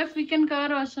left. We can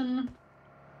cover Asan.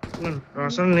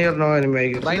 Asan near no enemy.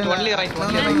 Right, only right.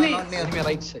 Enemy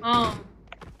right side.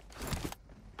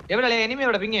 എവിടെ enemy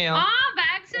എവിടെ പിങ് ചെയ്യോ?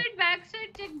 Back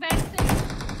side, check back side.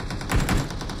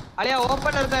 അളിയാ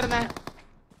ഓപ്പൺ എടുത്തായിരുന്നേ.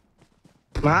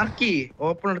 മാർക്കി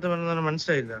ഓപ്പൺ എടുത്ത് പറഞ്ഞാൽ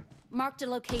മനസ്സിലായില്ല. Mark the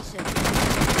location.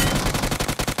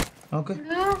 Okay.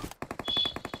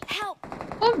 Help.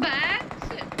 Oh, back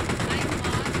side.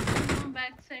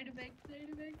 Back side.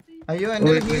 അയ്യോ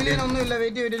എന്റെ heal ചെയ്യാനൊന്നും ഇല്ല.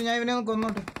 വെയിറ്റ് ചെയ്തിട്ട് ഞാൻ ഇവനെ ഒന്ന്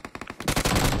കൊന്നോട്ടെ.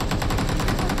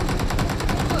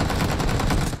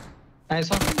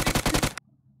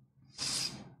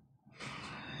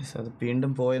 അത്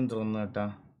വീണ്ടും പോയെന്ന് തോന്നുന്നു കേട്ടാ.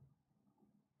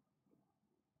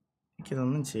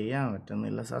 എനിക്കിതൊന്നും ചെയ്യാൻ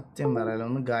പറ്റുന്നില്ല സത്യം പറയാലോ.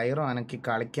 ഒന്ന് ഗൈറോ അനക്കി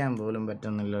കളിക്കാൻ പോലും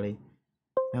പറ്റുന്നില്ലടി.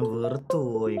 ഞാൻ വെറുത്തു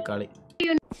പോയി കളി.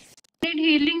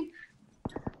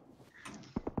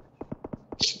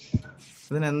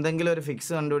 ഇതിന് എന്തെങ്കിലും ഒരു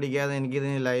ഫിക്സ് കണ്ടുപിടിക്കാതെ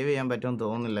എനിക്കിതിന് ലൈവ് ചെയ്യാൻ പറ്റുമെന്ന്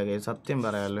തോന്നുന്നില്ല. സത്യം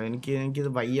പറയാമല്ലോ. എനിക്കിത്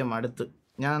വയ്യ മടുത്ത്.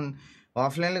 ഞാൻ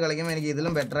ഓഫ്ലൈനിൽ കളിക്കുമ്പോൾ എനിക്ക്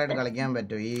ഇതിലും ബെറ്റർ ആയിട്ട് കളിക്കാൻ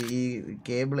പറ്റും ഈ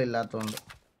കേബിൾ ഇല്ലാത്തതുകൊണ്ട്.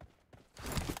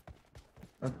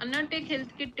 Anna, take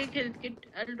health kit.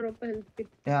 I'll drop a health kit.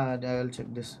 Yeah, I will check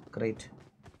this. Great.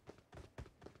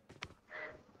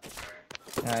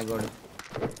 Yeah, I got it.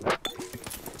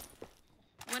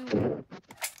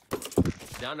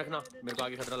 ध्यान रखना, मेरे को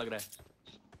आगे खतरा लग रहा है.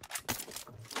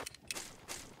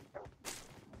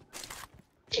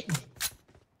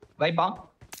 भाई पा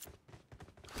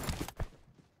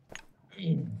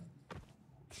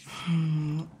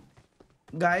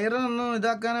ഗൈറ ഒന്നും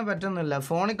ഇതാക്കാനേ പറ്റുന്നില്ല.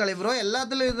 ഫോണിൽ കളി ബ്രോ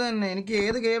എല്ലാത്തിലും ഇത് തന്നെ. എനിക്ക്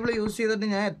ഏത് കേബിൾ യൂസ് ചെയ്തിട്ട്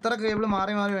ഞാൻ എത്ര കേബിൾ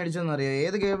മാറി മേടിച്ചെന്നറിയോ.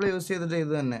 ഏത് കേബിൾ യൂസ് ചെയ്തിട്ട്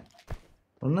ഇത് തന്നെ.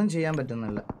 ഒന്നും ചെയ്യാൻ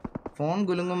പറ്റുന്നില്ല. ഫോൺ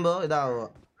കുലുങ്ങുമ്പോൾ ഇതാവുക.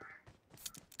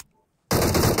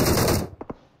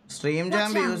 സ്ട്രീം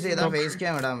ജാമ്പ് യൂസ് ചെയ്താൽ ഫേസ്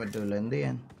ക്യാം ഇടാൻ പറ്റൂല. എന്ത്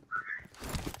ചെയ്യാൻ?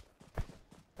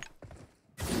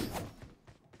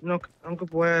 നമുക്ക്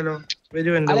പോയാലോ?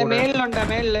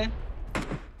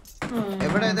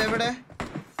 എവിടെ എവിടെ?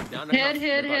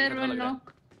 Here, one knock.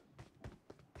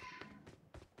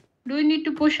 Do we need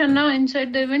to push Anna inside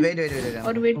the event? Wait.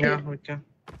 Or wait here? Yeah, okay.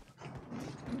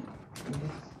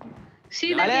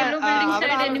 See that yellow building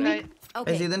side enemy?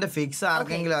 Okay. ഇതിന്റെ ഫിക്സ്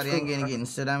ആർക്കെങ്കിലും അറിയാമെങ്കിൽ എനിക്ക്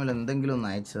ഇൻസ്റ്റാഗ്രാമിൽ എന്തെങ്കിലും ഒന്ന്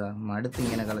അയച്ചതാ. മടുത്ത്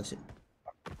ഇങ്ങനെ കളിച്ച്.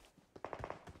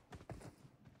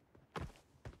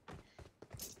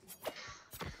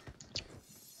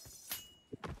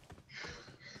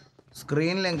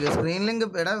 സ്ക്രീൻ ലിങ്ക്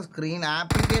എടാ സ്ക്രീൻ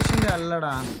ആപ്ലിക്കേഷൻ്റെ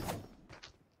അല്ലടാ,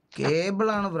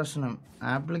 കേബിളാണ് പ്രശ്നം,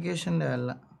 ആപ്ലിക്കേഷൻ്റെ അല്ല.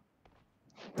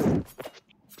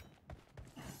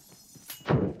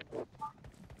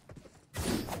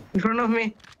 In front of me.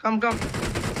 Come. Come.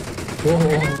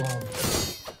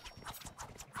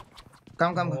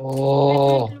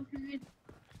 Oh.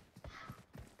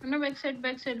 No, backside,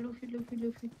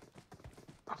 Luffy.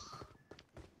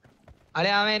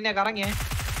 അല്ലെ അവൻ എന്നെ കറങ്ങിയേ.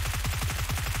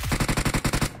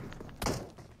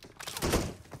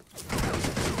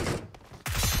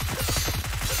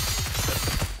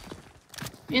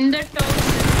 In the top.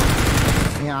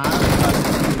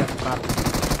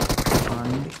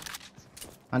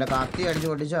 അവന്റെ കത്തി അടിച്ച്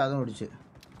പൊട്ടിച്ച് അതും പൊടിച്ച്.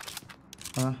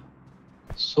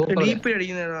 DP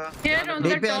അടിക്കുന്നേടാ.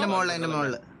 DP അതിന്റെ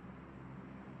മുകളില്.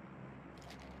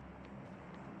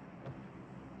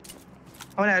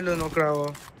 അവനാരല്ലോ നോക്കടാവോ?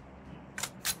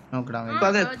 നോക്കടാ.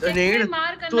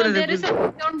 There is a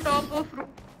on top of roof.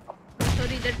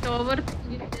 Sorry, the tower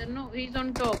is there. No, he's on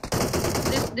top.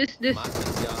 This.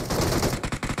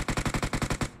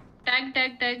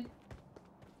 Tag.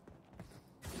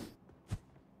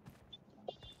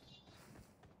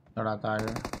 എടാ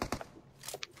താഴെ.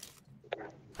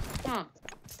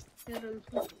 Here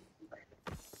also.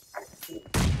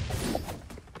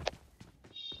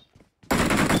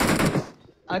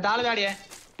 അത് താഴെ ചാടിയേ.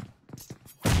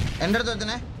 എന്റെ അടുത്ത്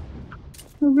എത്തണേ.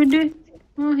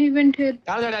 He went here.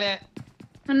 താഴെ ചാടിയേ.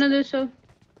 Another sir.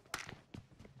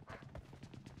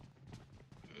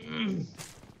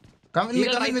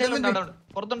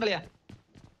 പുറത്തുണ്ടല്ലേ?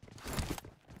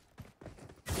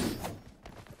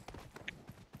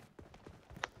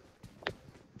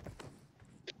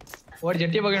 ഓടി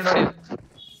ചെട്ടി പോകെ ഉണ്ടോ?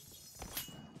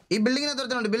 ഈ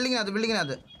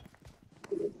ബിൽഡിങ്ങിനകത്ത്.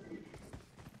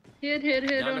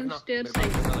 Here on stair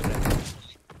side.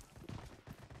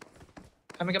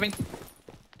 Coming.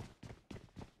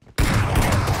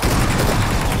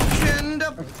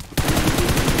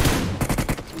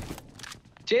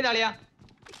 ചെയ്താളിയാ.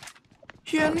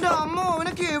 എന്റെ അമ്മ,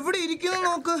 അവനൊക്കെ എവിടെ ഇരിക്കുന്നു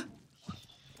നോക്ക്.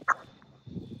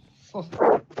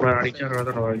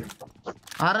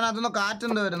 ആരനകത്തുനിന്ന്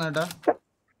കാറ്റെന്താ വരുന്ന കേട്ടാ.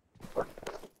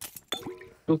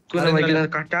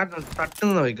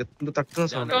 തട്ടുന്ന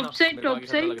sound. Top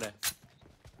side.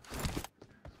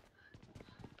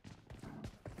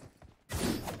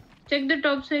 Check the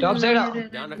top side.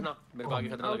 ध्यान रखना, मेरे को आगे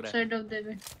खतरा लग रहा है. Outside of the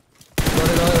way.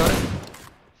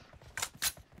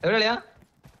 എവിടെയാ?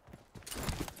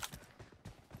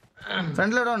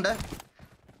 ഫ്രണ്ടിലെവിടെ ഉണ്ട്?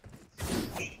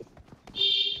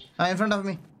 in front of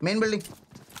me. Main building.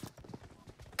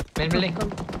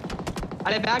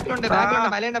 അല്ലെ ബാക്കിലുണ്ട്.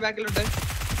 മലേന്റെ ബാക്കിലുണ്ട്.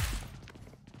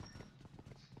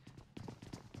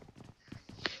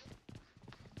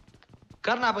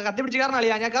 കത്തി പിടിച്ച് കയറണ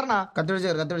അളിയാ. ഞാൻ കയറണ. കത്തി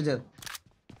പിടിച്ചേർ.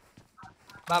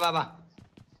 വാ.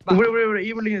 ഇവിടെ ഈ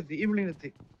ബിൽഡിംഗ് എത്തി.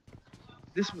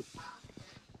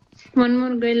 One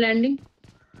more guy landing.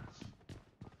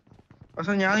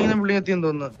 പക്ഷെ ഞാൻ ഇങ്ങനെ ബിൽഡിംഗ് എത്തിയെന്ന്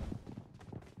തോന്നുന്നു.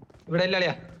 ഇവിടെ ഇല്ല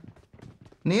അളിയാ.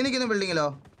 നീ നിൽക്കുന്ന ബിൽഡിങ്ങിലോ?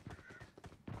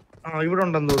 ഇവിടെ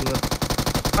ഉണ്ടെന്ന് തോന്നുന്നു.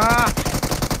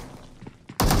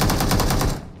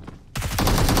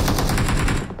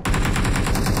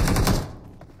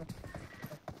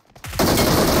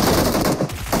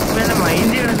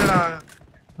 മൈൻഡ് ചെയ്യണ്ടടാ.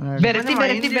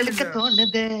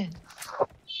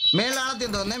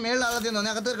 മേളിലാളത്തെന്ന്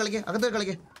തോന്നുന്നേ. അകത്ത്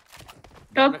കളിക്ക്.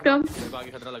 Top. मेरे को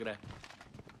आगे खतरा लग रहा है.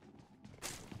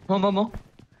 മോ.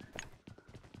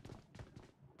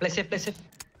 പ്ലസ്.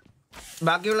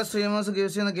 ബാക്കിയുള്ള സ്ട്രീമേഴ്സ്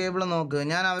യൂസ് ചെയ്യുന്ന കേബിൾ നോക്ക്.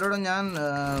 ഞാൻ അവരോട്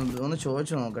ഒന്ന്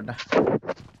ചോദിച്ചു നോക്കട്ടെ.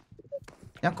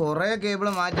 ഞാൻ കൊറേ കേബിൾ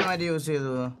മാറ്റി യൂസ്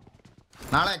ചെയ്തു.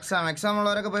 നാളെ എക്സാം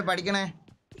ഉള്ളവരൊക്കെ പോയി പഠിക്കണേ.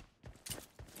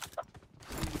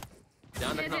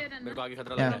 ध्यान रखना, मेरे को आगे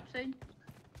खतरा लग रहा है.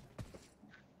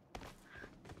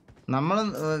 നമ്മൾ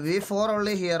V4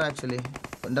 only here actually.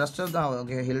 Rest of the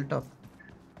okay, hilltop.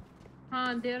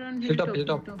 They are on hilltop.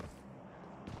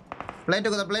 Play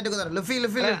together. Luffy.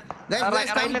 Guys,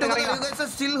 come together. You guys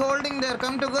are still holding there.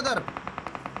 Come together.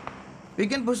 We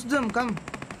can push them. Come.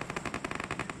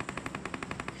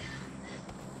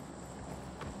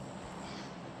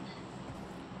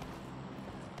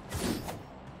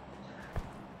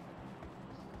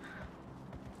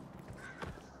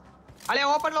 അല്ലെ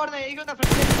open load ഈഗിളിന്റെ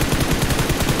front.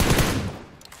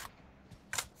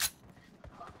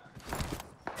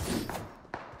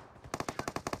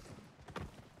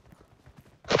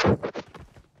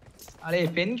 അല്ലെ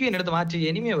penguin എടുത്ത് മാറ്റി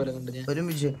എനിമിയെ വരുന്നുണ്ട്. ഞാൻ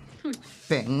ഒരുമിച്ച്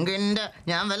പെൻഗ്വിന്റെ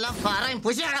ഞാൻ വല്ലതും പറയും.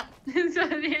 പുഷണം.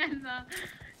 Sorry, Anna.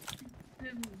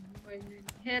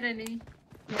 Here enemy.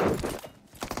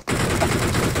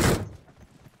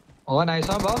 Oh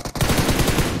nice.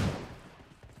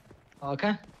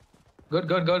 Okay. Good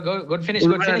finish.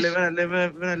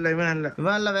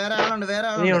 ഇവല്ല വേറെ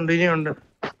ആളുണ്ട് ഇനിയുണ്ട്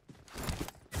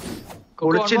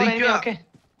ഒളിച്ചിരിക്കുക.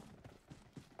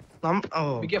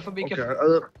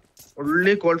 അത്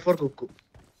only call for കുക്കു.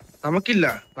 നമുക്കില്ല,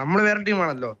 നമ്മള് വേറെ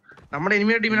ടീമാണല്ലോ, നമ്മുടെ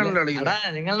എനിമിയുടെ ടീമിനാണല്ലോ കളിക്കുന്നത്.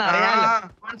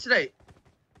 മനസ്സിലായി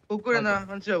കുക്കു എന്താ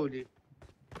മനസ്സിലാവൂലേ?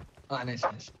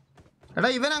 എടാ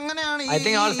ഇവൻ അങ്ങനെയാണ്,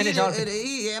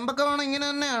 ഈ ഏമ്പക്കമാണ് ഇങ്ങനെ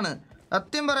തന്നെയാണ്,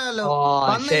 സത്യം പറയാലോ.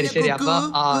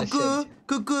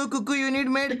 Kuku you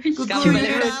need made, Kuku you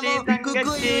need ആമോ,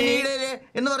 Kuku you need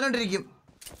എന്ന് പറഞ്ഞോണ്ടിരിക്കും.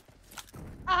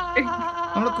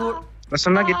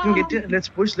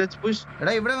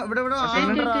 എടാ ഇവിടെ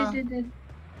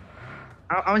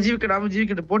അവൻ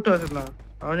ജീവിക്കട്ടെ പോട്ട് വരണം,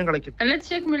 അവനും കളിക്കട്ടെ. Let's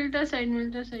check military side.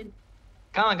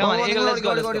 Come on, Eagle, let's go.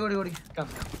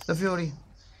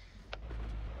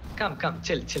 Come,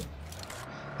 chill.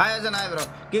 Hi bro.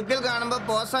 കിക്കിൽ കാണുമ്പോ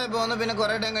പോസായി പോകുന്നു, പിന്നെ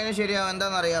കുറെ ടൈം കഴിഞ്ഞ് ശരിയാവും.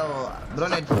 എന്താണെന്ന് അറിയാവോ ബ്രോ?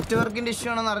 നെറ്റ്വർക്കിന്റെ ഇഷ്യൂ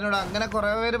ആണെന്ന് അറിഞ്ഞൂടാ. അങ്ങനെ കുറെ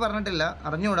പേര് പറഞ്ഞിട്ടില്ല,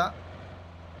 അറിഞ്ഞൂടാ.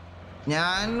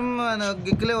 ഞാനും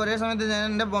കിക്കിൽ ഒരേ സമയത്ത് ഞാൻ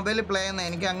എൻ്റെ മൊബൈലിൽ പ്ലേ ചെയ്യുന്നത്,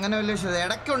 എനിക്ക് അങ്ങനെ വലിയ ഇഷ്യൂ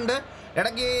ഇടയ്ക്കുണ്ട്.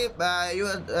 ഇടയ്ക്ക്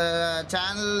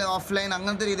ചാനൽ ഓഫ്ലൈൻ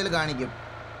അങ്ങനത്തെ രീതിയിൽ കാണിക്കും,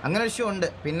 അങ്ങനെ ഇഷ്യൂ ഉണ്ട്.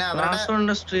 പിന്നെ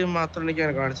അവരുടെ സ്ട്രീം മാത്രം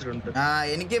കാണിച്ചിട്ടുണ്ട്.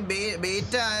 എനിക്ക്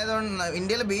ബീറ്റ ആയതുകൊണ്ട്,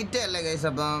 ഇന്ത്യയിൽ ബീറ്റ അല്ലേ ഗൈസ്,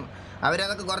 അപ്പം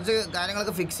അവരതൊക്കെ കുറച്ച്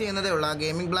കാര്യങ്ങളൊക്കെ ഫിക്സ് ചെയ്യുന്നതേ ഉള്ളൂ. ആ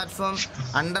ഗെയിമിംഗ് പ്ലാറ്റ്ഫോം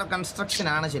അണ്ടർ കൺസ്ട്രക്ഷൻ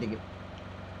ആണ് ശരിക്കും.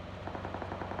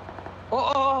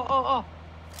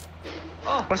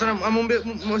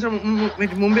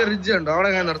 മുമ്പേ റിഡ്ജ് ഉണ്ടോ അവിടെ?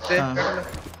 ഞാൻ നിർത്തേ,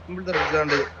 മുമ്പിലത്തെ റിഡ്ജ്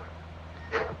ഉണ്ട്.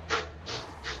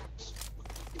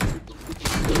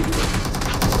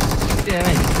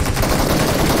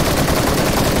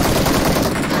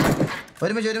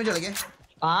 ഒരുമിച്ച് കളിക്കേ.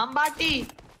 പാമ്പാട്ടി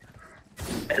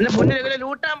എന്നെ മുന്നിൽ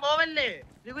ലൂട്ടാൻ പോവല്ലേ?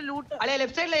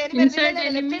 ലെഫ്റ്റ് സൈഡിലെ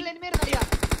എനിമി അറിയാം.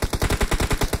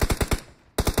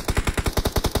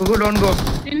 Don't go.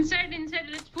 Inside,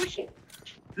 let's push.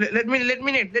 Let me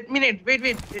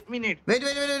need. Wait.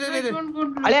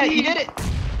 അളിയാ ഇവര്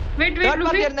Wait,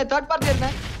 third party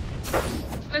ഇരുന്നേ.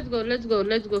 Let's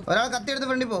go. ഒരാൾ കത്തി എടുത്ത്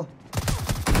ഫ്രണ്ടിൽ പോ.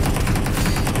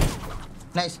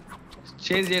 നൈസ്.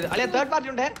 ശരി. അളിയാ തേർഡ് പാർട്ടി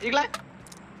ഉണ്ട് ഈകളെ.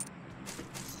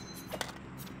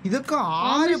 ഇതൊക്കെ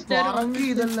ആര് പറക്കി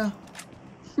ഇതല്ല?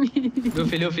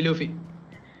 ലൂഫി.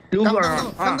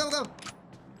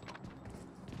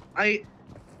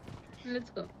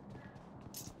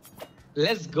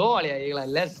 Let's go അളിയാ ഈകളെ,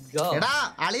 let's go. എടാ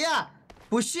അളിയാ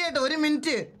പുഷ് ചെയ്യട്ടെ, ഒരു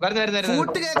മിനിറ്റ്. വരുന്നു.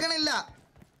 ഫൂട്ട് കേൾക്കണില്ല,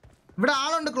 ഇവിടെ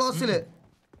ആളുണ്ട് ക്ലോസില്.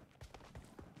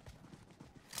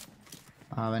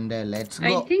 അവന്റെ let's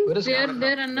go. I think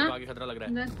they're Anna. आगे खतरा लग रहा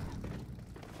है,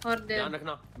 और there. ध्यान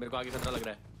रखना, मेरे को आगे खतरा लग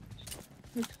रहा है.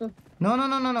 Let's go. No.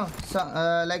 So,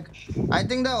 like I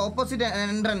think the opposite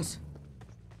entrance.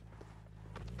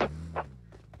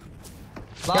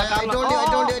 Yeah, I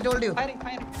told you. Firing.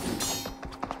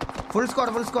 Full squad.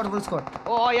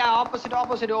 Oh yeah, opposite.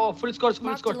 Oh, full squad.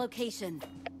 Marked a location.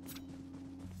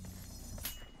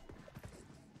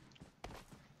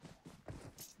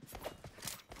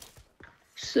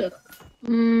 So,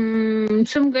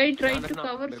 some guy tried to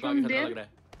cover from there.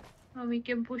 We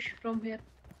can push from here.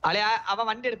 അളിയാ അവ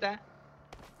വണ്ടി എടുത്തേ.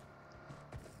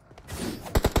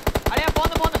 അളിയാ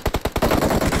പോന്ന്.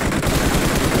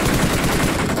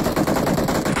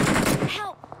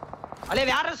 അളിയാ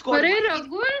വേറെ squad. अरे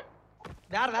रघुल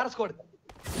വേറെ സ്ക്വാഡ്.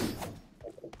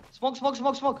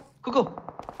 സ്മോക്ക് കുക്കു.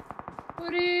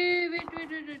 अरे wait.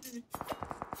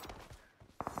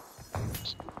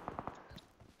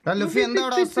 ലുഫി എന്താ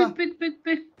അവിടെ അവസ്ഥ?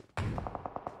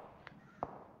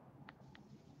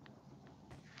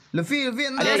 ലുഫി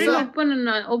എന്താ അവസ്ഥ?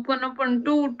 Open.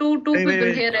 Two people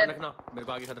here. ध्यान रखना, मेरे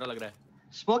को आगे खतरा लग रहा है.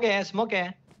 സ്മോക്ക് है.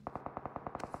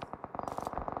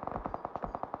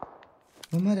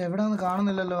 ഇവന്മാര് എവിടാന്ന്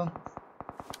കാണുന്നില്ലല്ലോ.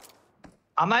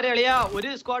 അമാരെ അളിയാ ഒരു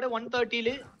സ്ക്വാഡ്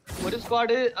 130 ഒരു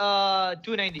squad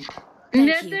 290.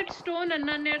 Near that stone,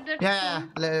 Anna, near that stone. Yeah.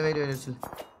 Wait.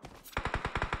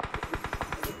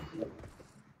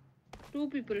 Two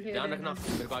people here. ध्यान रखना,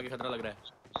 मेरे को आगे खतरा लग रहा है.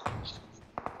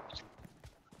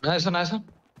 Nice.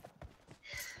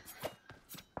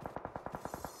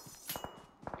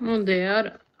 No, they are.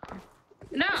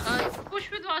 Push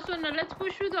with Vasuna. Let's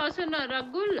push with Vasuna.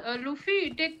 Ragul, Luffy,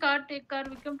 take car. We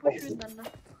can push with Anna.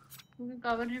 We can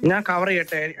cover him. ഞാൻ കവർ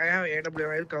ചെയ്യട്ടെ. I have AW.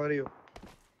 I will cover you.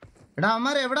 എടാ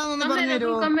അമ്മാരെ എവിടാന്ന് പറഞ്ഞു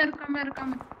തരുമോ?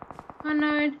 Come. Anna,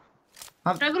 wait.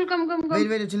 Ragul, come.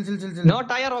 Wait. Chill. No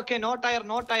tire, okay. No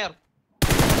tire.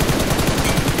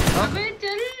 Abey,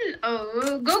 chill.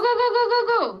 Go.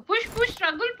 Push,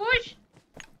 Ragul, push.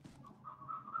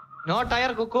 No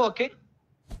tire, Kuku, okay.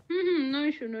 No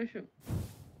issue.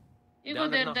 You go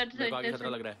there, that मेरे को आगे side.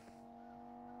 खतरा लग रहा है.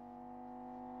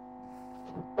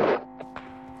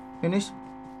 Finish.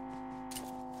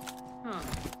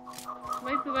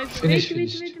 Wait.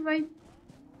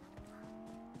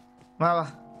 Va.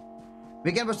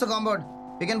 We can push the compound.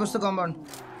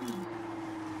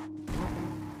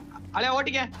 അളെ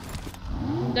ഓടിക്കേ.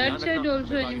 That side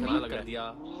also enemy.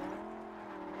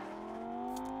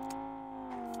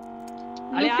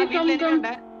 അളെ ആ വീട്ടിൽ enemy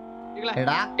ഉണ്ട്.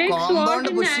 എടാ കോമ്പൗണ്ട്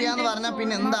പുഷ് ചെയ്യാന്ന് പറഞ്ഞ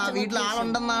പിന്നെ എന്താ വീട്ടിൽ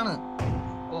ആളുണ്ടെന്നാണ്.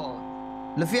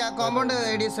 ലുഫി ആ കോമ്പൗണ്ട്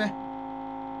ഏഡിയസ്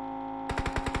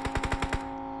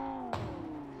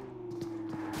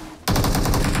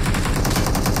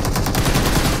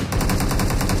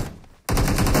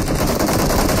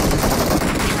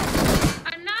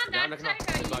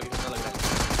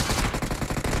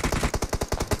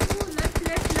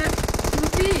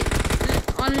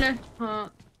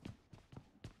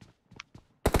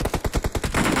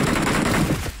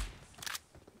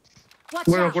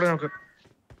കൂടെ നോക്ക്.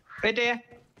 വെയിറ്റ് ചെയ്യേ.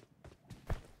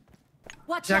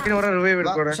 ഷാക്കിന് കുറെ റിവൈവ്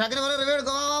എടുക്കോടെ.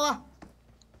 വാ.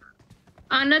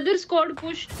 Another squad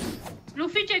pushed.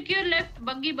 Luffy, check your left.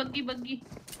 Buggy.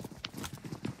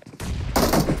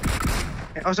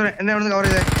 അവസാനം എന്നെ ഇവിടുന്ന് കവർ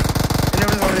ചെയ്തേ.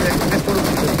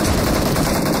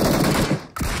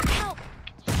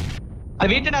 അത്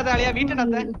വീട്ടിനകത്ത് അളിയാ,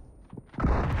 വീട്ടിനകത്ത്.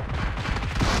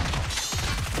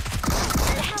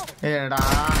 എടാ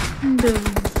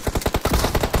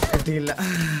എത്തിയില്ല.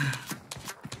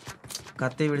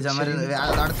 കത്തി പിടിച്ച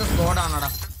അടുത്ത സ്കോഡാണോടാ.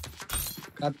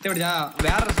 കത്തി പിടിച്ച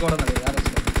വേറെ സ്കോഡ്.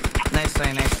 Nice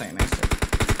try.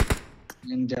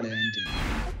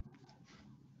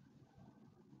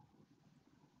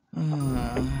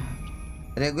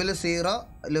 രഘുല് 0,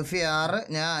 ലുഫി 6,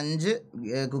 ഞാൻ 5,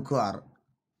 കുക്കു 6.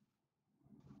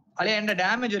 അളിയാ എന്റെ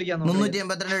ഡാമേജ് ഒരിക്കാൻ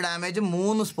 382 ഡാമേജ്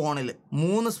 3 സ്പോണില്.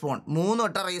 3 സ്പോൺ 3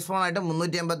 വട്ട റീസ്പോൺ ആയിട്ട്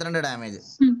 382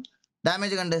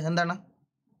 ഡാമേജ് കണ്ട് എന്താണ്.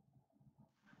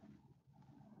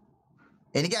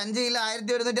 എനിക്ക് 5 കില്ല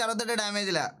 1168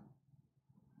 ഡാമേജിലാ.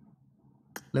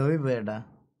 ലോവി പോയേട്ടാ.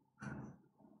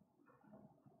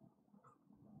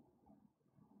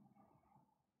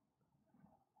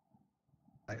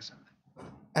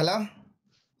 ഹലോ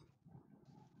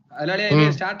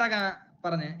സ്റ്റാർട്ടാക്കാൻ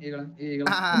പറഞ്ഞേ.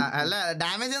 അല്ല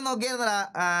ഡാമേജ് നോക്കിയായിരുന്നടാ.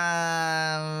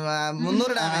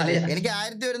 300 ഡാമേജ് എനിക്ക്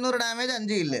 1100 ഡാമേജ്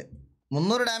 5 കില്ല്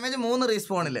 300 ഡാമേജ് 3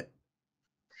 റീസ്പോണില്.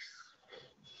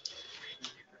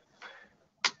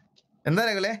 എന്താ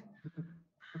രഘുലേ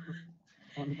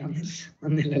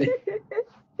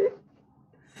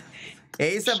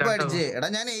എയ്സ് അപ്പൊ അടിച്ച്. എടാ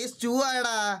ഞാൻ എയ്സ് 2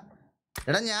 ആയടാ.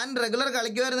 എടാ ഞാൻ റെഗുലർ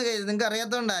കളിക്കുമായിരുന്നു. നിങ്ങൾക്ക്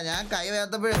അറിയാത്തോണ്ടാ. ഞാൻ കൈ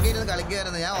വേർത്തപ്പോഴൊക്കെ ഇരുന്ന്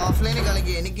കളിക്കുമായിരുന്നു. ഞാൻ ഓഫ്ലൈനിൽ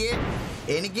കളിക്കും.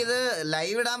 എനിക്കിത്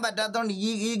ലൈവ് ഇടാൻ പറ്റാത്തോണ്ട് ഈ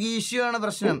ഇഷ്യൂ ആണ്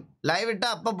പ്രശ്നം. ലൈവ് ഇട്ട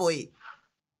അപ്പൊ പോയി.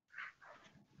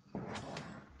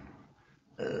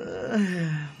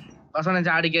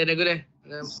 ചാടിക്കാൻ രഘുലേ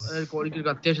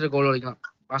അത്യാവശ്യം കോൾ കളിക്കണം.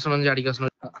 ചാടിക്കാൻ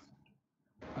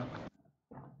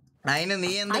അതിന്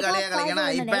നീ എന്ത് കളിയാ കളിക്കണം?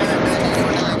 IPad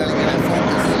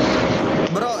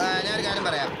bro. ഞാനൊരു കാര്യം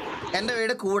പറയാം. എന്റെ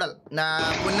വീട് കൂടൽ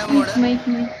പുന്നമ്മൂട്.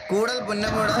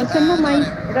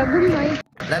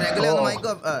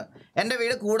 എന്റെ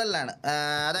വീട് കൂടലിലാണ്.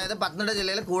 അതായത് പത്തനംതിട്ട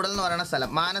ജില്ലയിൽ കൂടൽ എന്ന് പറയുന്ന സ്ഥലം.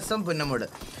 മാനസം പുന്നമ്മൂട്.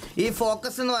 ഈ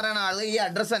ഫോക്കസ് എന്ന് പറയുന്ന ആള് ഈ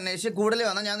അഡ്രസ്സ് അന്വേഷിച്ച് കൂടുതൽ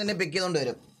വന്നാൽ ഞാൻ നിന്നെ പിക്ക് ചെയ്തുകൊണ്ട്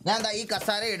വരും. ഞാൻ ഈ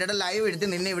കസാര ഇട്ടിട്ട് ലൈവ് എടുത്ത്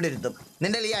നിന്നെ ഇവിടെ ഇരുത്തും.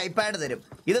 നിന്റെ ഈ ഐപാഡ് തരും.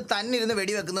 ഇത് തന്നെ ഇരുന്ന്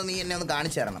വെടിവെക്കുന്നത് നീ എന്നെ ഒന്ന്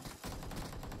കാണിച്ചു തരണം.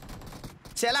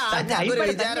 ചില ആൾക്കാർക്ക് ഒരു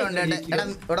വിചാരമുണ്ട്. എടാ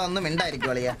ഇവിടെ ഒന്നും മിണ്ടായിരിക്കും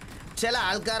കളിയാ. ചില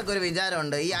ആൾക്കാർക്ക് ഒരു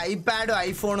വിചാരമുണ്ട് ഈ ഐപാഡും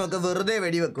ഐഫോണും ഒക്കെ വെറുതെ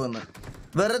വെടിവെക്കുമെന്ന്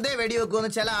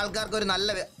ചില ആൾക്കാർക്ക് ഒരു നല്ല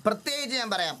പ്രത്യേകിച്ച് ഞാൻ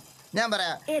പറയാം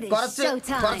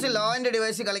കുറച്ച് ലോ ആൻഡ്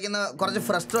ഡിവൈസ് കളിക്കുന്ന കുറച്ച്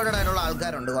ഫ്രസ്ട്രേറ്റഡ് ആയിട്ടുള്ള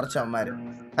ആൾക്കാരുണ്ട്. കുറച്ച് അമ്മമാർ,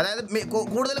 അതായത്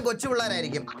കൂടുതലും കൊച്ചു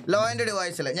പിള്ളേരായിരിക്കും ലോ ആൻഡ്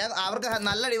ഡിവൈസിൽ. ഞാൻ അവർക്ക്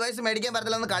നല്ല ഡിവൈസ് മേടിക്കാൻ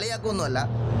പറ്റത്തില്ലെന്ന് കളിയാക്കൊന്നുമല്ല.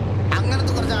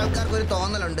 അങ്ങനത്തെ കുറച്ച് ആൾക്കാർക്ക് ഒരു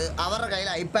തോന്നലുണ്ട് അവരുടെ കയ്യിൽ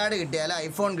ഐപാഡ് കിട്ടിയാലും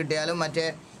ഐഫോൺ കിട്ടിയാലും മറ്റേ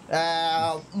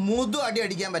മുതു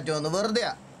അടിക്കാൻ പറ്റുമെന്ന്.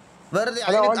 വെറുതെ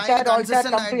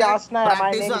കൺസിസ്റ്റന്റ് ആയിട്ട്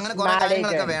പ്രാക്ടീസും അങ്ങനെ കുറെ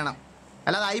കാര്യങ്ങളൊക്കെ വേണം.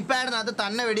 അല്ലാതെ ഐപാഡിനകത്ത്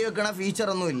തന്നെ വെടിവെക്കണ ഫീച്ചർ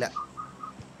ഒന്നും ഇല്ല.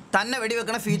 തന്നെ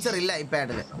വെടിവെക്കണ ഫീച്ചർ ഇല്ല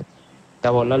ഐപാഡില്.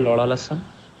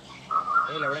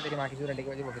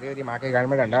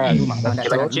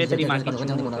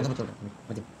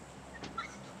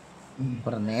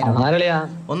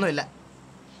 ഒന്നുമില്ല.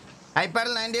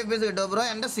 ഐപാഡിൽ 90 FPS കിട്ടും ബ്രോ.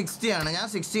 എന്റെ 60 ആണ്. ഞാൻ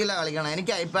 60 കളിക്കണം.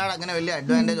 എനിക്ക് ഐപാഡ് അങ്ങനെ വലിയ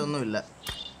അഡ്വാൻറ്റേജ് ഒന്നുമില്ല.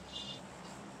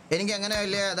 എനിക്ക് അങ്ങനെ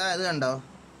വലിയ ഇത് കണ്ടോ,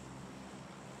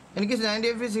 എനിക്ക് 90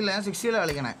 FPS ഇല്ല. ഞാൻ 60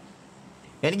 കളിക്കണേ.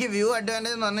 എനിക്ക് വ്യൂ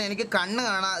അഡ്വാൻറ്റേജ് എന്ന് പറഞ്ഞാൽ എനിക്ക്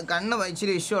കണ്ണ്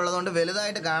ഇച്ചിരി ഇഷ്യൂ ഉള്ളതുകൊണ്ട്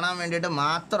വലുതായിട്ട് കാണാൻ വേണ്ടിയിട്ട്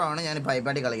മാത്രമാണ് ഞാൻ ഇപ്പോൾ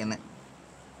ഐപാഡിൽ കളിക്കുന്നത്.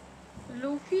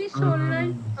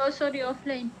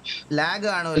 ലാഗ്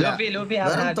കാണൂല,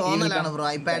 വെറും തോന്നലാണ് ബ്രോ.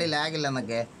 ഐപാഡിൽ ലാഗ്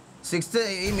ഇല്ലെന്നൊക്കെ. 6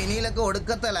 ഈ മിനിയിലൊക്കെ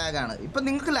ഒടുക്കത്തെ ലാഗാണ്. ഇപ്പൊ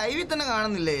നിങ്ങൾക്ക് ലൈവിൽ തന്നെ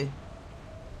കാണുന്നില്ലേ?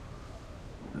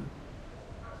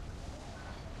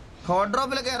 ഹോട്ട്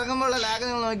ഡ്രോപ്പിലൊക്കെ ഇറങ്ങുമ്പോഴുള്ള ലാഗ്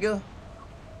നിങ്ങൾ നോക്കിയോ.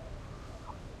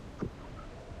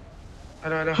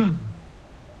 Hello hello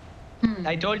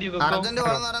I told you urgent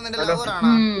പോണെന്ന് പറയാൻ നിന്റെ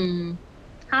ലവറാണോ?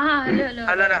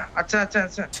 അല്ല അച്ഛൻ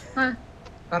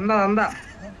നന്ദ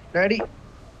ഡാഡി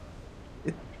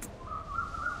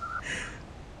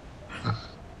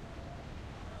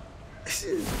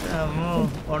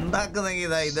ഉണ്ടാക്കുന്നെങ്കിൽ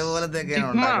ഇതാ ഇതുപോലത്തെയൊക്കെയാണ്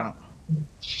ഉണ്ടാക്കണം.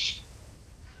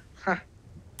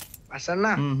 അസണ്ണ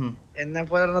എന്നെ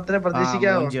പോലെ ഒരെണ്ണത്തിനെ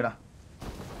പ്രതീക്ഷിക്കാവോ?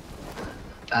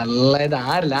 നല്ല ഇത്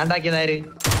ആരില്ലാണ്ടാക്കിയതാര്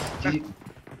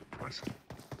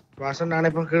വാസണ്ണാണ്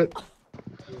ഇപ്പൊ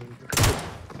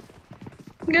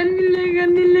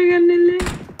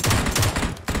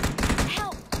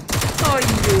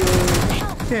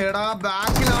എടാ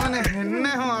ബാക്കിലാണ്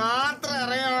എന്നെ മാത്രം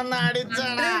അറിയാമെന്ന്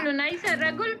അടിച്ചാണ്.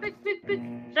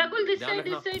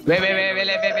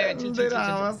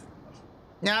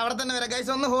 ഞാൻ അവിടെ തന്നെ വരാം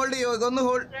ഗൈസ്. ഒന്ന് ഹോൾഡ് ചെയ്യോ? ഒന്ന്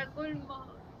hold.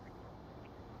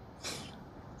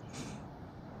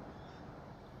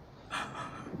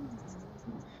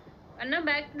 Anna,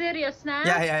 back there, your snap.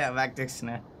 Yeah, back to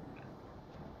snap.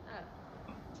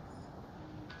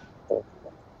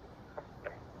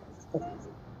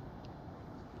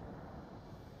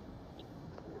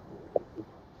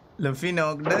 Luffy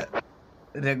knocked,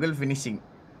 Regular finishing.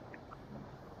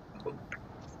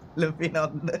 Luffy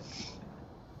knocked.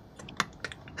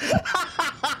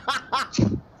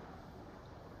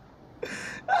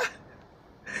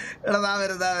 എടാ ദാ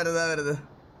വരുത്.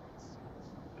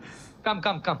 Come.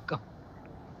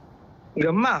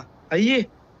 ഗമ്മ അയ്യേ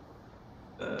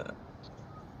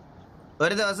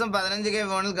ഒരു ദിവസം 15K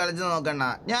ഫോണിൽ കളിച്ച് നോക്കണ്ട.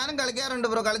 ഞാനും കളിക്കാറുണ്ട്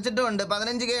ബ്രോ, കളിച്ചിട്ടുമുണ്ട്.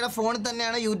 15Kയുടെ ഫോണിൽ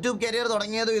തന്നെയാണ് യൂട്യൂബ് കരിയർ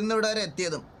തുടങ്ങിയതും ഇന്ന് ഇവിടെ വരെ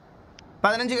എത്തിയതും.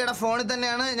 15Kയുടെ ഫോണിൽ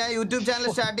തന്നെയാണ് ഞാൻ യൂട്യൂബ് ചാനൽ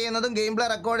സ്റ്റാർട്ട് ചെയ്യുന്നതും ഗെയിം പ്ലേ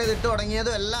റെക്കോർഡ് ചെയ്തിട്ട്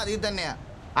തുടങ്ങിയതും എല്ലാം അതിൽ തന്നെയാണ്.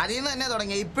 അതിൽ നിന്ന് തന്നെ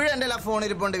തുടങ്ങി. ഇപ്പോഴും എൻ്റെ ആ ഫോൺ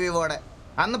ഇരിപ്പുണ്ട് വിവോയുടെ.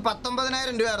 അന്ന്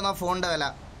 19,000 രൂപയായിരുന്നു ആ ഫോണിൻ്റെ വില.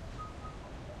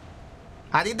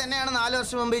 അതിൽ തന്നെയാണ് 4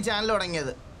 വർഷം മുമ്പ് ഈ ചാനൽ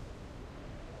തുടങ്ങിയത്.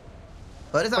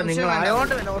 ഒരു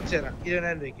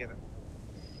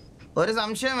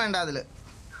സംശയം വേണ്ട അതില്.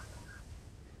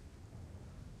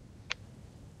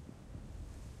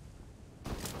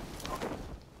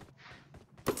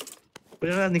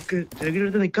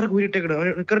 നിക്കറ കൂരിട്ടേക്കണ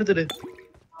നിക്കറെടുത്തിട്ട്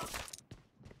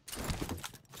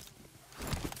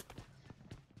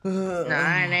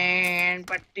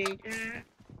പട്ടി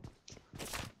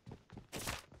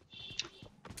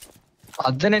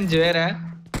 15 പേരെ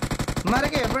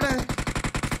എവിടെ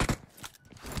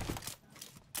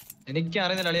എനിക്ക്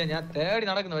അറിയുന്നില്ല അളിയാ. ഞാൻ തേടി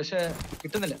നടക്കുന്നു പക്ഷെ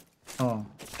കിട്ടുന്നില്ല.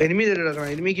 എനിമി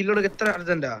എനിമി കില്ലോട് എത്ര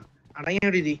അർജന്റാ അടങ്ങിയ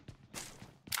രീതി.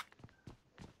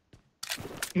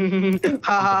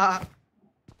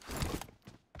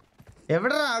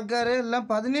 എവിടെ ആൾക്കാര് എല്ലാം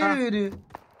 17 പേര്.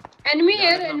 Enemy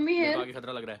here.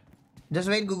 खतरा लग रहा है. Just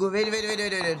wait, Gugu. Wait.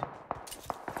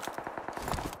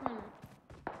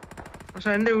 പക്ഷെ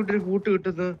എന്റെ വീട്ടിൽ കൂട്ട്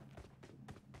കിട്ടുന്നത്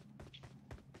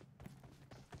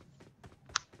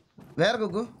വേറെ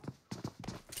കുക്കു.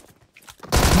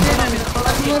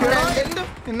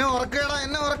 എന്നെ ഉറക്കടാ,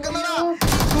 എന്നെ ഉറക്കുന്നടാ.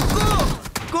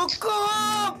 Kuku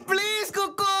please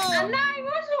Kuku. Anna, I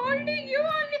was holding you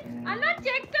only. Anna,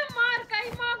 check the mark. I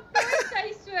marked twice, I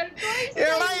swear.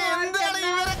 എടാ എന്താണ്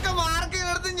ഇവരൊക്കെ മാർക്ക്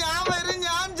ചെയ്തെടുത്ത് ഞാൻ വരും,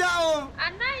 ഞാൻ ചാവും.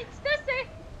 Anna, it's the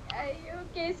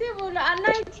कैसे बोला? Anna,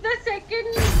 it's the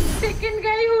second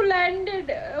guy who landed.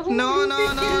 No.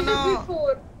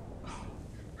 Before.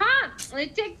 हाँ,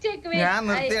 check. Wait. ഞാൻ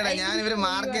നിർത്തിയടാ. ഞാൻ ഇവര്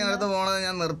മാർക്ക് ചെയ്യുന്നിടത്ത് പോണത്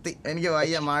ഞാൻ നിർത്തി. എനിക്ക്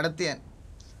വയ്യ, മടുത്തി ഞാൻ.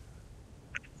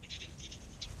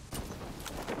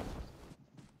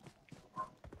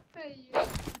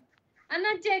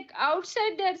 Anna, check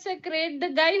outside. There's a crate.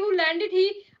 The guy who landed,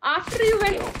 after you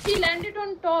went, he landed on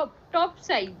top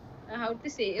side. How to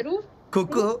say roof?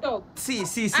 Cuckoo. Rooftop. See.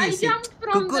 I jumped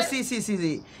from Cuckoo, the...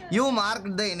 see. You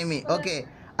marked the enemy. Okay.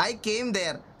 I came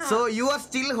there. So you are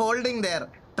still holding there.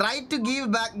 Try to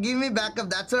give me backup.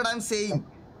 That's what I'm saying.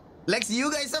 Like you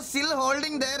guys are still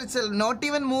holding there itself, not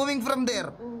even moving from there.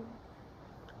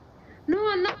 No,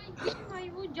 Anna, I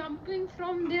was jumping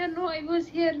from there. No, I was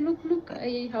here. Look.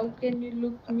 How can you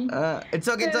look me? It's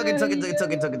okay.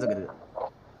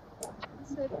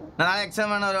 നാളെ exam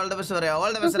ആണ്. All the best പറയാം. All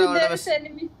the best.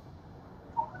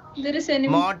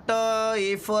 Motto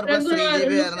E4 +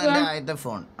 3GB ആയിരുന്നു എൻ്റെ ആദ്യത്തെ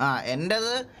phone.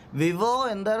 എന്റേത് Vivo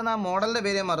എന്തായിരുന്നു ആ മോഡലിന്റെ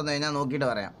പേര് മറന്നു. ഞാൻ നോക്കിയിട്ട്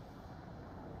പറയാം.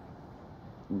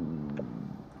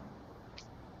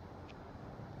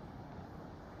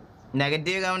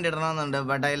 Negative comment ഇടണമെന്നുണ്ട്,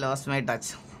 but I lost my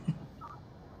touch.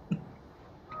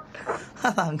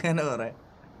 അങ്ങനെ പറയാം.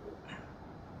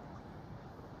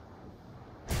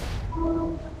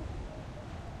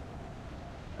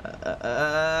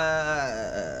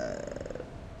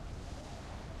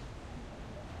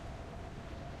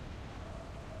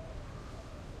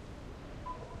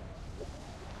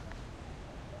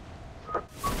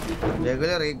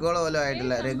 റെഗുലർ റീകോൾ പോലും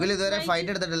ആയിട്ടില്ല. റെഗുലർ ഇതുവരെ ഫൈറ്റ്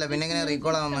എടുത്തിട്ടില്ല, പിന്നെ എങ്ങനെ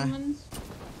റീകോൾ ആവുന്നത്?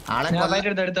 ആളെ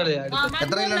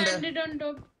എത്ര കിലുണ്ട്?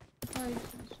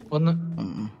 ഒന്ന്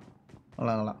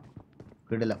കൊള്ളാം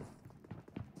കിടിലം.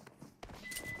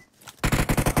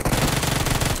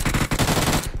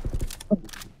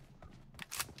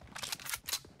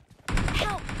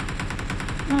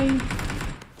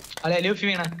 അല്ലേ Luffy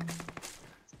Veena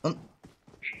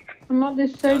I'm on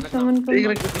this side. Someone come.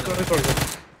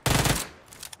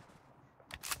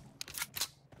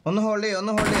 ഒന്ന് ഹോൾഡ് ചെയ്യ്,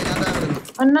 ഒന്ന് ഹോൾഡ് ചെയ്യ്. ഞാൻ ദാ വരുന്നു.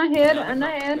 Anna here.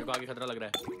 मेरे को आगे खतरा लग रहा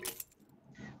है.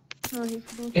 Oh, he's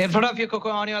close. in front of you, Coco,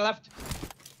 on your left.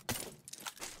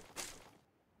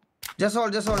 Just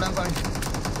hold, I'm coming.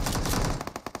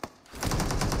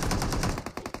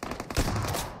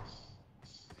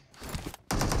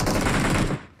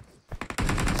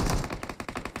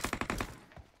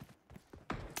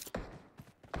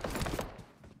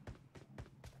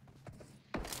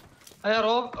 അതെ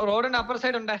റോഡിന്റെ അപ്പർ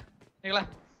സൈഡ് ഉണ്ടേ നിങ്ങളെ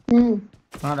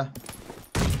ആടാ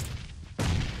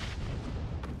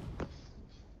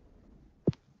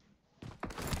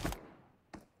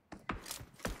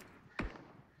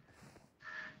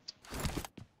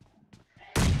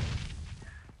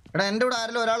എടാ എന്റെ കൂടെ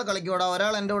ആരെങ്കിലും ഒരാൾ കളിക്കോടാ,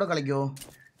 ഒരാൾ എന്റെ കൂടെ കളിക്കോ?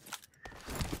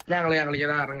 ഞാൻ കളിക്കാം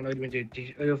ഇറങ്ങണം. ഒരു മിനിറ്റ്,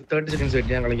 ഒരു 30 seconds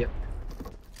വെയിറ്റ്, ഞാൻ കളിക്കാം.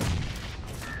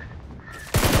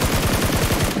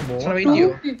 Two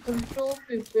people.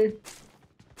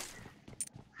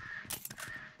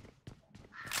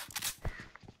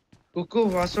 കുക്കു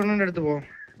വാസുണ്ണന്റെ അടുത്ത് പോ.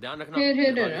 ध्यान रखना.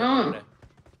 Here.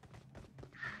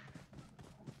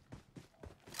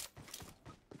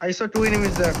 I saw 2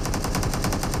 enemies there.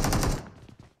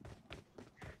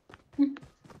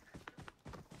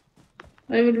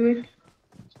 I will wait.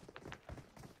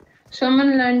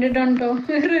 Someone landed on top.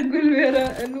 Regular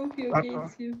Luffy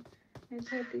against you. I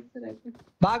thought it's Regular.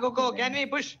 Ba Coco, can we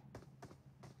push?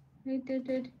 Wait.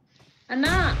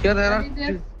 Anna. Here there are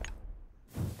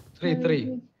 3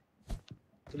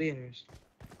 enemies.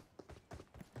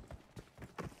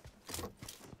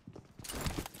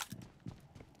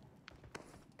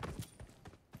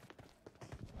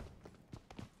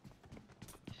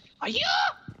 അയ്യോ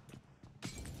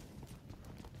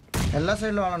എല്ലാ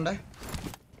സൈഡിലും ആളുണ്ടേ.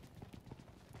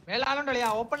 മേലെ ആളുണ്ടല്ലേ?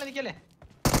 ഓപ്പണിൽ നിൽക്കല്ലേ?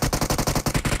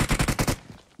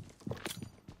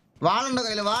 വാളുണ്ടോ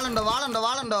കയ്യില്? വാളുണ്ടോ?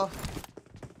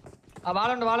 ആ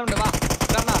വാളുണ്ട്. വാ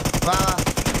ഇറങ്ങാ.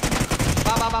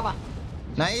 വാ.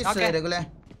 നൈസ് രഘുലേ.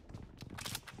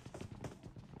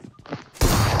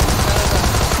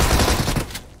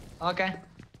 ഓക്കെ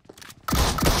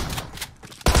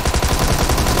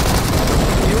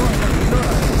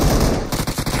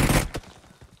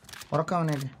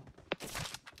ഉറക്കാവനല്ലേ?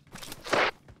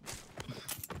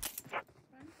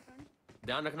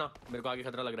 ध्यान रखना, मेरे को आगे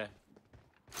खतरा लग रहा है.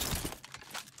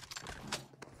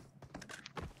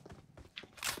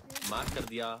 मार्क कर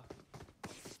दिया.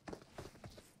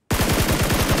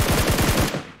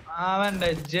 അവന്റെ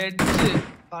ജഡ്ജ്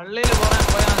പള്ളിയിൽ പോയാ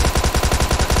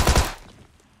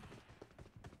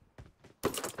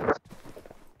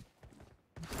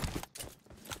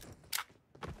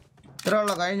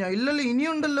ഇത്രയുള്ള കഴിഞ്ഞോ? ഇല്ലല്ലോ,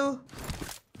 ഇനിയുണ്ടല്ലോ.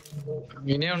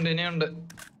 ഇനിയുണ്ട്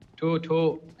 2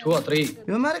 or 3.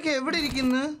 ഇവന്മാരൊക്കെ എവിടെ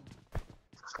ഇരിക്കുന്നു?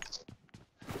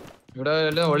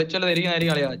 ഇവിടെ ഒളിച്ചല്ലോ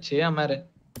ഇരിക്കുന്നതായിരിക്കും കളിയാ ചെയ്യാന്മാരെ.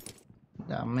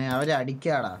 അമ്മ അവരെ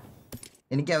അടിക്കാടാ,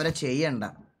 എനിക്ക് അവരെ ചെയ്യണ്ട.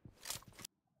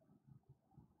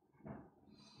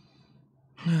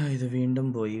 ഇത് വീണ്ടും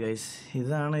പോയി ഗൈസ്.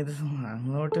 ഇത്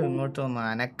അങ്ങോട്ടും ഇങ്ങോട്ടും ഒന്നും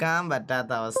അനക്കാൻ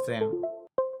പറ്റാത്ത അവസ്ഥയാണ്.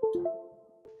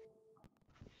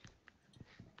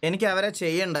 എനിക്ക് അവരെ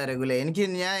ചെയ്യണ്ട രഘുലേ.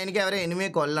 എനിക്ക് അവരെ എനിമിയെ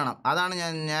കൊല്ലണം. അതാണ്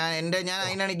ഞാൻ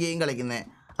അതിനാണ് ഗെയിം കളിക്കുന്നത്.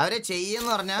 അവരെ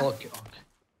ചെയ്യെന്ന് പറഞ്ഞാൽ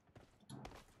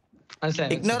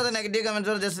ignore the negative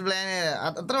comments or just plan.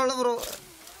 അത്ര ഉള്ള bro.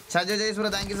 Shaju ജയ്സ് bro,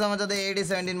 thank you so much. അത് AD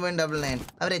 17.99.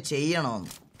 അവരെ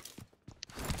ചെയ്യണമെന്ന്.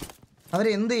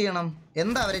 അവരെന്ത് ചെയ്യണം?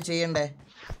 എന്താ അവരെ ചെയ്യണ്ടേ?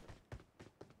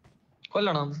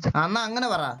 കൊല്ലണം. എന്നാ അങ്ങനെ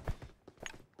പറ.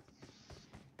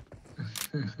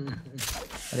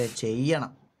 അവരെ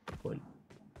ചെയ്യണം.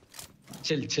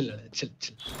 chill.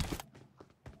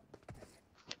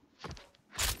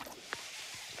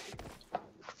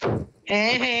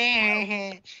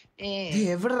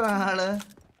 എവിടെ ആള്?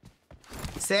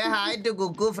 Say hi to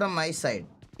Kuku from my side.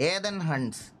 Ethan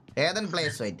Hund's, Ethan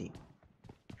place വൈറ്റി.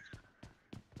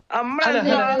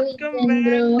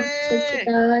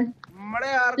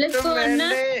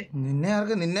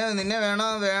 നിന്നെ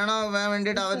വേണോ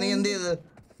വേണ്ടിട്ട് നീ എന്ത് ചെയ്ത്?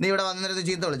 നീ ഇവിടെ വന്നിരുന്ന്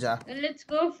ചീത്ത വിളിച്ചാ?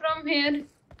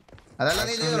 അതല്ല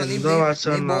നീ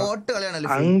ബോട്ട് കളിയാണല്ലോ.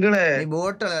 നീ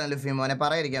ബോട്ട് കളിയാണല്ലോ മോനെ.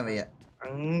 പറയാതിരിക്കാൻ വയ്യ.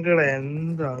 അങ്കിളെ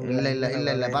എന്താ?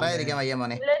 ഇല്ല പറയാതിരിക്കാൻ വയ്യ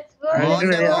മോനെ.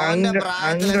 മോന്റെ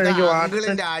പ്രായത്തിലൊക്കെ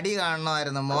അങ്കിളിന്റെ അടി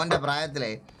കാണണമായിരുന്നു. മോന്റെ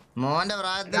പ്രായത്തിലെ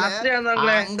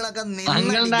അങ്കിളൊക്കെ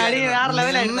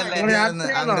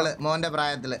അങ്കിള് മോന്റെ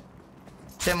പ്രായത്തില്.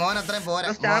 പക്ഷെ മോൻ അത്രയും പോരാ.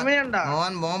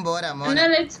 മോൻ പോരാ.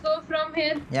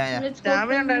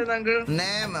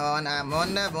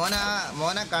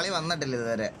 മോനെ കളി വന്നിട്ടില്ല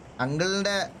ഇതുവരെ.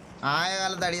 അങ്കിളിന്റെ ആയ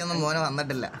കാലത്ത് അടിയൊന്നും മോനെ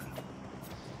വന്നിട്ടില്ല.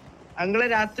 അങ്കിളെ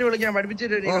രാത്രി വിളിക്കാൻ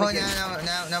പഠിപ്പിച്ചിട്ട്. ഓഹോ,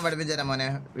 ഞാൻ പഠിപ്പിച്ചു തരാം മോനെ.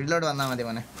 വീട്ടിലോട്ട് വന്നാ മതി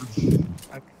മോനെ.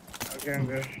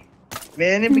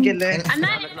 വേദനിപ്പിക്കല്ലേ.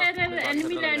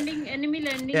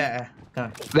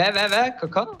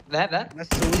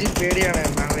 സൂചി പേടിയാണ്.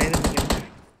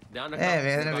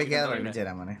 വേദനിപ്പിക്കാതെ പഠിപ്പിച്ചു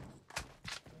തരാം മോനെ.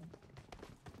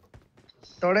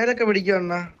 തൊടയിലൊക്കെ പിടിക്കും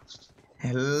അണ്ണ.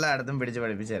 എല്ലായിടത്തും പിടിച്ച്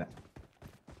പഠിപ്പിച്ചു തരാം.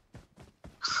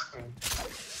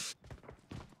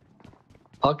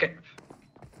 ഓക്കെ.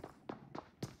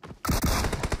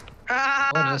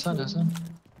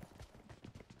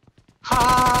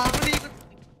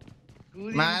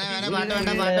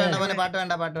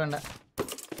 പാട്ട് വേണ്ട.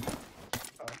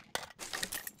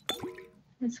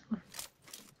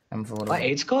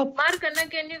 Mark, Anna,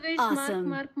 can you guys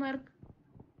mark?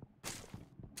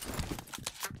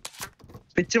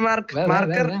 Pitch marker.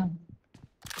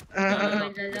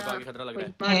 खतरा लग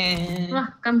रहा है.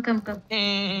 Come.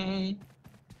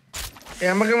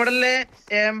 एम्बकम इडले.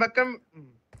 एम्बकम.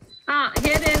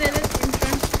 Here in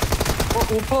front.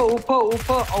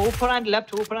 ऊपर and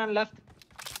left.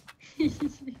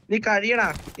 നീ കഴിയടാ.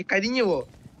 നീ കരിഞ്ഞു പോ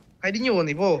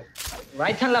നീ പോ.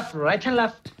 Right and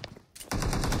left.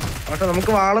 ഓട്ടോ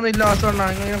നമുക്ക് വാളൊന്നും ഇല്ല. ആസോണ്ണ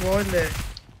ഇങ്ങനെ പോവല്ലേ.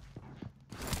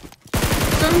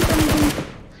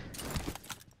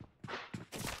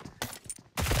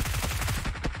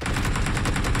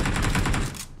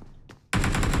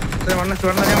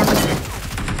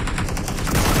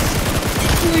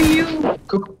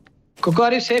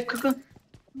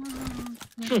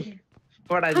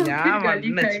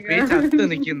 ഞാൻ ചത്ത്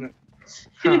നിക്കുന്നു.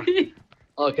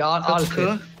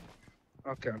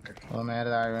 നേരെ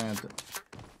താഴെ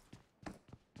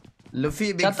ലുഫി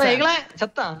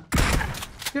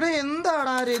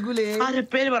എന്താടാ രഘുലേ?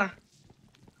 പേര് പറ.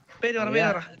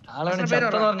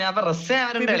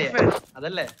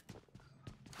 അതല്ലേ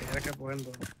പേരൊക്കെ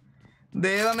പോയെന്തോ.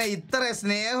 ദൈവമേ, ഇത്ര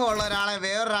സ്നേഹമുള്ള ഒരാളെ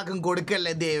വേറൊരാൾക്കും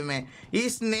കൊടുക്കല്ലേ ദൈവമേ. ഈ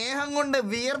സ്നേഹം കൊണ്ട്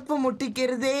വിയർപ്പ്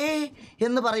മുട്ടിക്കരുതേ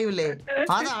എന്ന് പറയൂലേ,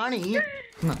 അതാണ് ഈ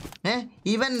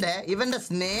ഇവന്റെ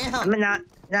സ്നേഹം.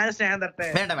 ഞാൻ സ്നേഹം തരട്ടെ?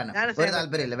 വേണ്ട, ഒരു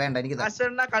താല്പര്യമില്ല. വേണ്ട, എനിക്ക്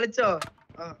കളിച്ചോ.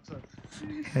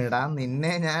 എടാ,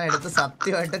 നിന്നെ ഞാൻ എടുത്ത്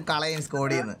സത്യമായിട്ട് കളയും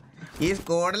സ്കോഡിൽ നിന്ന്. ഈ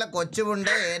സ്കോഡിലെ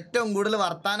കൊച്ചുപുണ്ട് ഏറ്റവും കൂടുതൽ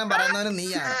വർത്താനം പറയുന്നവന്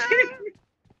നീയാണ്.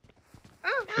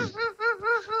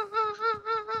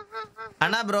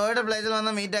 അണ്ണാ, ബ്രോയുടെ പ്ലേസിൽ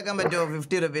വന്ന് മീറ്റ് ആക്കാൻ പറ്റുമോ?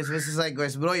 50 rupees.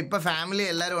 ബ്രോ ഇപ്പൊ ഫാമിലി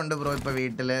എല്ലാരും ഉണ്ട് ബ്രോ ഇപ്പൊ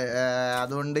വീട്ടില്.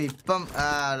 അതുകൊണ്ട് ഇപ്പം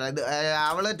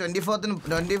അവള്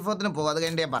 24th പോകും. അത്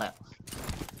കഴിഞ്ഞ് ഞാൻ പറയാം.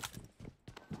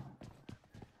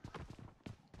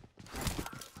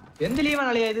 എന്ത്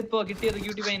ലീവാണ് ഇതിപ്പോ കിട്ടിയത്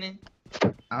ക്യൂട്ടി പൈന്?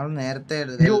 അവൾ നേരത്തെ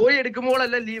ജോലി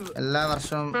എടുക്കുമ്പോഴല്ല ലീവ്. എല്ലാ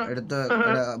വർഷവും എടുത്ത്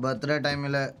ബർത്ത്ഡേ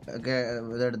ടൈമില് ഒക്കെ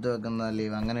ഇതെടുത്ത് വെക്കുന്ന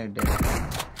ലീവ് അങ്ങനെ കിട്ടിയത്.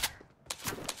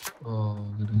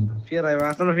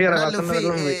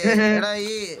 എടാ,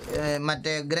 ഈ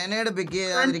മറ്റേ ഗ്രനേഡ് പിക്ക്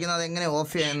ചെയ്യാതിരിക്കുന്നത് എങ്ങനെ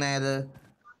ഓഫ് ചെയ്യുന്നത്?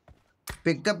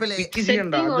 പിക്കപ്പിൽ I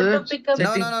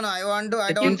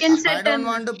don't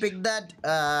want to pick that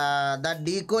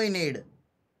decoy need.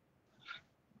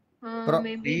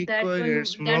 Maybe that is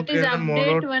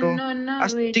update one. No.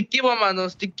 Sticky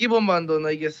bomb ando,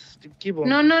 I guess. Sticky bomb.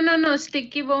 No.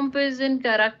 Sticky bomb is in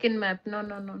Karakin map. No,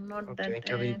 not that.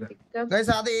 Guys,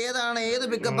 ഏത്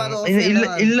pickup അത് of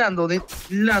ഇല്ലാന്ന്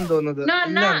തോന്നുന്നത്.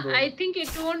 No, I think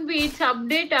it won't be. It's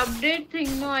update thing.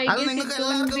 No, I guess it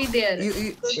won't be there.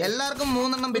 എല്ലാവർക്കും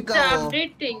 3 പിക്ക് ആവോ?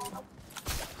 Update thing.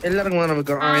 എല്ലാവർക്കും 3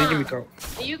 പിക്ക് ആവും. എനിക്ക് പിക്ക്.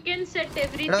 You can set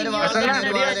everything.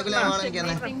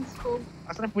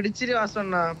 അസന പിടിച്ചിരി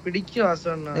വാസണ്ണ. പിടിക്കു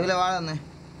വാസണ്ണ. ഇതിലെ വാ തന്നെ.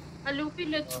 Luffy,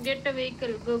 let's get a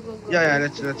vehicle. Go. Yeah,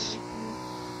 let's.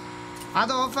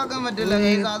 അത് ഓഫ് ആക്കാൻ പറ്റില്ല.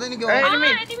 അതെനിക്ക്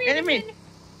enemy.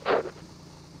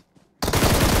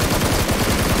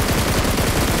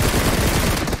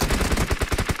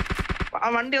 ആ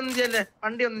വണ്ടി ഒന്നും ചെയ്യല്ലേ.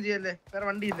 വേറെ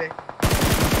വണ്ടിയില്ലേ?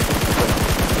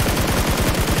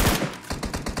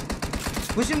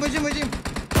 പുഷും കഴിഞ്ഞു.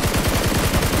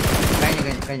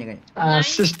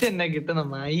 അസിസ്റ്റ് എന്നെ കിട്ടുന്ന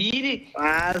മയില്.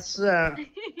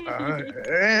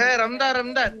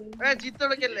 റംദാൻ ചീത്ത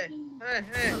വിളിക്കല്ലേ.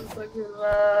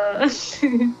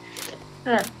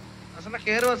 വാസണ്ണ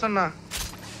കേറ് വാസണ്ണ.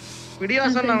 പിടി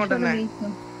വാസണ്ണ അങ്ങോട്ട് തന്നെ.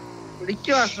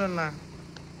 പിടിക്കു വാസണ്ണ.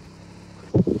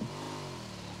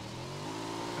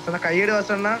 വാസണ്ണ കൈയ്യടി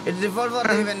വാസണ്ണ. It's default for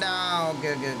event.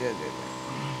 Okay.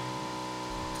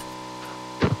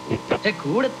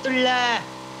 കൂടത്തുള്ള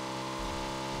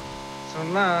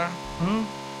சொன்னா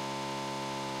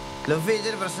ലുഫി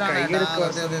ഇതൊരു പ്രശ്നമാണ്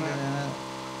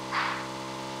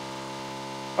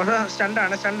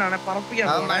സ്റ്റണ്ടാണ് പറപ്പിക്കാൻ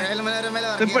മഴയിൽ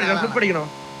ഫ്ലിപ്പ് അടിക്കണോ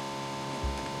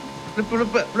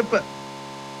ഫ്ലിപ്പ്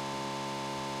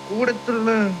കൂടത്തുള്ള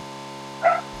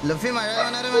ലുഫി മഴയിൽ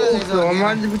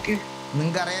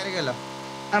നിങ്ങക്ക് അറിയാറിയല്ലോ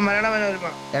മലയാള മനോരമ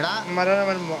എടാ മലയാള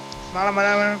മനോരമ നാളെ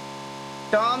മലയാള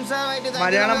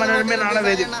മനോരമ നാളെ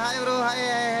വരും. ഹായ് ബ്രോ ഹായ്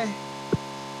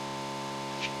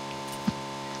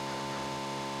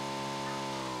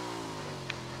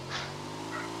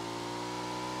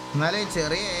എന്നാലും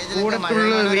ചെറിയ ഏജിലൊക്കെ വർക്ക്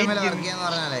ചെയ്യാന്ന്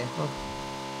പറഞ്ഞാലേ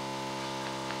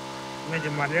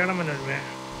മലയാള മനോരമ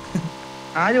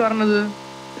ആര് പറഞ്ഞത്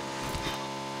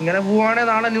ഇങ്ങനെ പോവാണെ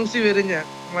നാളെ ന്യൂസിൽ വരും ഞാൻ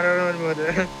മലയാള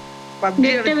മനോരമ പബ്ജി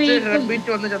കളിച്ച് ഹെഡ് ബീറ്റ്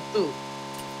വന്ന് ചത്തു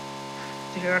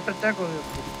ഹാർട്ട് അറ്റാക്ക് വന്ന്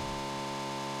ചത്തു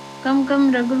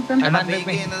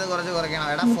കുറച്ച് കുറയ്ക്കണം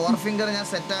എടാ 4 ഫിംഗർ ഞാൻ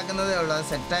സെറ്റ് ആക്കുന്നതേ ഉള്ളൂ അത്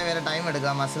സെറ്റായി വരെ ടൈം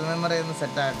എടുക്കാം മസിൽ മെമ്മറി ഒന്ന്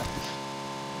സെറ്റ് ആകട്ടെ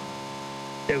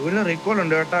റീകോൾ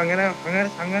ഉണ്ട് കേട്ടോ അങ്ങനെ അങ്ങനെ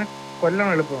അങ്ങനെ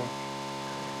കൊല്ലണം എളുപ്പം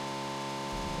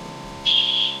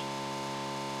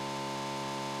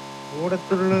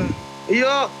കൂടത്തുള്ള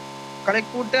അയ്യോ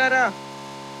കളിക്കൂട്ടുകാരാ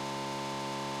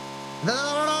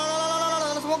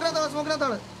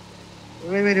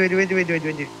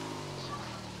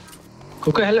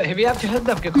Coco, we have to help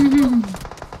them.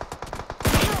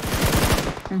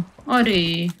 Are.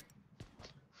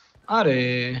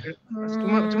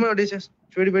 ചുമ്മാ പേടിച്ചു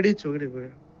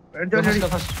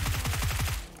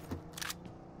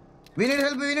We need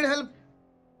help.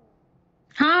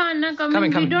 Anna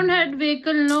coming. We don't have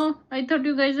vehicle, no. I thought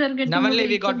you guys are getting. Namanli,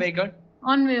 we got vehicle.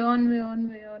 On way.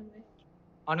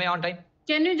 On time.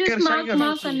 Can you just mark,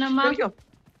 Anna, mark.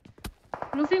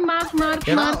 Luffy, mark.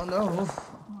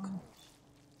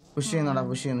 Push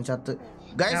ചെയ്യുന്നു ചത്ത്.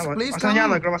 Guys, please come. ഞാൻ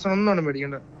നോക്കണം പക്ഷെ ഒന്നും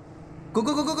പേടിക്കണ്ട.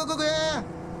 Kuku.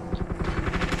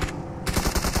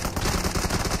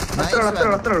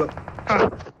 അത്രയുള്ളൂ.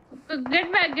 Get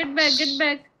back.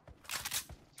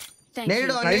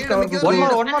 One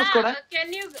more squad.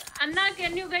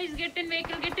 Can you guys get in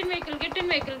vehicle?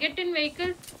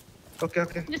 Okay.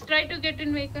 Just try to get in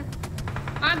vehicle.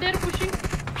 They're pushing.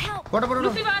 Help.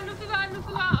 Luffy va.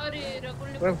 Arey Rakul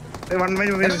ne. One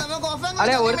minute.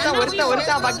 അല്ലേ ഒരുത്ത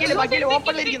ബഗ്ഗിൽ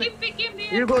open ഇരിക്കുന്നു.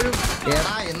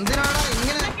 എടാ എന്തിനാടാ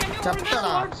ഇങ്ങനെ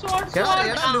ചത്തടാ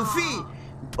എടാ ലുഫി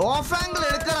ഓഫ് ആംഗിൾ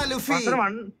എടുക്കടാ ലുഫി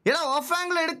എടാ of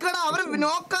angle എടുക്കടാ അവര്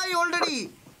നോക്കായി ഓൾറെഡി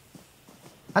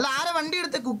അല്ല ആരെ വണ്ടി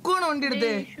എടുത്തേ കുക്കുവാണ് വണ്ടി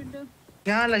എടുത്തേ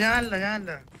ഞാനല്ല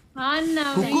Anna, I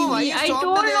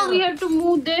told you we have to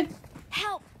move there.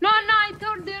 Help. No, I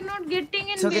thought they're not getting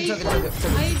in vehicle.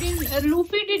 I didn't.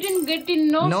 Luffy didn't get in.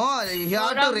 No, he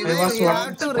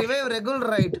had to revive regular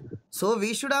right, so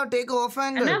we should have take off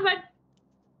angle. Anna, but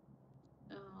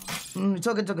it's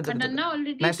okay. but Anna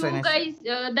already nice two try, guys.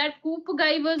 That Coop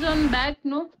guy was on back.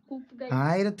 No, Coop guy.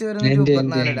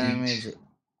 1134 damage.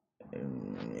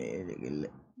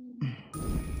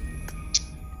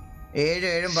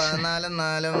 7 14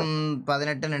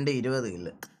 18 20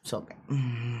 it's okay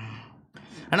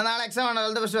അണ്ണാ നാളെ exam ആണ്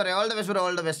all the best പറയ all the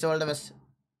best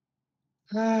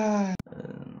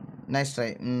nice try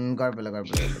കുഴപ്പമില്ല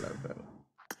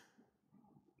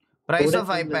price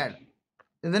of iPad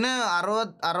ഇതിന്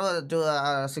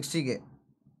 60K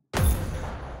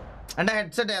എൻ്റെ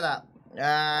headset ഏതാ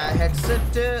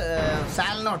headset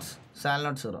സാൽനോട്ട്സ്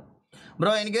 0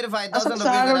 bro എനിക്കൊരു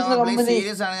 5000 rupees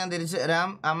serious ആണ് ഞാൻ തിരിച്ചു തരാം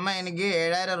അമ്മ എനിക്ക്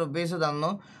 7000 റുപ്പീസ് തന്നു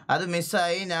അത്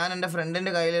മിസ്സായി ഞാൻ എൻ്റെ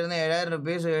ഫ്രണ്ടിൻ്റെ കയ്യിലിരുന്ന് 7000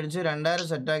 റുപ്പീസ് മേടിച്ച് 2000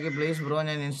 സെറ്റാക്കി പ്ലീസ് ബ്രോ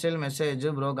ഞാൻ ഇൻസ്റ്റയിൽ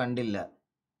മെസ്സേജ് ബ്രോ കണ്ടില്ല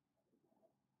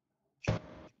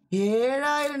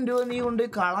 7000 രൂപ നീ കൊണ്ട്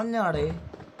കളഞ്ഞാടേ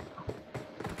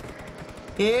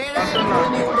 7000 രൂപ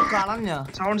നീ കൊണ്ട് കളഞ്ഞ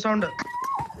sound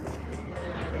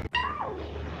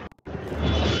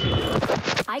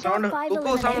I got 5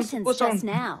 eliminations just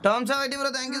now. Tom Savati bro,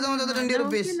 thank you so much for the 20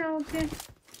 rupees. Okay.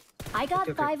 I got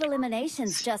 5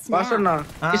 eliminations just now. വാസണ്ണ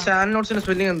ഈ സാൻ നോട്ട്സിന്റെ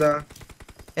സ്പെല്ലിംഗ് എന്താ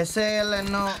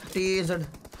SALNOTZ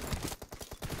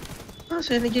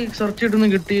എനിക്ക് സെർച്ച്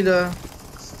ചെയ്തിട്ടൊന്നും കിട്ടിയില്ല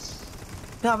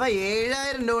അവ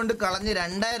 7000 രൂപ കൊണ്ട് കളഞ്ഞ്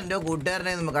 2000 രൂപ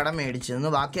കൂട്ടുകാരനെ കടം മേടിച്ചു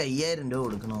ബാക്കി 5000 രൂപ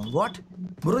കൊടുക്കണോ വാട്ട്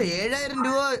ബ്രോ 7000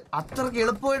 രൂപ അത്രക്ക്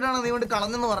എളുപ്പമായിട്ടാണ് നീ കൊണ്ട്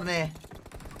കളഞ്ഞെന്ന് പറഞ്ഞേ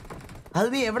അത്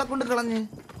നീ എവിടെ കൊണ്ട് കളഞ്ഞ്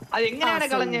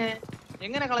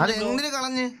എങ്ങനെ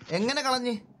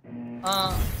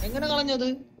കളഞ്ഞത്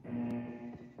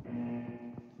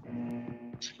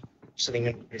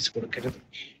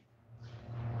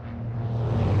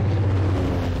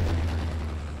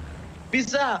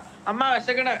പിസ്സ അമ്മ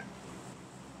വിശക്കണ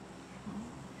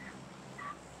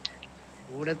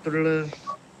കൂടത്തുള്ള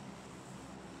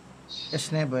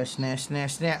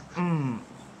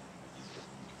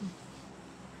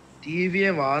ടിവിയെ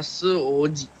വാസ്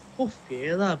ഓജി.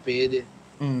 ഏതാ പേര്?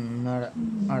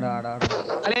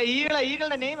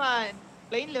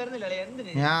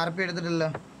 ഞാൻ ആർപ്പി എടുത്തിട്ടില്ല.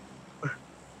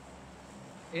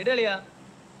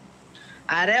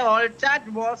 അരെ ഓൾചാറ്റ്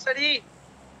ബോസടി.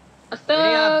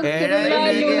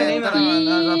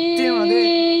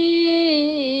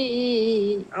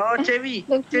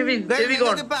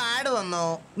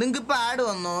 നിങ്ങക്ക് ആഡ്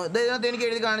വന്നോ? ഇതിനകത്ത് എനിക്ക്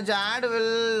എഴുതി കാണിച്ചു add will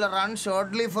run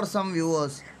shortly for some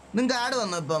viewers. നിങ്ങക്ക് ആഡ്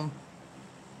വന്നോ ഇപ്പം?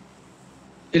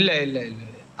 ഇല്ല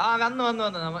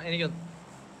എനിക്ക്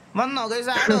വന്നോ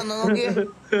ഗൈസ്? ആഡ് വന്നോ നോക്കിയേ.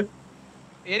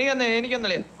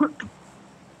 എനിക്കൊന്നല്ലേ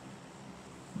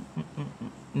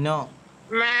നോ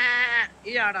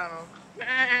ഈ ആടാണോ?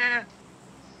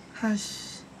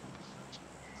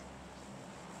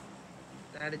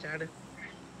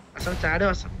 ചാട്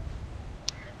വസം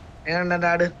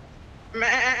ഏണ്ടാട്.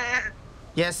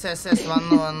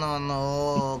 വന്നു.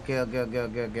 ഓക്കെ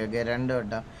രണ്ടു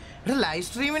വട്ടം. ലൈവ്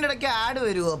സ്ട്രീമിന്റെ ഇടയ്ക്ക് ആഡ്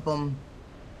വരുമോ അപ്പം?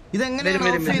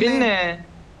 ഇതെങ്ങനെയാണ്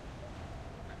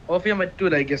ഓഫ് ചെയ്യാൻ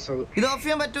പറ്റൂല? ഇത് ഓഫ്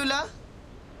ചെയ്യാൻ പറ്റൂല?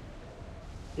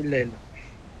 ഇല്ല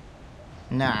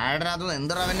ആഡിനകത്ത്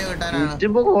എന്ത് റവന്യൂ കിട്ടാനാണ്?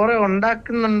 കൊറേ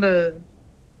ഉണ്ടാക്കുന്നുണ്ട്.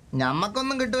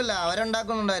 ഞമ്മക്കൊന്നും കിട്ടൂല,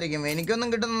 അവരുണ്ടാക്കുന്നുണ്ടായിരിക്കും. എനിക്കൊന്നും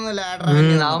കിട്ടുന്നില്ല.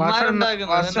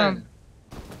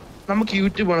 നമുക്ക്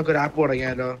യൂട്യൂബ് ഒരു ആപ്പ്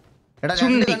തുടങ്ങിയാലോ?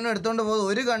 രണ്ട് കണ്ണ് എടുത്തോണ്ട് പോകും,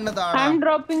 ഒരു കണ്ണ് താഴെ.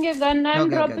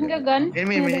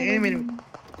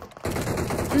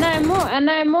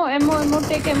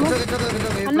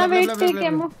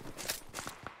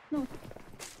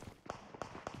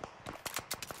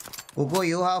 Upo,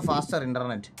 you have faster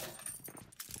internet.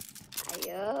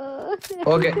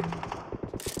 Okay.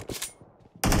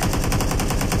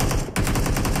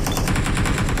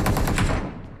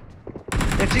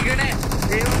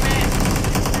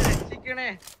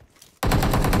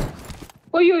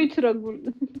 It's Ragul.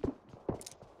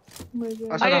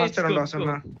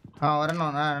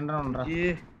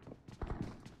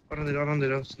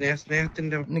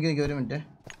 സ്നേഹത്തിന്റെ ഒരു മിനിറ്റ്.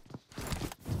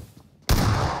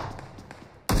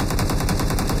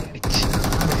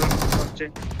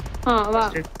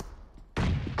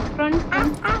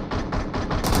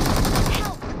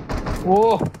 ഓ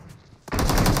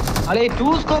അല്ലെ 2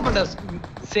 സ്കോപ്പ് ഉണ്ട്.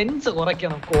 സെൻസ്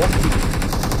കുറയ്ക്കണം.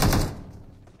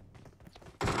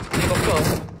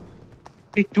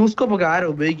 ഈ 2 സ്കോപ്പ് ഒക്കെ ആരാ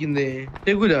ഉപയോഗിക്കുന്നേ?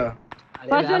 രഘുല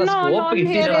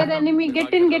enemy.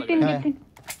 Get in.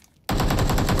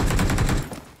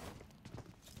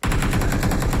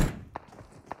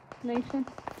 Nice.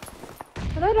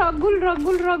 Ragul.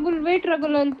 Wait,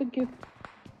 Ragul, I'll pick you.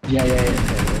 Yeah.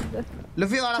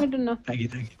 Luffy, wala. Thank you.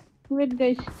 Wait,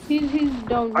 guys. He's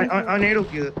down. I need to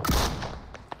kill.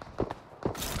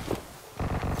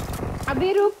 Abhi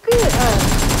ruk.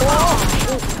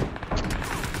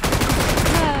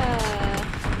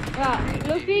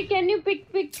 Luffy, can you pick?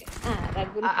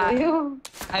 Ragul.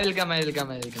 I will come.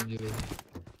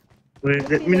 Wait,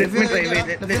 let me try.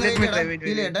 Let me try.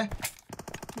 Wait.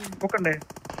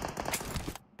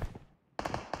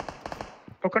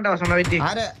 പൊക്കണ്ടേ വസണ wait.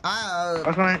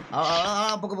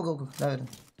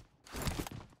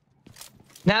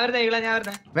 ഞാൻ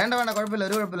വേണ്ട കുഴപ്പമില്ല,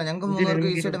 ഒരു കുഴപ്പമില്ല. ഞങ്ങൾക്ക് 3 പേർക്ക്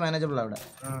ഈസിയായിട്ട് manageable അവിടെ.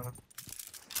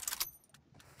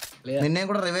 നിന്നെയും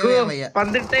കൂടെ റിവൈവ് ചെയ്യാൻ വയ്യ.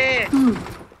 പന്തിട്ടേ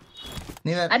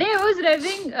Are I was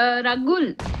revving Ragul.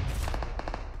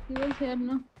 He was here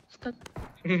now. Stuck.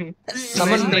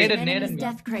 Someone made it.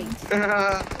 Death crate.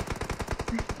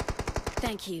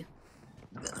 Thank you.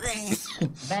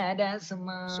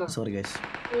 Sorry guys.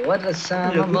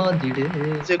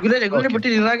 രഘുലെ പെട്ടി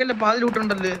ഇറാഖിലെ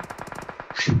പാതിലൂട്ടുണ്ടല്ലേ?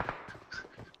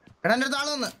 എടാ എന്റെ താള്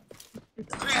വന്ന്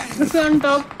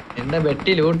എന്റെ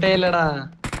പെട്ടി ലൂട്ടേയില്ലടാ.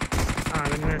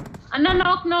 Anna,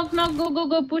 knock.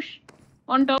 Go, push.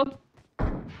 On top.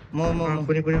 Move.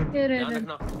 Here.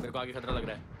 मेरे को आगे खतरा लग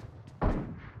रहा है.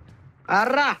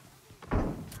 Arra.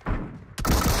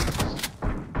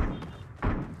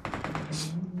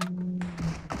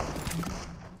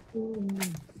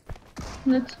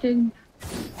 Let's take.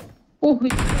 Oh,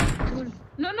 it's Ragul.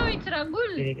 No, it's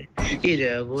Ragul.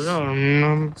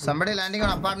 Somebody landing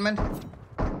on apartment.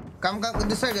 Come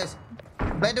this side guys.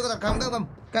 Play together.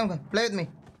 Come. Play with me.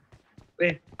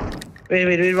 Wait.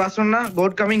 Vasuna,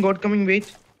 God coming. Wait.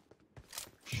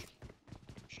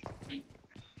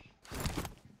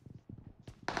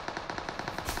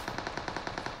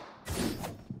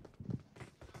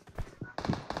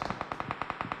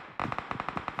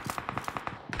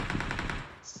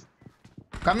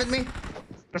 Come with me.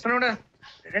 Vasuna,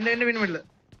 end middle.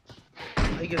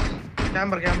 I guess.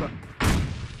 Camber.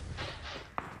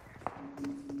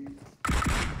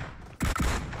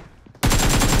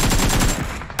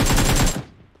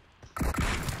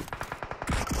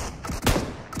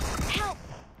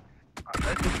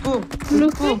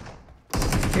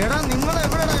 എടാ നിങ്ങൾ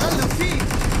എവിടെടാ? എടാ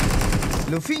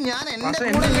ലുഫി ഞാൻ എന്റെ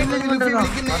കൂടെ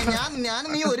വിളിക്കുന്നേ. ഞാൻ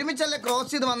നീ ഒരുമിച്ചല്ലേ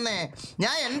ക്രോസ് ചെയ്ത് വന്നേ.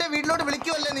 ഞാൻ എന്റെ വീട്ടിലോട്ട്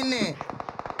വിളിക്കുവല്ലേ നിന്നെ.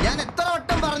 ഞാൻ എത്ര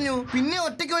വട്ടം പറഞ്ഞു. പിന്നെ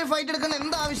ഒറ്റയ്ക്ക് പോയി ഫൈറ്റ് എടുക്കുന്ന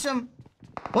എന്താ ആവശ്യം?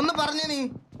 ഒന്ന് പറഞ്ഞേ നീ.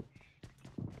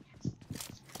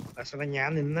 ഞാൻ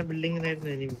നിന്ന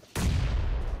ബിൽഡിങ്ങിലായിരുന്നു.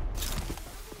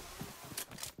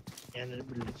 ഞാനൊരു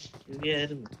ബിൽഡിംഗ്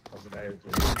ആയിരുന്നു.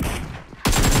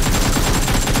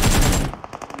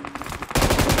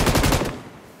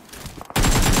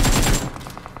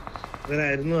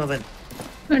 അവനായിരുന്നു അവൻ.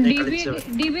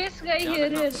 DBS guy here.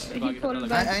 He fall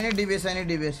back. I need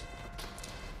DBS.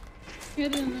 Here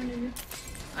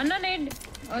Anna need.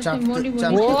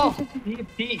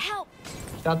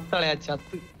 ചത്തളയാ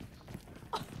ചത്ത്.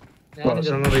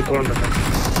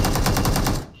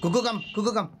 Kuku come.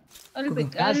 I'll pick.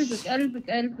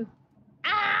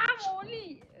 Molly.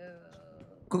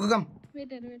 Kuku come.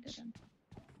 Wait.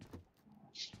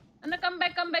 Anna, come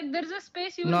back. There's a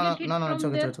space you will get hit from it's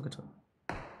okay, there. it's okay.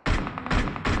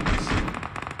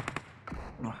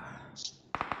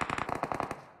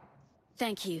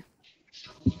 Thank you.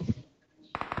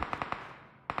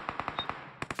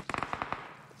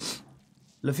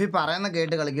 ലുഫി പറയുന്ന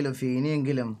കേട്ട് കളിക്ക് ലുഫി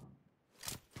ഇനിയെങ്കിലും.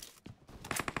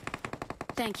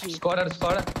 Thank you. Squad.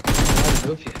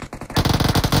 Luffy.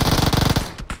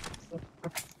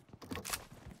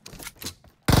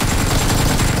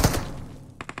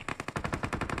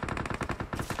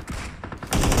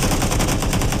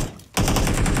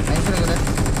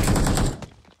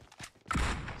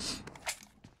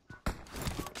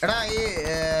 എടാ ഈ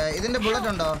ഇതിന്റെ bullet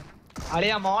ഉണ്ടോ?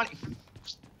 അളിയാ മോളി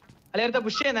അളിയടുത്ത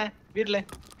push ചെയ്യുന്നേ വീട്ടിലെ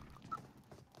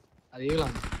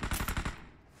അധികളാണ്.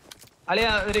 അളിയ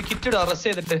ഒരു കിറ്റ് ഇടോ റെസ്റ്റ്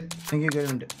ചെയ്തിട്ട്. എനിക്ക്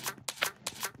കഴിവുണ്ട്.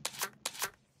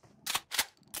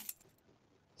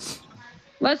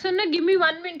 Vasunna, give me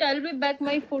 1 minute. I'll be back.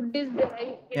 My food is there. I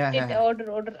get it.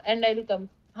 Order, and I'll come.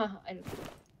 I'll come.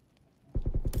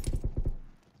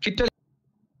 Kit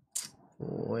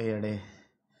ഓയടേ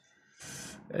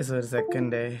ഒരു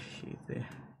സെക്കൻഡ്. ഇത്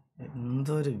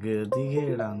എന്തൊരു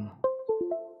ഗതികേടാണ്.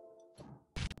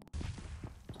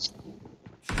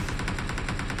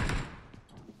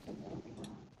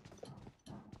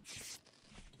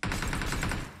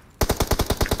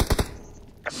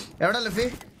 എവിടെ ലഫി?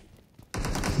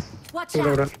 Watch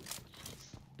out.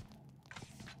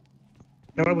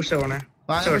 നമ്മളെ പുഷ് ആവണേ.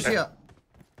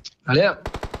 അളിയ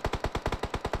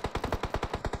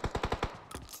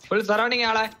ഫുൾ സറൗണ്ടിങ്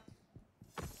ആളെ.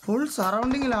 ഫുൾ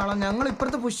സറൗണ്ടിങ്ങിലാണോ? ഞങ്ങൾ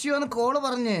ഇപ്പുറത്തെ പുഷ് ചെയ്യുമെന്ന് കോള്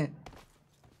പറഞ്ഞ്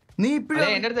നീ ഇപ്പഴും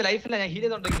എന്റെ അടുത്ത് ലൈഫില്ല. ഞാൻ ഹീൽ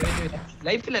ചെയ്തോണ്ടിരിക്കുന്നു.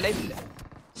 ലൈഫില്ല.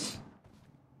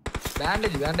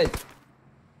 ബാൻഡേജ്.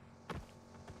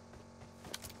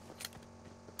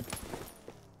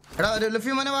 എടാ ഒരു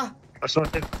ലഫി മോനെ വാ.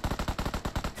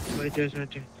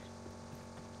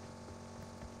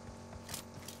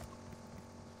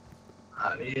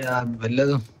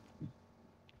 വല്ലതും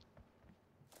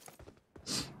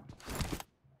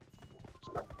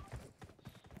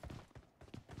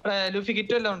ലൂഫി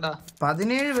കിറ്റ് വല്ലതും ഉണ്ടാ?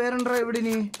 17 പേരുണ്ടോ ഇവിടെ?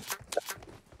 നീ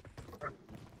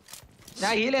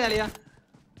ഞാൻ ഹീൽ ചെയ്യാ.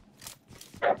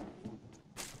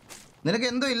 നിനക്ക്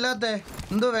എന്തോ ഇല്ലാത്തേ?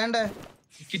 എന്തോ വേണ്ടേ?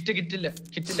 കിറ്റില്ല.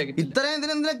 ഇത്രയും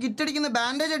ഇതിനെന്തിനാ കിറ്റ് അടിക്കുന്ന?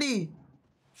 ബാൻഡേജ് അടി.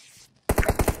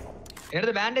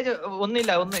 എടുത്ത് ബാൻഡേജ്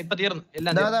ഒന്നില്ല. ഇപ്പൊ തീർന്നു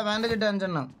എല്ലാം. ബാൻഡേജ് ഇട്ട് 5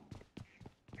 എണ്ണം.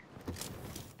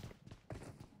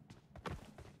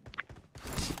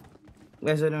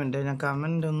 ഒരു മിനിറ്റ്, ഞാൻ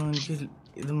കമന്റ് ഒന്നും എനിക്ക്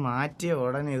ഇത് മാറ്റിയ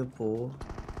ഉടനെ ഇത് പോവും.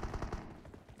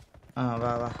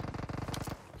 വാ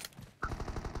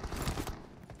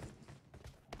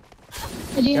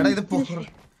എടാ ഇത്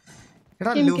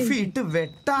എടാ ലുഫി ഇട്ട്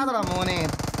വെട്ടാതടാ മോനെ.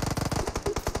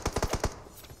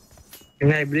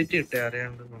 എബിലിറ്റി ഇട്ടേ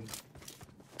അറിയാണ്ട്.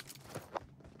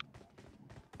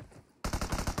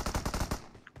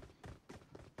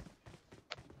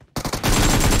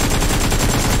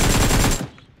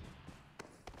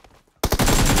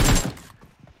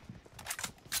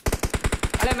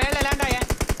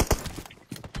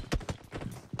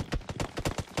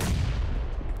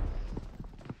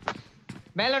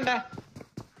 മേലുണ്ട്.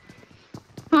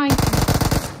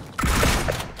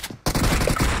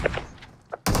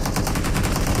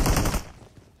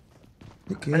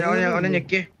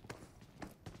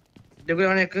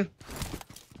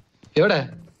 എവിടെ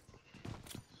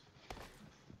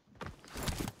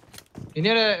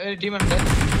ഇനിയൊരു ടീമുണ്ട്.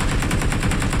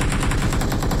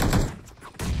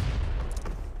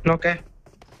 നോക്കേ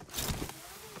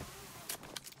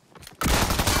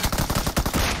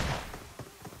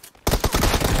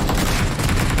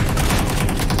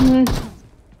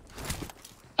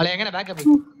അല്ല എങ്ങനെ ബാക്കപ്പ്?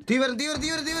 തീവ്ര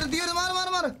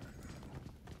മാറ്.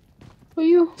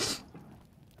 അയ്യോ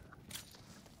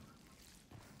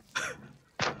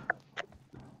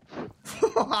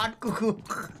What cuckoo?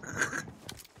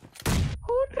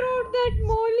 Who threw that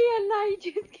molly and I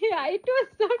just came? It was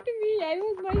not me. I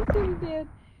was myself there.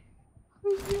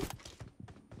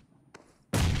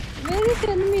 Where is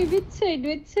enemy? Which side?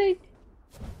 Which side?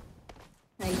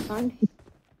 I can't.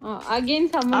 Again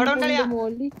someone pulled the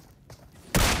molly.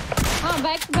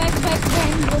 Back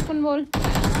behind broken wall.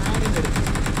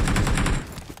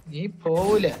 നീ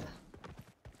പോവൂല.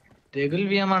 രഘുൽ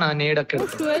വിയമാണ് ആ നേടൊക്കെ.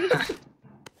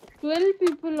 12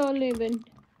 people all event.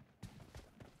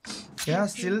 Yeah,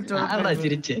 still 12.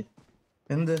 ചിരിച്ചേ.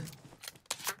 എന്ത്?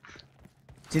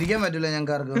 ചിരിക്കാൻ പറ്റൂല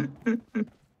ഞങ്ങൾക്ക് ആർക്കും.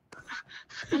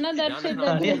 That's it.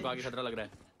 आगे खतरा लग रहा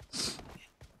है.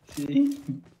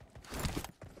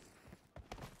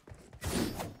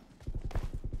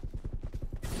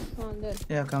 There.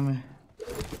 Yeah, come here.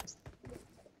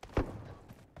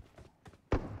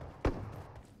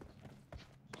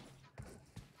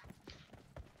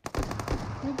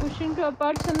 You pushing to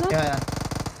apart, Sanna? Yeah.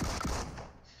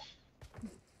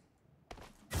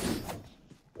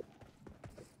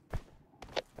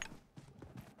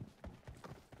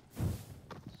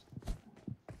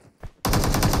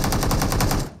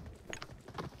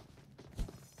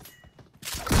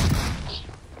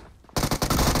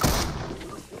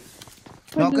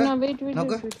 Wait.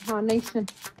 Nice one.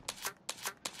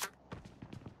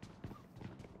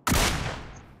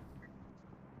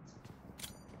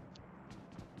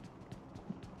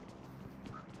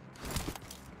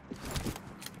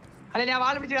 അല്ല ഞാൻ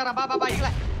വാൾ പിടിച്ച് കയറാം. ബാ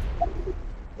ഇങ്ങളെ.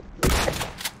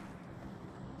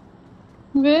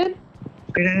 Where?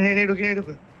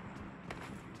 എടുക്ക്.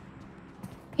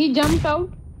 He jumped out.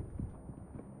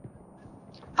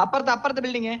 അപ്പുറത്തെ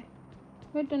ബിൽഡിംഗ്.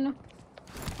 Wait no.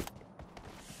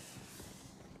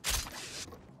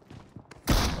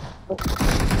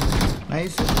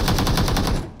 Nice.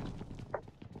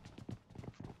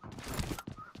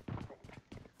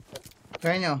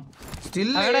 കഴിഞ്ഞോ? സ്റ്റിൽ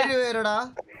 7 പേരടാ.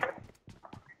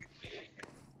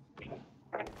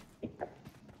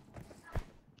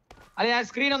 അല്ല ഞാൻ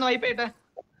സ്ക്രീൻ ഒന്ന് വൈപ്പ് ചെയ്യട്ടെ.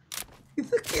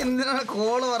 ഇതൊക്കെ എന്തിനാണ്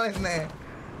കോള് പറയുന്നേ?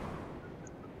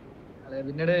 അതെ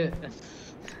പിന്നീട്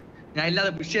ഞാൻ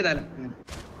ഇല്ലാതെ പുഷ് ചെയ്താലോ.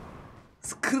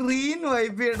 സ്ക്രീൻ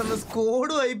വൈപ്പ് ചെയ്യട്ടെന്ന്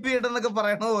സ്കോഡ് വൈപ്പ് ചെയ്യട്ടെന്നൊക്കെ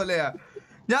പറയണ പോലെയാ.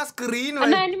 ഞാൻ screen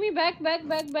enemy back.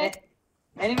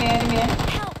 Enemy.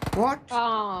 What?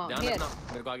 Here.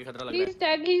 मेरे को आगे खतरा लग रहा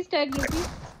है. He's tagged you.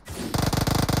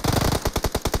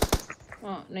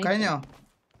 Nice. കഴിഞ്ഞോ?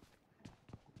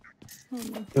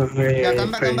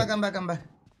 come back.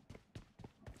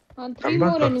 3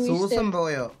 more enemies. Susan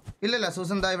പോയോ? ഇല്ലല്ല,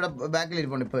 സൂസൻ ദാ ഇവിടെ ബാക്കിൽ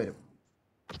ഇരിപ്പുണ്ട്, ഇപ്പൊ വരും.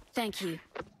 Thank you.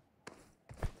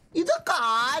 ഇതൊക്കെ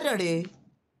ആരടേ?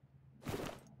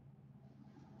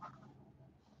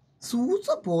 സൂസ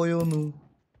പോയോന്നു?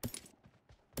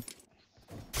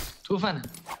 തൂഫാനാ?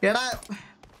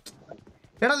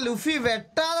 എടാ ലുഫി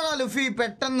വെട്ടാതെടാ ലുഫി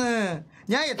പെട്ടെന്ന്.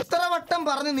 ഞാൻ എത്ര വട്ടം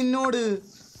പറഞ്ഞു നിന്നോട്.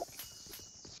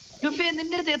 ലുഫി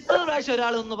നിന്റെ അടുത്ത് എത്ര പ്രാവശ്യം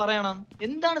ഒരാളൊന്ന് പറയണം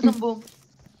എന്താണ് സംഭവം?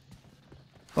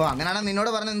 ഓ അങ്ങനെയാണോ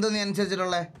നിന്നോട് പറഞ്ഞ എന്തോ നീ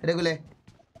അനുസരിച്ചിട്ടുള്ളേ രഘുലേ?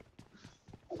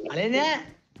 അല്ലെ ഞാൻ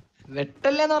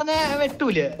വെട്ടല്ലെന്ന് പറഞ്ഞ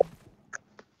വെട്ടൂല.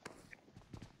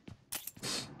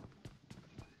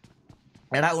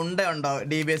 എടാ ഉണ്ടോ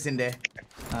DBSന്റെ?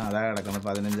 അതാ കിടക്കുന്നു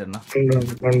 15 എണ്ണം.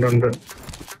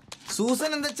 സൂസൻ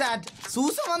എന്താ ചാറ്റ്?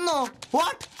 സൂസൻ വന്നോ?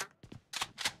 വാട്ട്?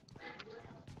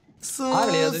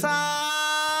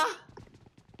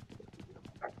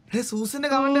 സൂസന്റെ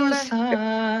കമന്റ് ഇവിടെ.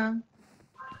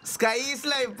 സ്കൈ ഈസ്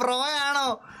ലൈവ് പ്രോ ആണോ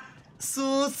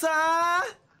സൂസൻ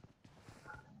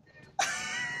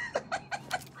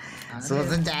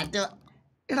ചാറ്റ്?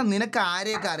 എടാ നിനക്ക്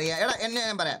ആരെയൊക്കെ അറിയാം? എടാ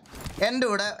ഞാൻ പറയാം, എന്റെ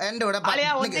കൂടെ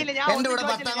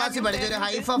 10ാം ക്ലാസ്സിൽ പഠിച്ച ഒരു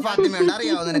ഹൈഫ ഫാത്തിമയുണ്ട്.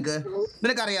 അറിയാവോ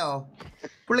നിനക്കറിയാവോ?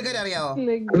 പുള്ളിക്കാരി അറിയാവോ?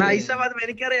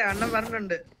 എനിക്കറിയാം, അണ്ണൻ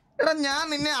പറഞ്ഞിട്ടുണ്ട്. എടാ ഞാൻ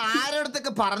നിന്നെ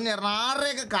ആരോടത്തൊക്കെ പറഞ്ഞു തരണം,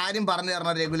 ആരുടെയൊക്കെ കാര്യം പറഞ്ഞു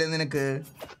തരണം രഘുലെ? നിനക്ക്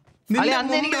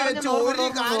വെച്ച് ഒരു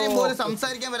കാര്യം പോലും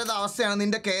സംസാരിക്കാൻ പറ്റാത്ത അവസ്ഥയാണ്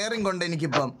നിന്റെ കെയറിങ് കൊണ്ട്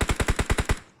എനിക്കിപ്പം.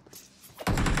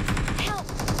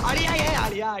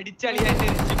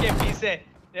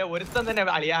 ഒരുത്തം തന്നെ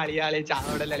അളിയാ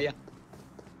ചാവടല്ലേ അളിയാ.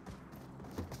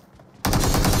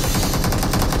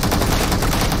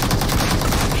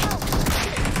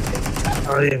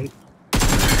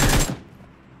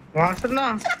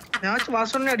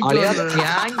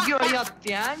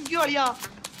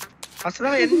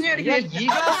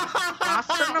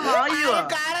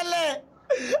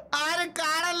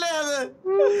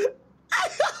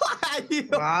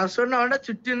 അവന്റെ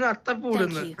ചുറ്റിന്ന്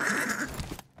അത്തപ്പൂടുന്നു.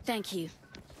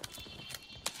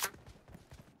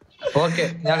 ഓക്കെ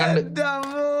ഞാൻ കണ്ട്.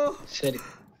 ശരി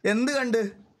എന്ത് കണ്ട്?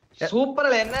 സൂപ്പർ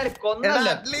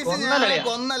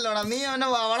കൊന്നല്ലോടാ നീ. അവനെ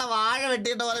അവിടെ വാഴ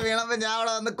വെട്ടിയിട്ട പോലെ വീണപ്പോ ഞാൻ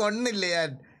അവിടെ വന്ന് കൊന്നില്ലേ? ഞാൻ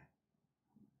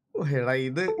എടാ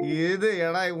ഇത്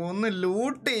എടാ ഒന്ന്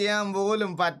ലൂട്ട് ചെയ്യാൻ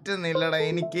പോലും പറ്റുന്നില്ലടാ.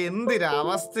 എനിക്ക്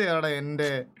എന്തൊരവസ്ഥയാടാ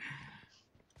എന്റെ.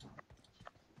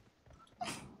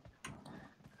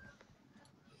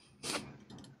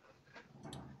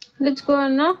 Let's go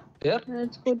Anna. Where?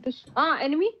 Let's go to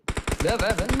enemy. Where?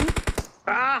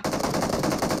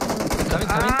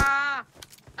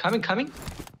 Coming.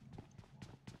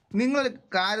 നിങ്ങളൊരു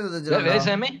കാര്യം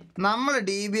നമ്മള്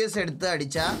DBS എടുത്ത്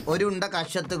അടിച്ച ഒരു ഉണ്ട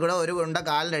കഷത്ത് കൂടെ ഒരു ഉണ്ട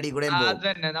കാലിന്റെ അടി കൂടെ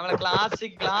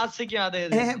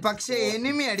പക്ഷെ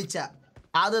എനിമി അടിച്ച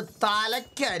അത്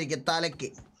തലക്കായിരിക്കും. തലക്ക്.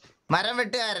 മരം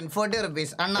വെട്ടുകാരൻ 40 rupees.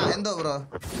 അണ്ണാ എന്തോ ബ്രോ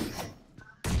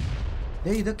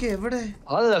ഇതൊക്കെ എവിടെ?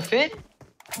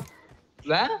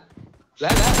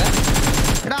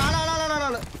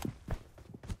 ആളാളാളാളാള്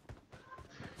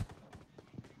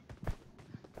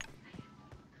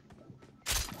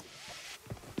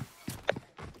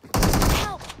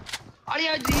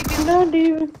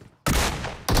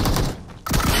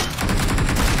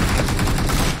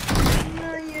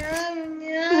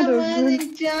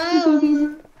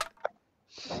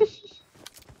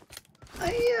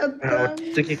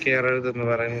ഒറ്റയ്ക്ക് കേറരുതെന്ന്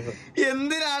പറയുന്നത്.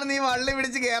 എന്തിനാണ് നീ വള്ളി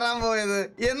പിടിച്ച് കേറാൻ പോയത്?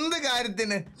 എന്ത്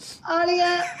കാര്യത്തിന്?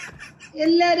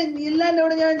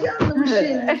 എല്ലാരോടും ഞാൻ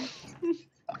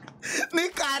നീ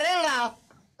കരയടാ.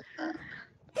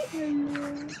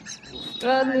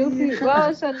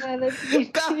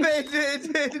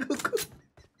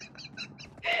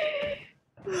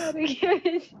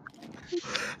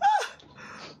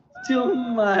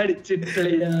 ചുമ്മാ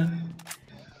അടിച്ചിട്ടില്ല.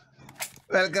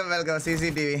 Welcome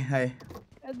CCTV. Hi.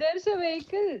 There's a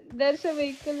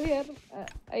vehicle here.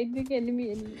 I think enemy.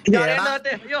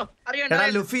 എടാ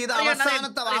ലുഫി ഇത്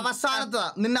അവസാനത്തെ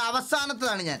നിന്റെ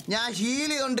അവസാനത്തതാണ്. ഞാൻ ഹീൽ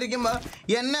ചെയ്തോണ്ടിരിക്കുമ്പോ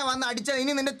എന്നെ വന്ന് അടിച്ച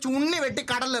ഇനി നിന്റെ ചുണ്ണി വെട്ടി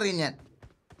കടലെറിയും ഞാൻ.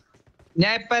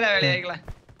 ഇപ്പ കളിയായിക്കളെ.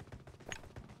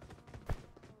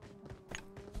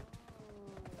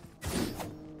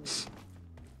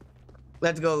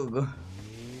 Let's go.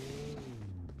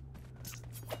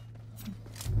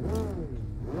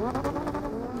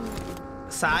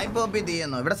 സായ് പോപ്പി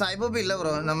തീയെന്നോ? ഇവിടെ സായ് പോപ്പി ഇല്ല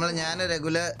ബ്രോ. ഞാൻ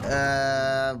റെഗുലർ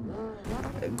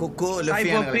കുക്കു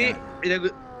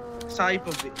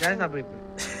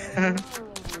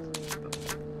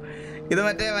ഇത്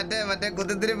മറ്റേ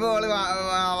കുത്തിത്തിരിപ്പ്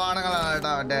വാണങ്ങളാണ്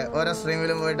കേട്ടോ. മറ്റേ ഓരോ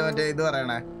സ്ട്രീമിലും പോയിട്ട് മറ്റേ ഇത്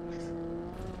പറയണേ.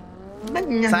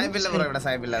 സായിപ്പില്ല ബ്രോ ഇവിടെ.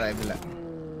 സായിപ്പില്ല.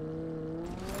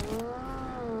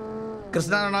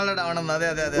 Krishna Ronaldo down. അതെ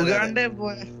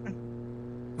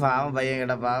പാവം പയ്യൻ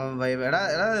കേട്ടാ. പാവം പയ്യൻ. എടാ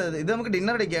ഇത് നമുക്ക്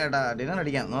ഡിന്നർ അടിക്കാം കേട്ടാ. ഡിന്നർ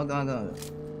അടിക്കാം. നോക്ക്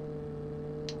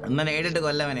ഒന്ന് നേരിട്ട്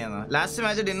കൊല്ലവനെയാണോ? ലാസ്റ്റ്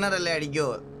മാച്ച് ഡിന്നർ അല്ലേ അടിക്കോ?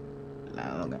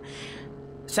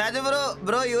 ഷാജു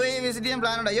ബ്രോ UAE വിസിറ്റ് ചെയ്യാൻ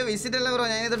പ്ലാൻ ഉണ്ടോ? അയ്യോ വിസിറ്റ് അല്ല ബ്രോ,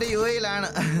 ഞാൻ തൊട്ട് UAE-ലാണ്.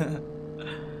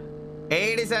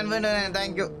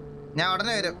 Thank you. ഞാൻ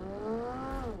ഉടനെ വരും.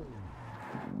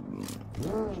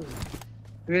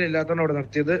 ഇവരില്ലാത്തോണ്ട്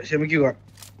നിർത്തിയത്. ക്ഷമിക്കുക,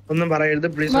 ഒന്നും പറയരുത്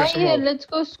പ്ലീസ്.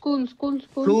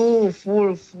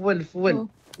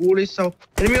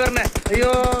 എനിമി പറഞ്ഞേ.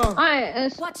 അയ്യോ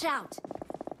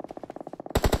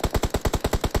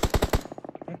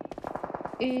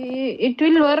it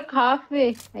will work halfway,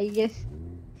 I guess.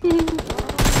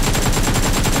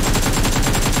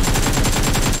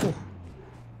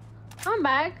 I'm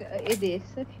back. It is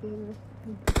a few.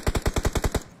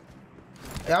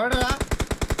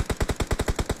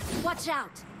 Watch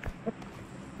out.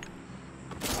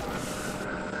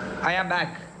 I am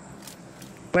back.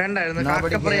 വേണ്ടായിരുന്നു.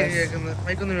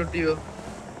 മൈക്കൊന്ന് മ്യൂട്ട് ചെയ്യോ?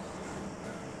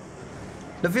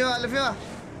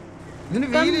 ഇതിന്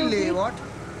വീലില്ലേ? വാട്ട്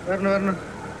വരണം.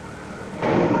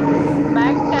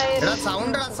 Back tyre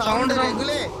sound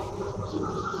റെഗുലേ.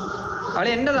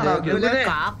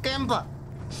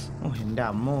 എന്റെ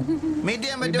അമ്മോ. മീറ്റ്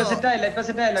ചെയ്യാൻ പറ്റുമോ?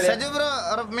 സജു ബ്രോ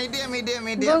മീറ്റ്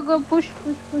ചെയ്യാം. Go push.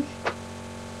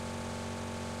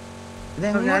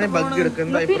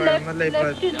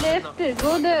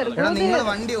 നിങ്ങൾ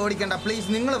വണ്ടി ഓടിക്കണ്ട പ്ലീസ്.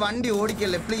 നിങ്ങൾ വണ്ടി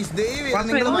ഓടിക്കല്ലേ പ്ലീസ്. ദയവ്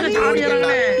നിങ്ങൾ വണ്ടി ഓടിക്കണ്ട.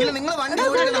 ഇല്ല നിങ്ങൾ വണ്ടി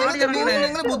ഓടിക്കണ്ട.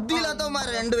 നിങ്ങൾ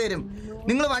ബുദ്ധിയില്ലാത്തവന്മാരെ രണ്ടുപേരും.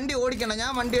 നിങ്ങൾ വണ്ടി ഓടിക്കണ്ട.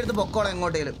 ഞാൻ വണ്ടി എടുത്ത് പൊക്കോളാം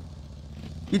എങ്ങോട്ടേലും.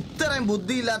 ഇത്രയും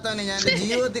ബുദ്ധിയില്ലാത്തവനെ ഞാൻ എന്റെ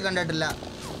ജീവിതത്തിൽ കണ്ടിട്ടില്ല.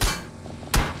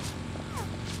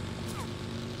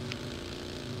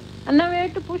 Anna, where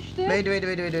to push there? Wait.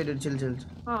 Chill.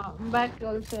 Back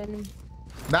also enemy.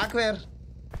 Back where?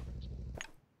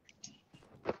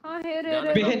 Here.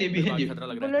 Behind you.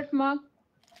 Bullet mark.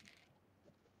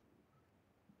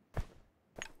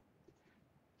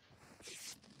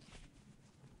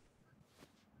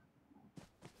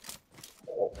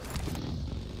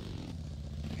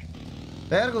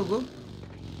 Where Gugu?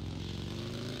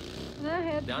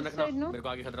 Here. ध्यान रखना, मेरे को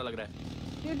आगे खतरा लग रहा है.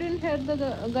 You didn't hear the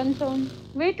gun sound.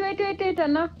 Wait,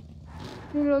 Anna.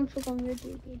 You will also come. Wait.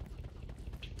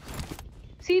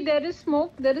 See, there is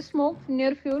smoke. There is smoke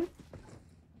near fuel.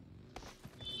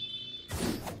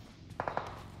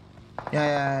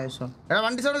 Yeah, so.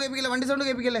 Vandi sound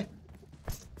kepikile.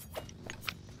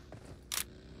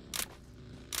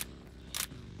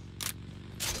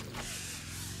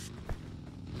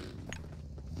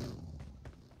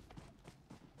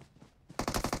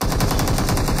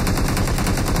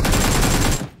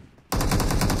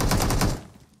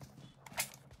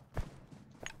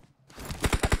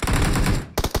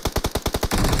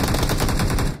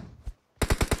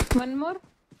 One more.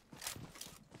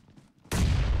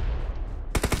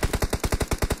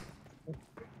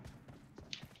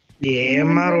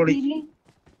 AMR ഓടി.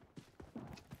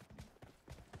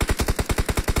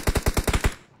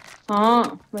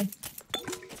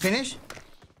 Finish?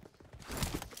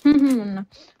 No.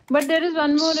 But there is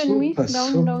one more enemy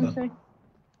downside.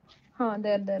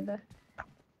 There.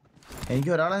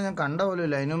 എനിക്ക് ഒരാളെ ഞാൻ കണ്ട പോലും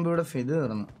ഇല്ല. അതിനു മുമ്പ് ഇവിടെ ഫിത്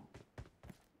തീർന്നു.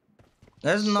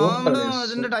 നോമ്പ്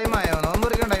ഇതിന്റെ ടൈം ആയോ? നോമ്പ്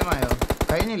കുറിക്കാൻ ടൈം ആയോ?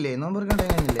 കഴിഞ്ഞില്ലേ? നോമ്പ് കുറിക്കാൻ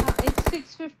ടൈം കഴിഞ്ഞില്ലേ?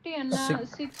 6:50 and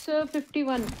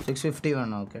 6:51. 6:51.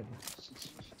 Okay.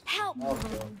 Help.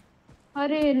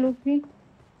 Arey, Luffy.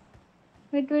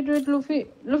 Wait, Luffy.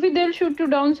 Luffy, they'll shoot you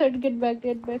downside. Get back.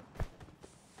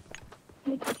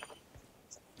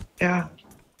 Yeah.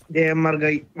 AMR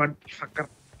guy, motherfucker.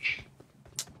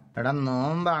 എടാ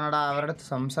നോമ്പാണടാ, അവരുടെ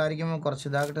സംസാരിക്കുമ്പോ കുറച്ച്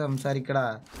ഇതാക്കിട്ട് സംസാരിക്കടാ.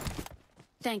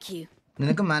 Thank you.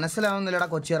 നിനക്ക് മനസ്സിലാവുന്നില്ലടാ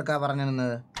കൊച്ചിയർക്കാ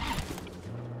പറഞ്ഞിരുന്നത്.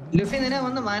 ലുഫി നിന്നെ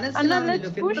ഒന്ന്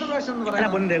മനസ്സിലാവുന്നില്ല. ഇൻട്രൊഡക്ഷൻ എന്ന് പറയാൻ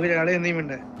പൊന്നെ കളി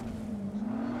നീമിണ്ട്.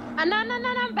 Anna,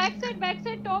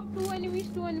 backside, top 2 enemies.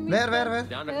 Where?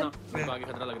 ध्यान रखना, मेरे को आगे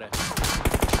खतरा लग रहा है.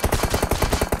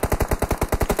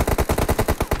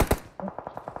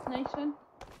 Nice one.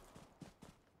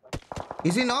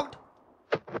 Is he knocked?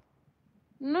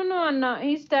 No, Anna.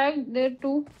 He's tagged there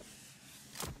too.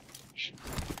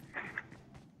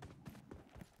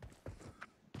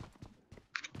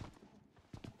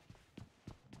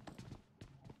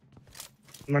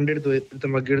 വണ്ടി എടുത്തു പോയി,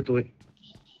 ബഗ്ഗി എടുത്തു പോയി.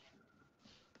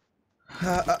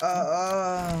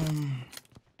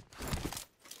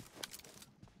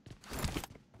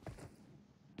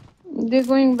 They're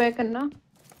going back, Anna.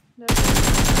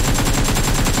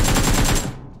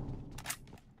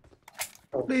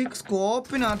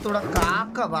 സ്കോപ്പിനകത്തൂടെ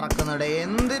കാക്ക പറക്കുന്നുണ്ട്.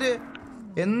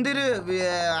 എന്തൊരു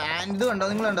ഇത് കണ്ടോ?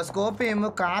 നിങ്ങൾ കണ്ടോ? സ്കോപ്പ് ചെയ്യുമ്പോ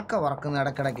കാക്ക പറക്കുന്നു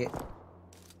ഇടക്കിടക്ക്.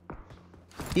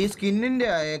 ഈ സ്കിന്നിന്റെ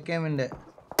AKMന്റെ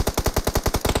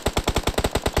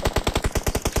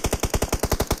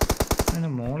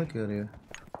മോളിൽ കേറിയോ?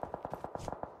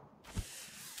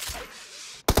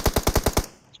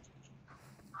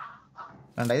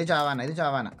 കണ്ട, ഇത്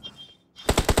ചാവാന.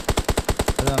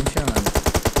 അത് സംശയം വേണ്ട.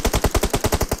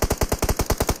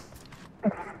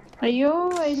 Ayyo,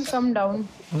 I'll come down.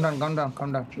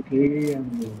 Come down.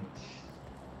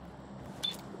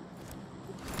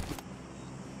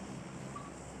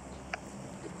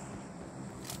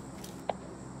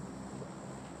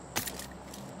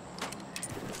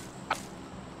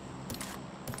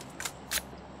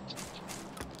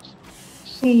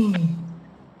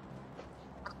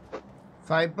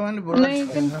 Five-point bullet. No, you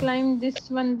can climb this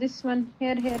one.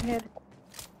 Here.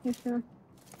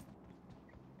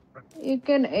 You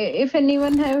can, if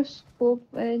anyone has scope,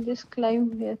 just climb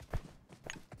here.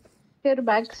 Here,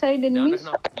 backside ध्यान enemies.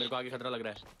 रखना, मेरे को आगे खतरा लग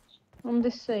रहा है. On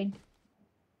this side.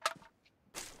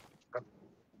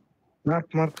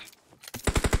 Mark.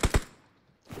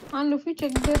 Luffy,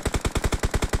 check there.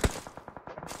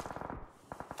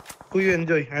 Who you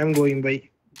enjoy? I am going by.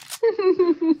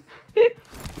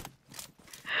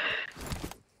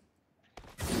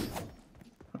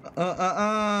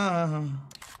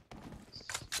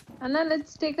 Anna,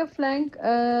 let's take a flank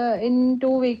in 2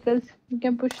 vehicles. We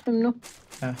can push them, no?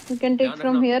 We can take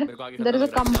from here. There is a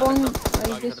compound.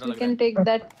 I guess we can take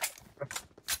that.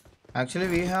 Actually,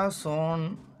 we have zone.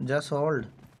 Just hold.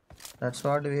 That's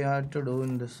what we had to do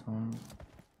in this zone.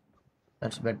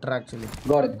 That's better actually.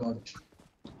 Got it.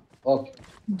 Okay.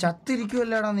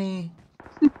 ചത്തിരിക്കുവല്ലേടാ നീ?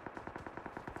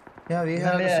 Yeah, we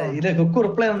have zone. ഇത് Kuku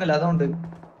reply ഒന്നുമില്ല, അതുകൊണ്ട്.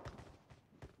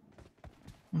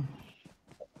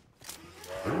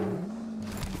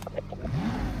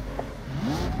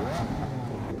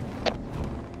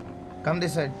 Come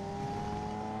this side.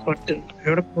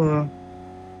 എവിടെ പോവാ?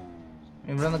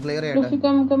 ഇവിടെ ഒന്ന് clear ചെയ്യട്ടെ. Luffy,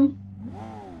 come.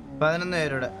 11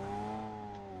 പേരുടെ.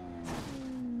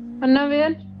 Anna,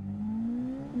 where?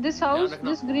 This house,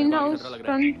 this greenhouse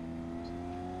front.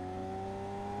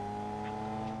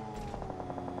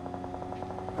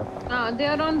 They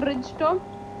are on ridge top.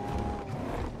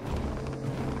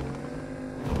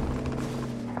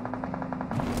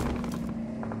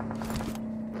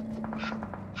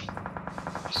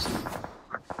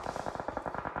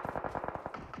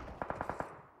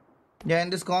 Yeah, in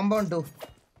this compound too.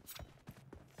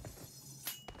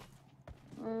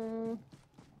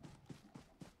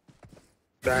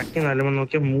 ബാക്കി നല്ലുമ്പോൾ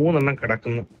നോക്കിയാൽ 3 എണ്ണം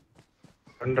കിടക്കുന്നു.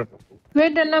 കണ്ടോ?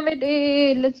 Wait, Anna, wait.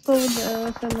 Hey, let's go with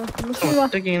Sanna.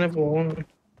 ഒറ്റയ്ക്ക് ഇങ്ങനെ പോകുന്നു.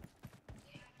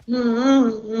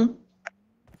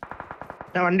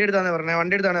 ഞാൻ വണ്ടി എടുത്താന്നേ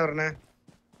പറഞ്ഞേ.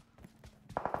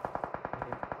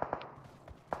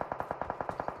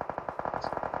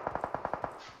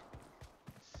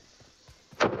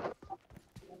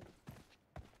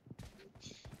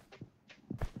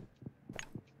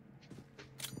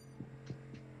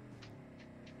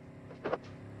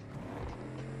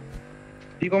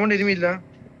 ഈ കോമണ്ട് എനിമിയില്ല.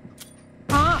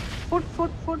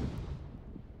 Foot.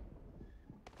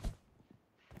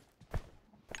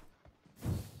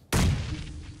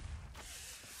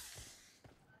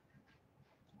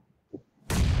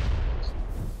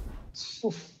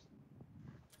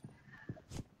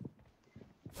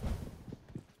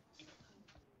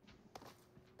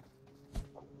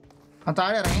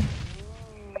 താഴെ ഇറങ്ങി.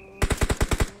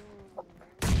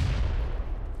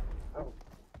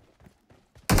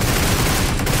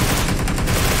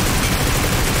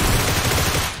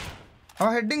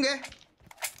 Heading.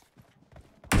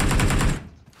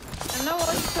 Anna,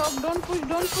 watch, stop. Don't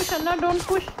push, Anna, don't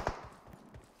push.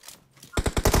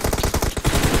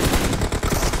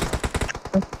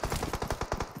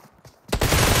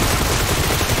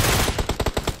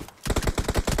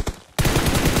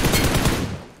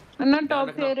 Anna, top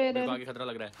here. आगे खतरा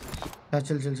लग रहा है.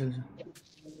 चल.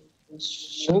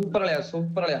 Super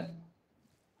player.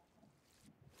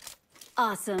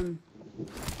 Awesome.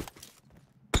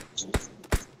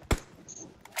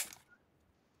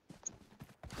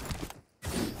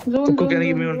 Zone. Can you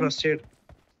give me one first aid?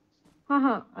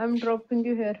 I'm dropping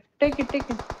you here. Take it.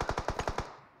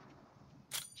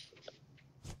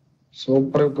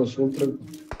 Super.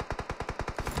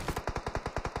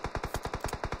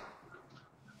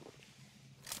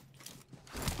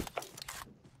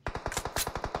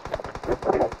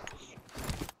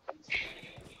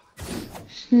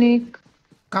 Snake.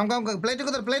 Come. Play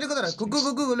together.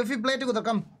 Cuckoo. Luffy, play together.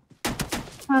 Come.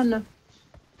 Anna.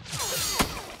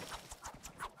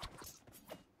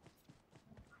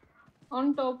 On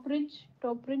top ridge.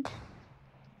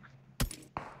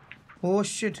 Oh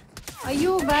shit. Are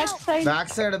you backside?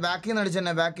 Back in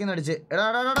അടിച്ച്. എടാ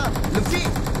ലുഫി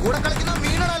കൂടെ കളിക്കുന്ന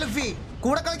വീണടാ ലുഫി.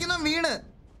 വീണ്.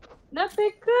 Da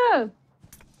pick.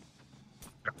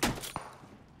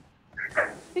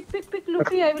 Pick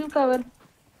Luffy, I will cover.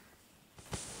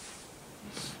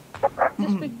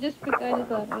 Just pick, I will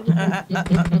cover.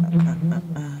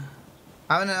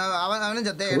 അവനും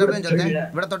ചത്തേ.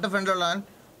 ഇവിടെ തൊട്ട് ഫ്രണ്ടിലുള്ളവൻ.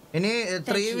 ഇനി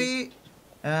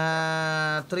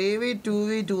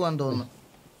 3v2v2 ആണെന്ന് തോന്നുന്നു.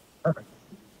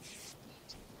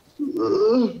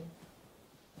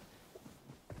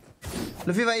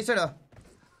 ലുഫി വൈസഡോ?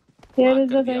 Here is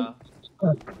the guy.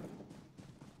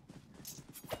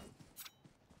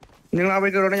 നിങ്ങൾ ആ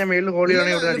വഴിക്ക് ഞാൻ മേളിൽ ഹോൾ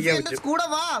ചെയ്യണമെങ്കിൽ ഇവിടെ അടിക്കാൻ പറ്റും. കൂടെ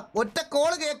വാ, ഒറ്റ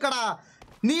കോള് കേക്കടാ.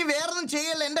 നീ വേറൊന്നും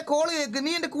ചെയ്യല്ല, എന്റെ കോള് കേക്ക്.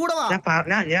 നീ എന്റെ കൂടെ വാ. ഞാൻ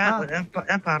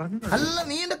പറഞ്ഞു അല്ല,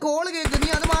 നീ എന്റെ കോള് കേക്ക്. നീ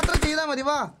അത് മാത്രം ചെയ്താ മതി.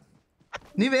 വാ,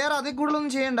 നീ വേറെ അതിൽ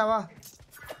കൂടുതലൊന്നും ചെയ്യണ്ട. വാ.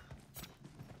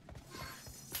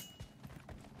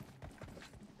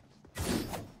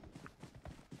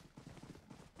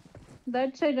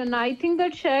 That side, and I think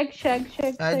that shack.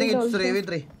 I think it's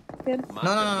 3v3.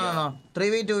 No.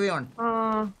 3v2v1.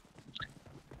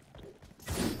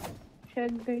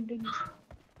 Shack guided.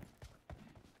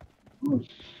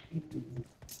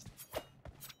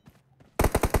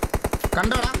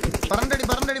 കണ്ടോടാ?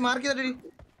 പറണ്ടടി മാർക്ക് ചെയ്തടി.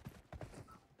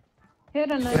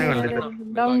 Here another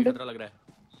down. खतरा लग रहा है.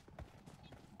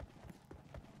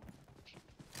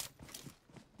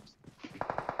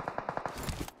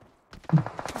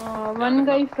 One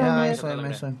guy from Yeah, here. I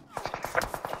saw him.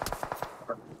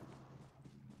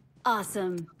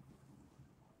 Awesome.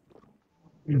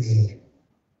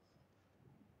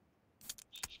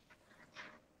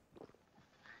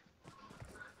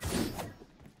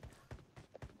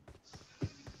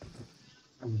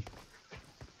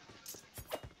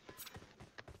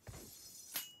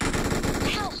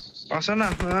 Asana.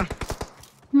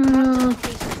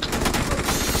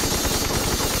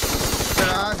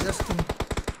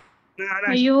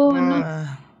 Ayo.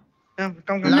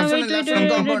 Come.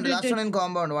 Last one in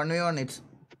compound. 1v1 it's.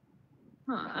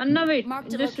 Anna, wait.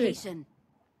 Marked a Just wait. location.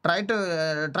 Try to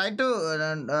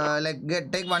like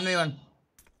take 1v1.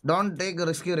 Don't take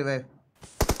risky revive.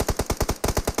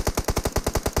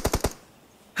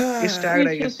 He's tagged,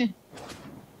 I guess. Okay.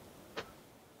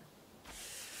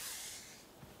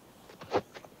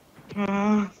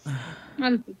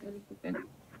 I'll pick.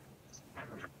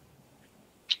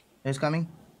 He's coming.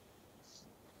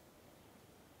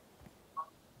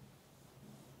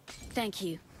 Thank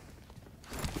you.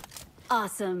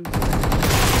 Awesome.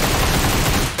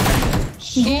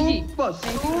 Super,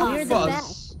 You're the super,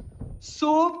 best.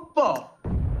 super.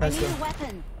 I need a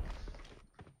weapon.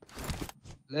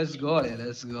 Let's go,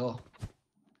 let's go.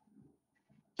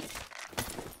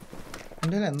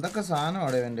 എൻ്റെ എന്തൊക്കെ സാധനം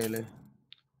അവിടെ എൻ്റെ കയ്യില്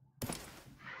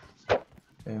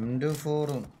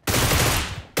M24ഉം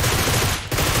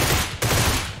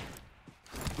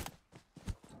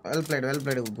well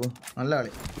played Kuku നല്ല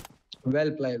കളി Well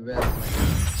played.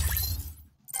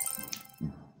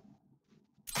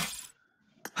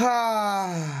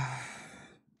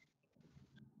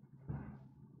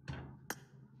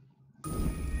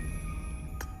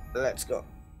 Let's go.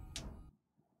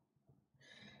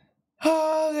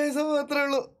 അത്രേ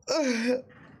ഉള്ളൂ.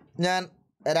 ഞാൻ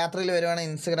രാത്രിയിൽ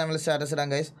വരുവാണെങ്കിൽ ഇൻസ്റ്റഗ്രാമിൽ സ്റ്റാറ്റസ്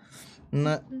ഇടാം ഗൈസ്.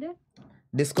 ഇന്ന്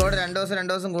ഡിസ്കോഡ് രണ്ടു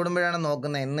ദിവസം കൂടുമ്പോഴാണ്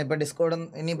നോക്കുന്നത്. ഇന്നിപ്പോ ഡിസ്കോഡ്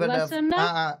ഇനിയിപ്പോ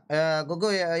Kuku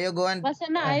you go and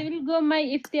I will go my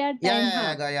iftar time.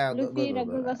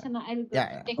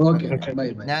 Okay, bye.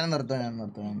 ഞാൻ നിർത്തും.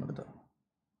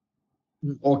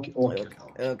 Okay.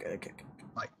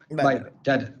 Bye.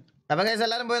 അപ്പൊ ഗൈസ്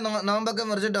എല്ലാരും പോയി നോമ്പൊക്കെ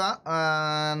മുറിച്ചിട്ട് വാ.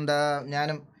 എന്താ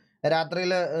ഞാനും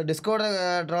രാത്രിയിൽ ഡിസ്കോഡ്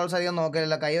ട്രോൾസ് അധികം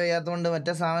നോക്കലില്ല. കൈ വയ്യാത്തതുകൊണ്ട്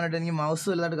മറ്റേ സാധനമായിട്ട് എനിക്ക് മൗസ്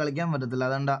വലുതായിട്ട് കളിക്കാൻ പറ്റത്തില്ല.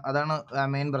 അതാണ്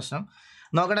മെയിൻ പ്രശ്നം.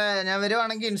 നോക്കട്ടെ, ഞാൻ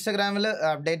വരുവാണെങ്കിൽ ഇൻസ്റ്റാഗ്രാമിൽ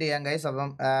അപ്ഡേറ്റ് ചെയ്യാം ഗൈസ്. അപ്പം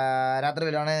രാത്രി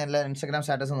വരുവാണെങ്കിൽ എല്ലാ ഇൻസ്റ്റാഗ്രാം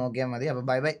സ്റ്റാറ്റസ് നോക്കിയാൽ മതി. അപ്പോൾ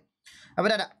ബൈ. അപ്പോൾ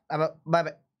by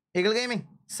eagle gaming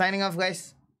signing off guys.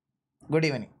 Good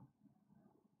evening.